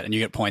basically it. And you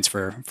get points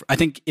for I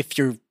think if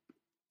you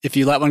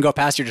let one go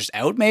past, you're just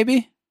out,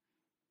 maybe?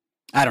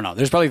 I don't know.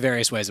 There's probably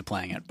various ways of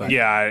playing it, but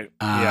I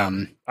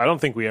don't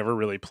think we ever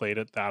really played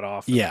it that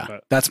often. Yeah,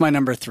 but. That's my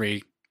number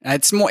 3.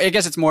 It's more, I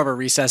guess it's more of a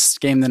recess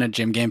game than a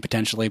gym game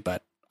potentially,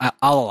 but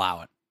I'll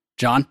allow it.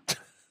 John?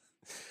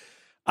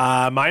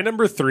 My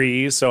number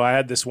 3, so I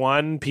had this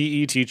one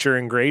PE teacher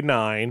in grade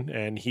 9,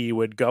 and he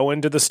would go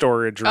into the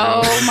storage room.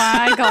 Oh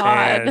my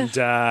God.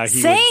 And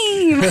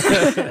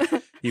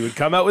Same. he would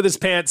come out with his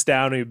pants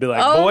down, and he'd be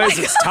like, boys,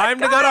 it's time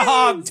to go to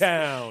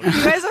Hogtown.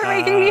 You guys are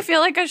making me feel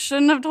like I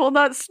shouldn't have told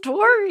that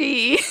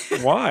story.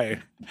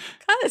 Why?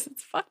 Because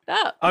it's fucked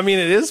up. I mean,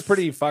 it is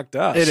pretty fucked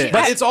up. It is.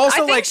 But it's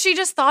also I think she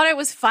just thought it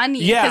was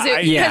funny. Yeah,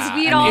 Because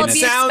we'd all it be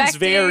sounds expecting,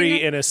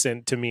 very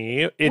innocent to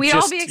me. We'd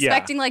all be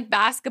expecting like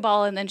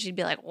basketball, and then she'd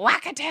be like,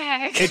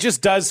 Whack-A-Tag. It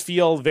just does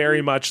feel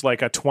very much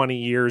like a 20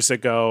 years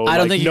ago. I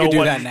don't think you could do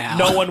one, that now.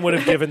 No one would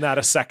have given that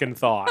a second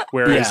thought.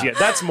 Whereas,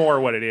 that's more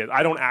what it is.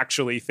 I don't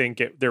actually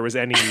think there was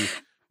any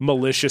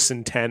malicious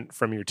intent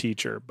from your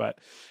teacher. But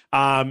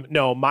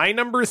no, my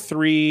number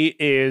 3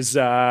 is...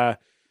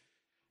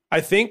 I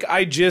think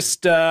I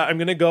just I'm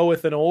gonna go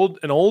with an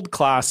old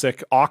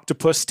classic,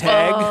 Octopus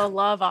Tag. Oh,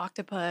 love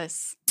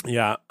Octopus.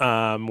 Yeah,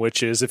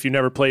 which is if you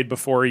never played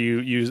before,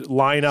 you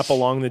line up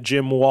along the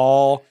gym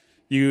wall.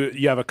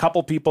 You have a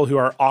couple people who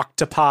are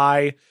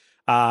octopi,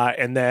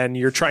 and then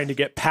you're trying to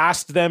get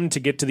past them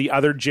to get to the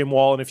other gym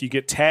wall. And if you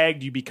get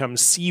tagged, you become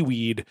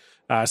seaweed.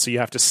 So you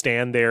have to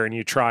stand there and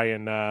you try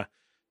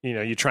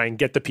and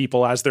get the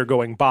people as they're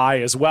going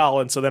by as well.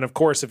 And so then, of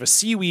course, if a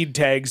seaweed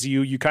tags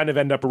you, you kind of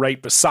end up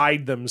right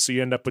beside them. So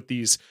you end up with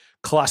these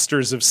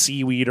clusters of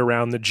seaweed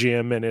around the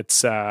gym. And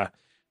it's,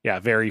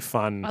 very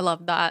fun. I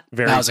love that.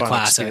 Very that was fun a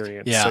classic.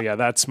 experience. Yeah. So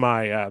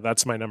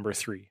that's my number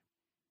 3.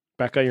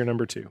 Becca, your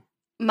number 2.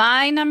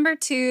 My number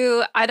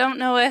 2, I don't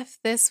know if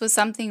this was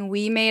something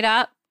we made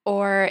up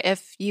or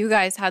if you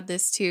guys had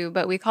this too,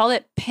 but we call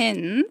it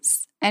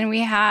pins. And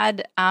we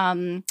had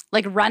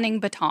like running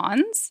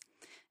batons.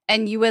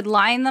 And you would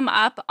line them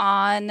up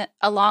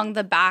along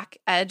the back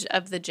edge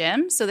of the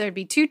gym. So there'd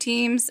be 2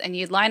 teams and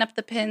you'd line up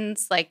the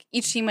pins. Like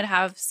each team would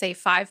have, say,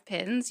 5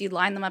 pins. You'd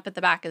line them up at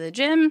the back of the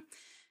gym.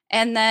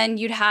 And then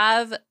you'd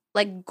have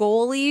like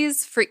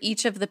goalies for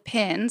each of the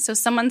pins. So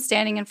someone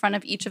standing in front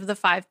of each of the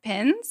 5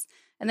 pins.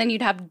 And then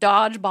you'd have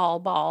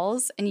dodgeball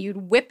balls, and you'd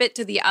whip it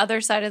to the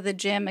other side of the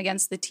gym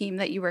against the team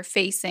that you were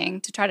facing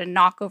to try to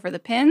knock over the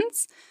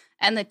pins.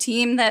 And the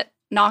team that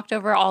knocked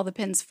over all the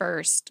pins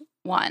first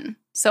won.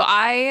 So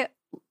I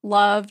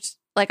loved,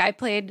 like, I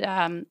played,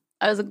 I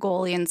was a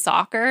goalie in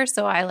soccer,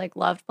 so I like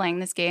loved playing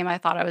this game. I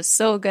thought I was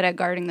so good at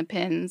guarding the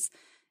pins,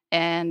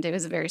 and it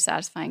was a very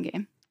satisfying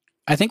game.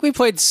 I think we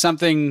played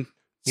something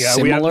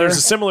similar. There's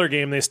a similar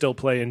game they still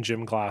play in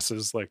gym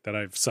classes, like that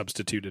I've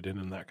substituted in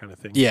and that kind of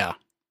thing. Yeah,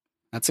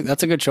 that's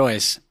a good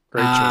choice.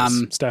 Great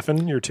choice.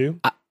 Stefan, you're two?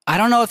 I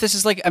don't know if this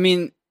is like, I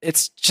mean,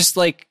 it's just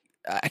like,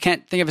 I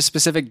can't think of a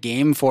specific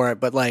game for it,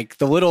 but like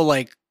the little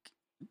like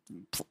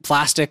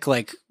plastic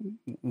like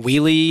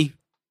wheelie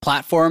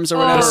platforms or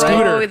whatever.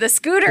 The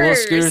scooters. The little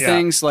scooter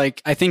things.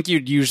 Like, I think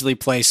you'd usually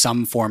play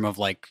some form of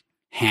like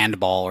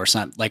handball or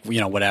something, like, you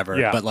know, whatever.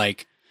 Yeah. But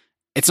like,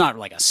 it's not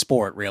like a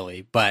sport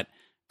really. But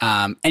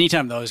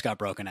anytime those got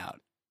broken out,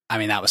 I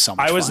mean, that was so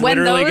much I was fun.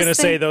 literally going to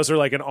say those are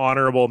like an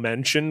honorable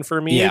mention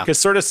for me, Yeah. because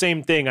sort of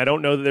same thing. I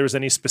don't know that there was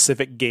any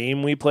specific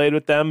game we played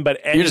with them, but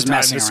You're just anytime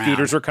messing the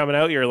scooters around. were coming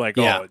out, you're like,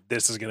 Yeah. oh,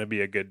 this is going to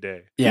be a good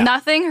day. Yeah.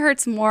 Nothing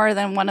hurts more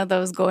than one of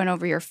those going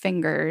over your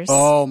fingers.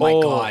 Oh my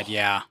Oh. God.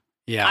 Yeah.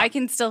 Yeah. I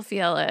can still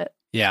feel it.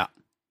 yeah.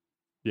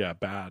 Yeah,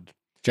 bad.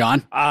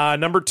 John?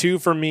 Number 2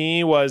 for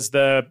me was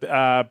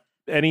the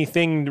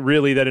anything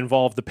really that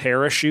involved the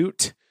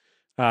parachute.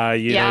 Know,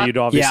 you'd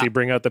obviously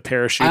bring out the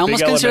parachute. I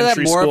almost Big consider that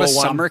elementary more of a school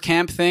one. summer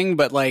camp thing,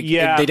 but like,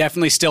 Yeah. they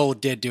definitely still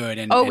did do it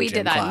in Oh, in we gym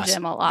did that class. in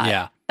gym a lot.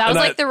 Yeah. That was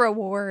And like the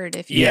reward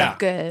if you Yeah, did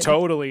good.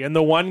 totally. And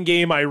the one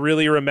game I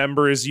really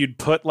remember is you'd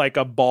put like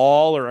a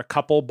ball or a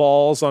couple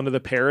balls onto the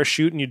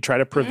parachute and you'd try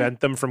to prevent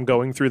them from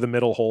going through the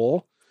middle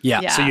hole.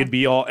 Yeah. Yeah.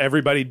 So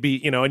everybody'd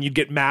be, and you'd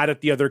get mad at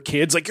the other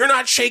kids, like, you're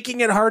not shaking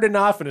it hard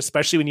enough. And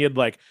especially when you had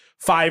like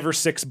 5 or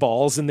 6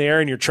 balls in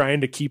there and you're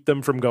trying to keep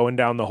them from going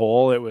down the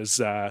hole. It was,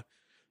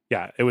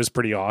 it was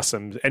pretty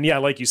awesome. And yeah,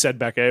 like you said,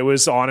 Becca, it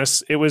was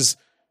honest. It was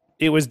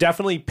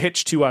definitely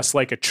pitched to us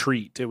like a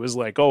treat. It was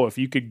like, oh, if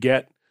you could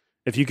get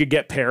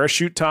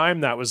parachute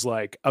time, that was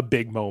like a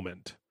big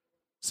moment.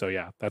 So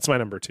yeah, that's my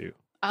number 2.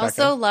 I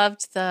also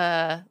loved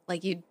the,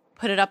 like, you'd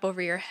put it up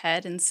over your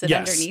head and sit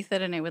Yes. underneath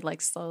it and it would like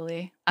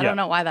slowly. I Yeah. don't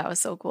know why that was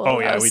so cool. Oh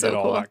That yeah, was we so did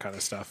all cool. that kind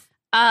of stuff.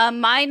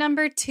 My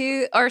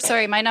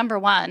number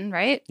 1,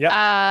 right?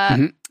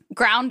 Yeah.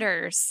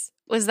 Grounders.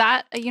 Was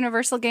that a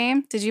universal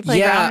game? Did you play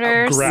Yeah,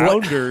 Grounders?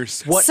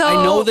 Grounders. What? So-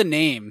 I know the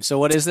name. So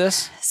what is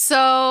this?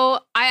 So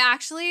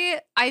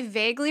I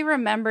vaguely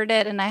remembered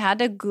it and I had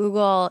to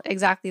Google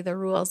exactly the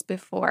rules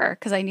before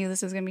because I knew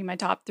this was going to be my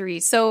top 3.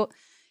 So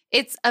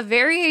it's a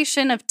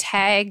variation of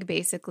tag,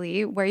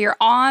 basically, where you're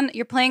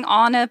playing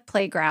on a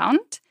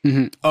playground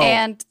Mm-hmm. Oh,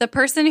 and the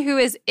person who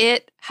is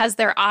it has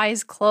their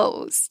eyes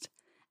closed.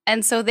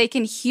 And so they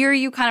can hear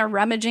you kind of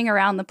rummaging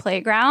around the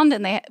playground,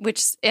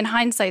 which in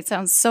hindsight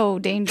sounds so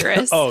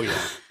dangerous. Oh yeah.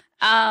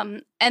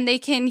 And they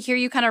can hear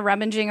you kind of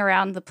rummaging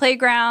around the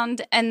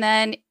playground. And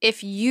then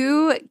if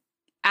you,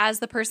 as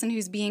the person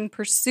who's being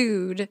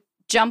pursued,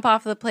 jump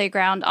off the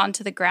playground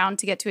onto the ground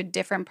to get to a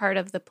different part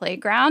of the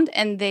playground,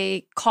 and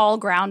they call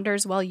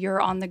grounders while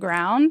you're on the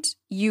ground,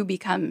 you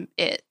become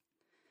it.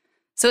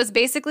 So it's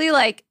basically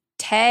like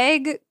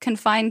tag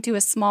confined to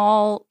a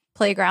small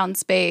playground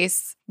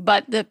space,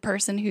 but the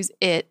person who's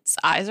it's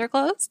eyes are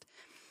closed.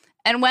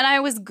 And when I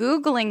was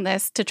Googling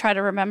this to try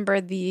to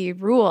remember the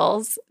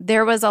rules,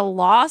 there was a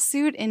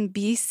lawsuit in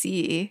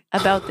BC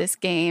about this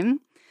game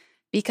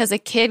because a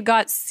kid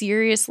got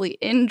seriously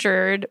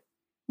injured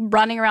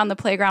running around the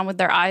playground with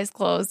their eyes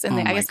closed, and Oh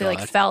I guess they like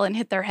God. fell and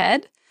hit their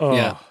head. Oh.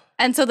 Yeah.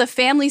 And so the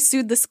family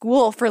sued the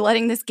school for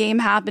letting this game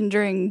happen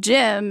during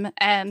gym.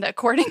 And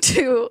according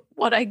to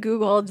what I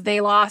Googled, they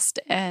lost.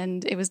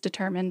 And it was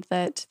determined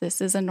that this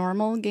is a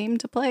normal game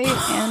to play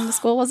and the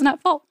school wasn't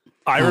at fault.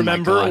 I Oh my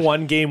remember God.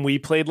 one game we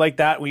played like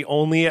that. We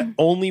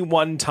only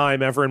one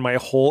time ever in my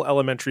whole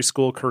elementary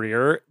school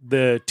career,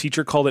 the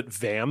teacher called it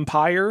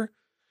Vampire,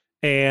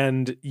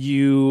 and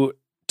you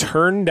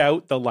turned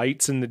out the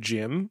lights in the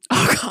gym.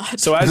 Oh, God.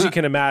 So as you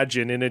can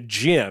imagine, in a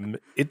gym,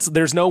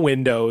 there's no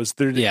windows.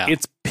 Yeah.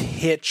 It's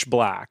pitch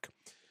black.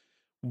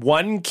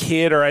 One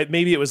kid, or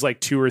maybe it was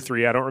like 2 or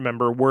 3, I don't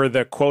remember, were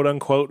the quote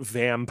unquote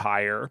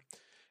vampire.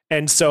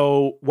 And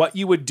so what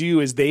you would do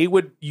is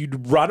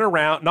you'd run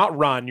around, not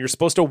run, you're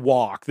supposed to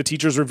walk. The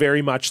teachers were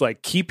very much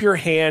like, keep your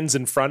hands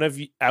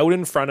out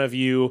in front of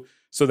you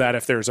so that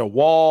if there's a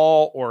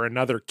wall or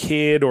another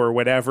kid or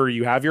whatever,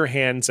 you have your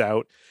hands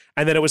out.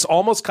 And then it was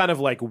almost kind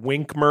of like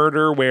wink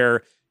murder,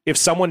 where if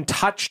someone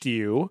touched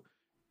you,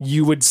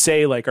 you would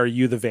say like, are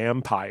you the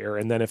vampire?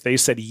 And then if they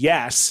said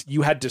yes,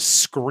 you had to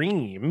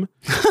scream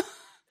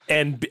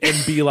and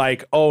be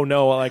like, oh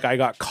no, like I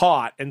got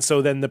caught. And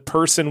so then the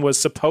person was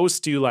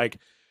supposed to, like,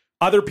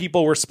 other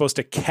people were supposed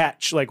to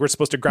catch, like, we're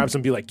supposed to grab some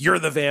and be like, you're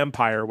the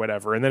vampire or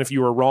whatever. And then if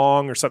you were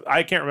wrong or something,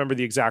 I can't remember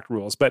the exact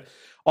rules, but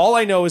all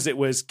I know is it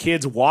was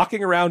kids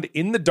walking around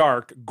in the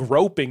dark,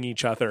 groping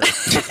each other.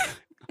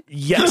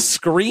 Yes,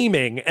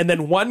 screaming. And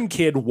then one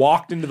kid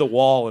walked into the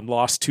wall and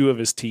lost 2 of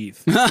his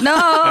teeth. No. And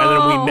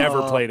then we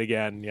never played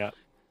again. Yeah.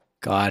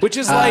 God. Which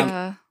is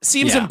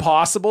seems yeah.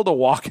 impossible to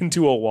walk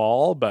into a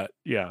wall, but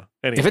yeah.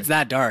 Anyway. If it's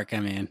that dark, I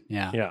mean,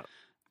 yeah.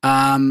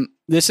 Yeah.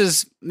 This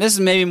is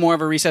maybe more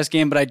of a recess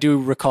game, but I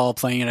do recall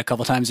playing it a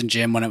couple times in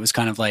gym when it was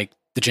kind of like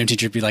the gym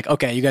teacher would be like,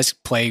 okay, you guys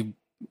play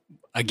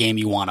a game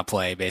you want to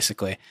play,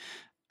 basically.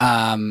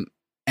 And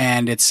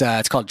it's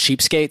called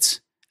Cheapskates.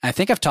 I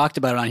think I've talked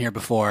about it on here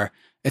before.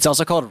 It's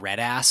also called Red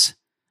Ass.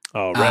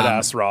 Oh, Red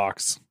Ass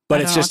rocks.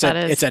 But it's just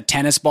it's a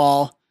tennis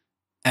ball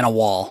and a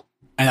wall,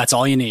 and that's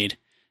all you need.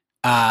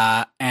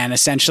 And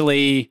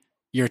essentially,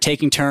 you're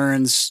taking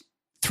turns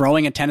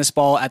throwing a tennis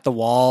ball at the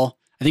wall.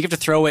 I think you have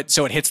to throw it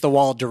so it hits the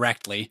wall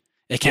directly.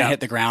 It can't hit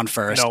the ground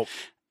first. Nope.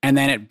 And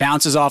then it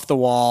bounces off the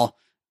wall,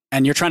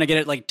 and you're trying to get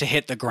it like to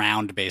hit the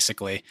ground,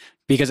 basically.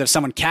 Because if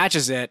someone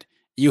catches it,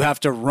 you have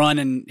to run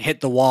and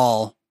hit the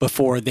wall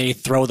before they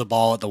throw the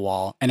ball at the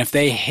wall. And if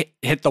they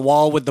hit the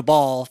wall with the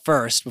ball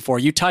first before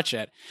you touch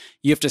it,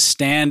 you have to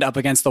stand up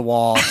against the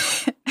wall,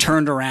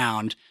 turned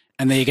around,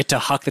 and then you get to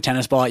huck the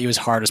tennis ball at you as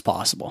hard as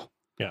possible.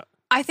 Yeah.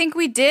 I think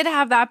we did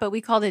have that, but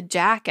we called it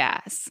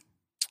Jackass.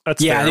 That's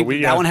yeah, fair. I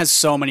think that one has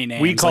so many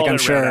names. We call I'm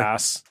it sure Red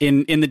Ass.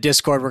 In the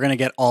Discord, we're going to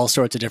get all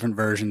sorts of different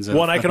versions of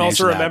Well, and I of can names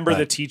also of that, remember but-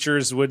 the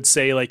teachers would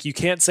say, like, you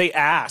can't say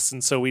ass.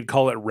 And so we'd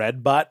call it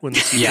red butt when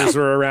the teachers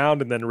were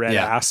around, and then red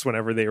ass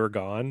whenever they were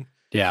gone.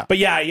 Yeah. But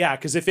yeah,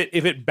 because if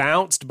it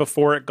bounced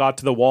before it got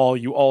to the wall,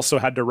 you also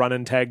had to run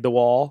and tag the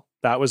wall.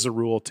 That was a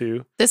rule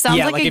too. This sounds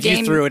yeah, like like a if game.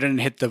 you threw it and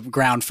hit the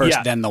ground first,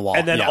 then the wall.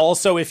 And then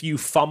also if you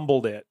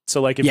fumbled it.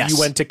 So like if you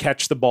went to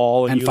catch the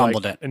ball and you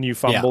fumbled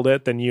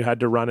it, then you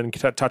had to run and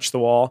touch the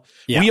wall.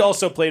 Yeah. We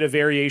also played a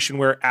variation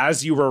where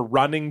as you were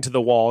running to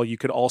the wall, you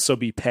could also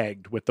be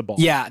pegged with the ball.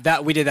 Yeah,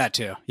 we did that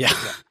too. Yeah.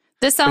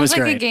 This sounds like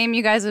great. a game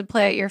you guys would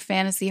play at your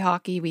fantasy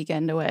hockey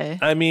weekend away.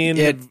 I mean,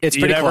 it's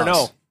you pretty never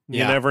close. know.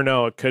 You never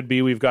know. It could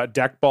be we've got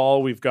deck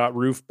ball, we've got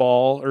roof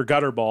ball or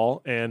gutter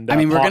ball, and I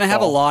mean, we're pot going to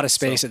have a ball. lot of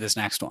space at this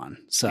next one.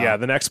 So Yeah,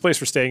 the next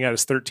place we're staying at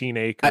is 13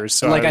 acres.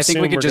 So I think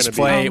assume we could we're just gonna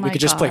be- play. Oh we my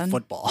could just play God.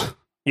 football.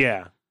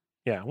 Yeah,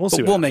 we'll see.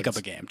 But what we'll make up happens.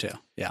 a game too.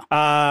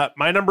 Yeah.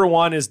 My number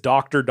one is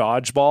Dr.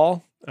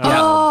 Dodgeball.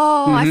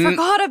 I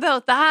forgot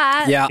about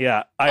that.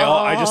 Yeah.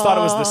 I just thought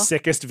it was the Oh.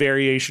 sickest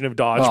variation of Oh,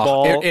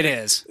 dodgeball. it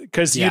is.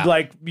 Because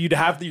you'd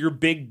have your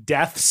big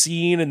death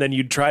scene, and then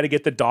you'd try to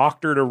get the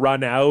doctor to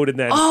run out, and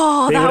then they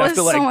that would have was to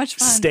so like much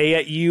fun. stay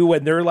at you,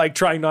 and they're like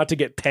trying not to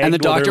get pegged. And the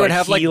while doctor they're, would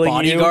have like healing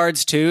you.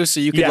 bodyguards too, so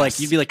you could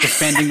Yes. you'd be like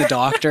defending the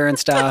doctor and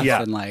stuff.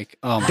 Yeah. And like,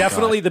 oh my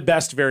Definitely God. the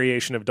best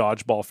variation of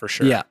dodgeball for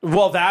sure. Yeah.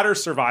 Well, that or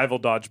survival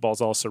dodgeball is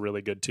also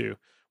really good too.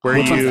 Where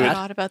Which one's you I that?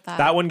 forgot about that.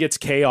 that one gets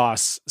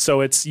chaos.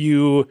 So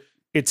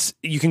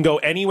you can go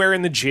anywhere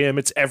in the gym.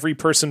 It's every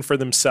person for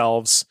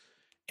themselves,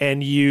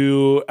 and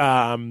you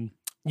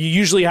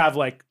usually have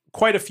like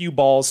quite a few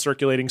balls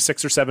circulating,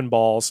 6 or 7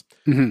 balls.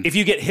 Mhm. If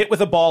you get hit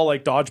with a ball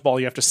like dodgeball,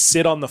 you have to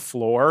sit on the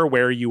floor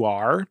where you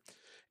are.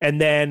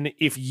 And then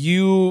if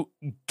you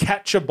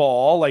catch a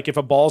ball, like if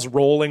a ball's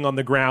rolling on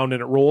the ground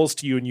and it rolls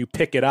to you and you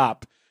pick it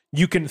up,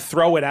 you can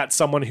throw it at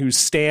someone who's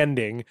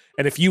standing.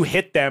 And if you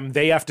hit them,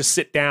 they have to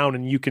sit down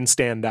and you can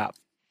stand up.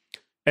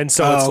 And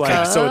so it's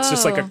okay. so it's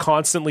just like a Oh.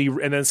 constantly,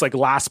 and then it's like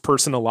last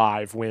person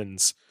alive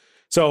wins.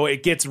 So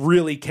it gets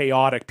really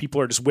chaotic.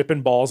 People are just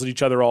whipping balls at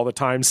each other all the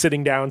time,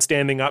 sitting down,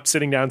 standing up,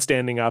 sitting down,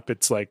 standing up.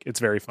 It's like, it's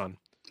very fun.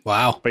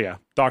 Wow. But yeah,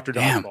 Dr.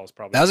 Damn. Dodgeball is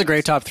probably That was a the great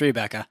best. top 3,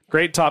 Becca.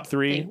 Great top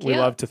 3. Thank We you.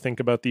 love to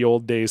think about the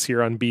old days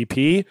here on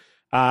BP.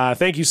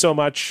 Thank you so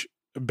much,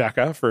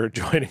 Becca, for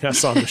joining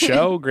us on the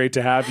show. Great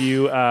to have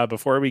you.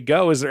 Before we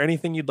go, is there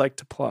anything you'd like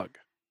to plug?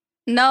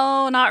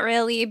 No, not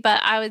really.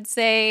 But I would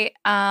say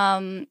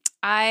I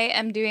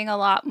am doing a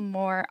lot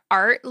more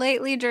art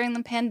lately during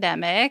the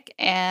pandemic.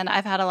 And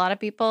I've had a lot of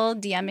people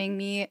DMing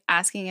me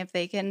asking if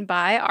they can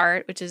buy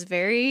art, which is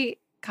very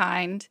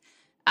kind.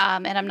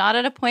 And I'm not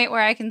at a point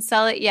where I can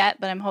sell it yet,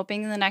 but I'm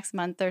hoping in the next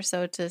month or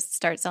so to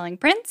start selling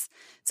prints.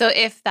 So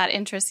if that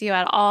interests you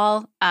at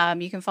all,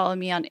 you can follow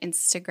me on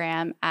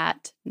Instagram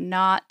at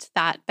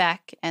notthatbeck.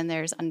 And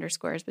there's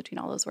underscores between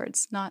all those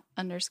words.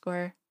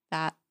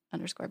 Not_that_Beck.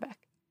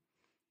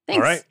 Thanks. All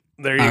right.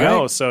 There you All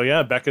go. right. So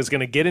yeah, Becca's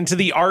going to get into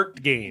the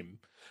art game.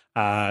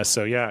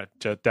 So yeah,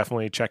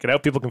 definitely check it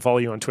out. People can follow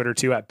you on Twitter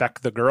too at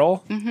Beck the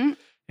Girl. Mm-hmm.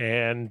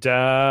 And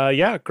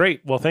yeah,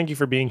 great. Well, thank you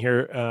for being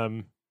here.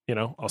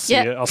 I'll see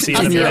Yeah. you. I'll see you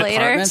I'll in a see you minute.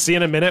 later. See you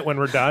in a minute when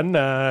we're done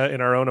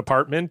in our own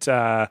apartment.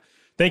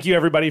 Thank you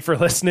everybody for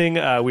listening.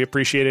 We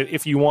appreciate it.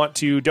 If you want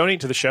to donate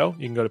to the show,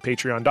 you can go to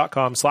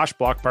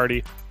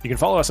patreon.com/blockparty. You can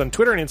follow us on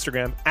Twitter and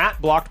Instagram at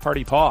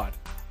blockedpartypod.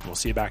 We'll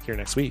see you back here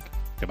next week.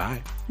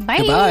 Goodbye. Bye.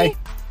 Goodbye.